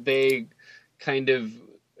think that they kind of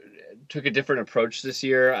took a different approach this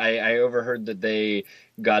year. I overheard that they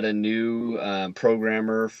got a new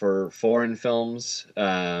programmer for foreign films,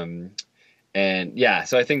 and yeah,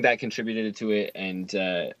 so I think that contributed to it. And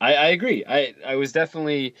I agree. I was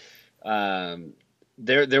definitely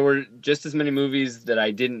there were just as many movies that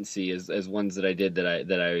I didn't see as ones that I did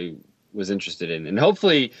that I was interested in. And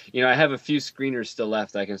hopefully, I have a few screeners still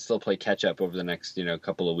left. I can still play catch up over the next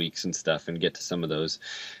couple of weeks and stuff, and get to some of those.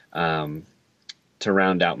 To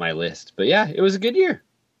round out my list. But yeah, it was a good year.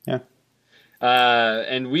 Yeah.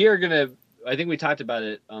 And we are going to, I think we talked about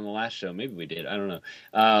it on the last show. Maybe we did. I don't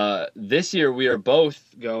know. This year we are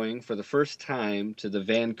both going for the first time to the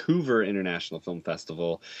Vancouver International Film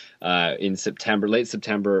Festival in September, late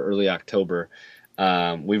September, early October.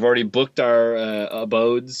 We've already booked our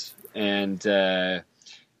abodes, and we're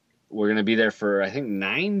going to be there for, I think,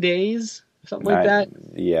 9 days, something like that.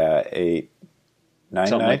 Yeah, 9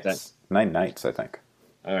 something nights. Like that. 9 nights, I think.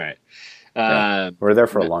 All right. We're there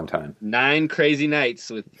for a long time. 9 crazy nights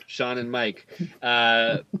with Sean and Mike.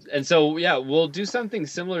 And so, yeah, we'll do something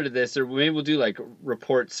similar to this, or maybe we'll do like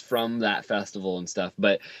reports from that festival and stuff.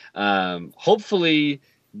 But hopefully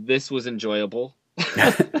this was enjoyable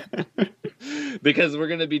because we're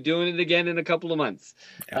going to be doing it again in a couple of months.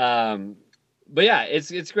 Yeah. But yeah,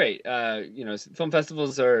 it's great. Film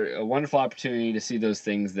festivals are a wonderful opportunity to see those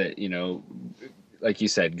things that, like you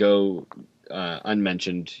said, go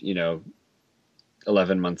unmentioned,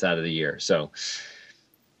 11 months out of the year. So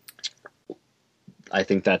I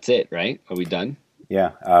think that's it, right? Are we done?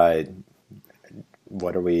 Yeah.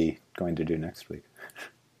 What are we going to do next week?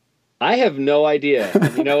 I have no idea.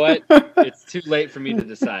 And you know what? It's too late for me to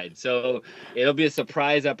decide. So it'll be a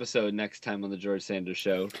surprise episode next time on the George Sanders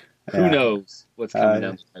Show. Who knows what's coming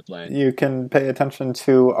down the pipeline? You can pay attention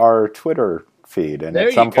to our Twitter feed, and there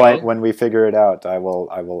at some point when we figure it out, I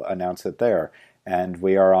will announce it there. And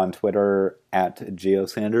we are on Twitter at Geo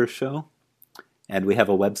Sanders Show, and we have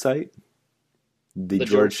a website, the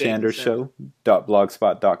George Sanders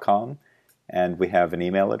Show.blogspot.com, and we have an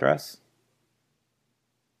email address.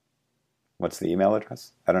 What's the email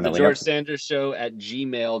address? I don't know. The George Sanders Show at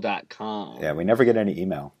gmail.com. Yeah, we never get any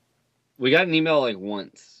email. We got an email like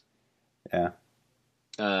once. Yeah.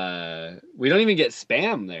 We don't even get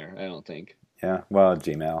spam there, I don't think. Yeah, well,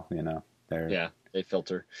 Gmail, Yeah, they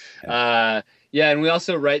filter. Yeah. And we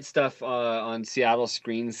also write stuff on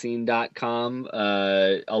SeattleScreenScene.com.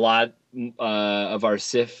 A lot of our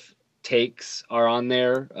SIFF takes are on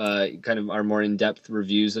there, kind of our more in-depth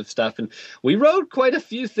reviews of stuff, and we wrote quite a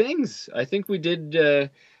few things. I think we did a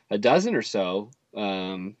dozen or so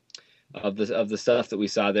of the stuff that we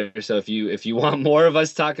saw there. So if you want more of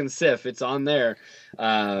us talking SIFF, it's on there,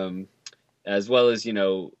 as well as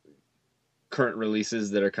current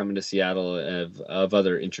releases that are coming to Seattle of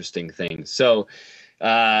other interesting things. So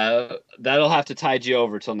that'll have to tide you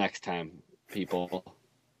over till next time, people.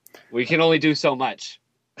 We can only do so much.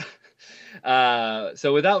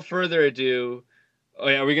 So without further ado,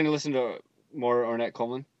 are we going to listen to more Ornette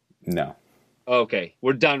Coleman? No. Okay,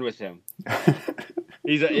 we're done with him.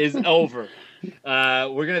 He's over.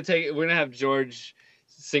 We're gonna have George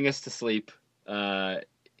sing us to sleep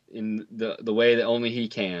in the way that only he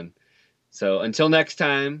can. So until next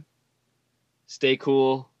time, stay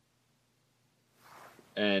cool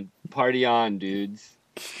and party on, dudes.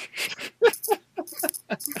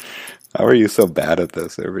 How are you so bad at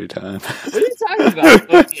this every time? What are you talking about?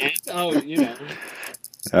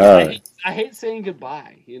 I hate saying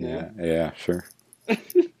goodbye, Yeah, sure.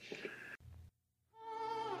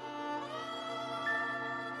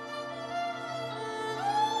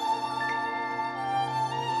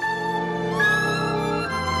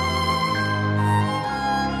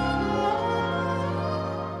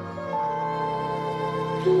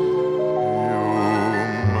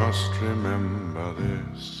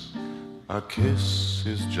 A kiss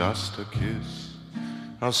is just a kiss,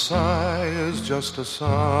 a sigh is just a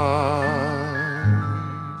sigh.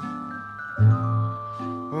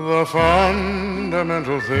 The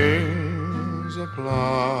fundamental things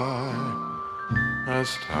apply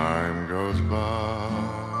as time goes by.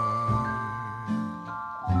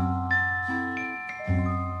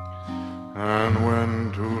 And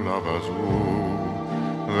when two lovers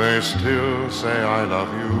woo, they still say I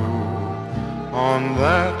love you. On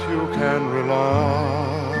that you can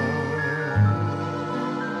rely.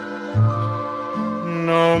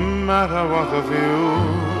 No matter what the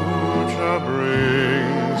future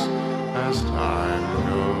brings as time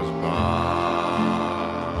goes by.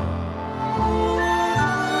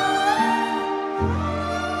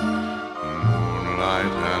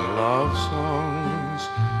 Moonlight and love songs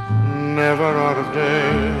never out of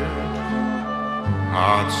date.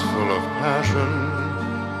 Hearts full of passion,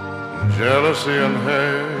 jealousy and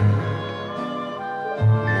hate.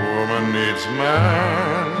 Woman needs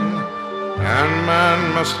man, and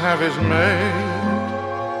man must have his mate.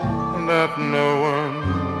 That no one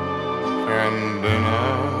can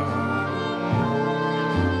deny.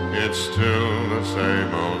 It's still the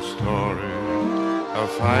same old story, a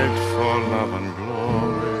fight for love and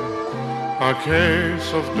glory, a case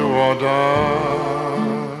of do or die.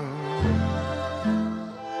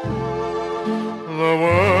 The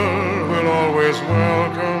world will always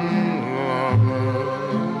welcome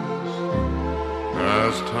lovers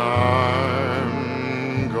as time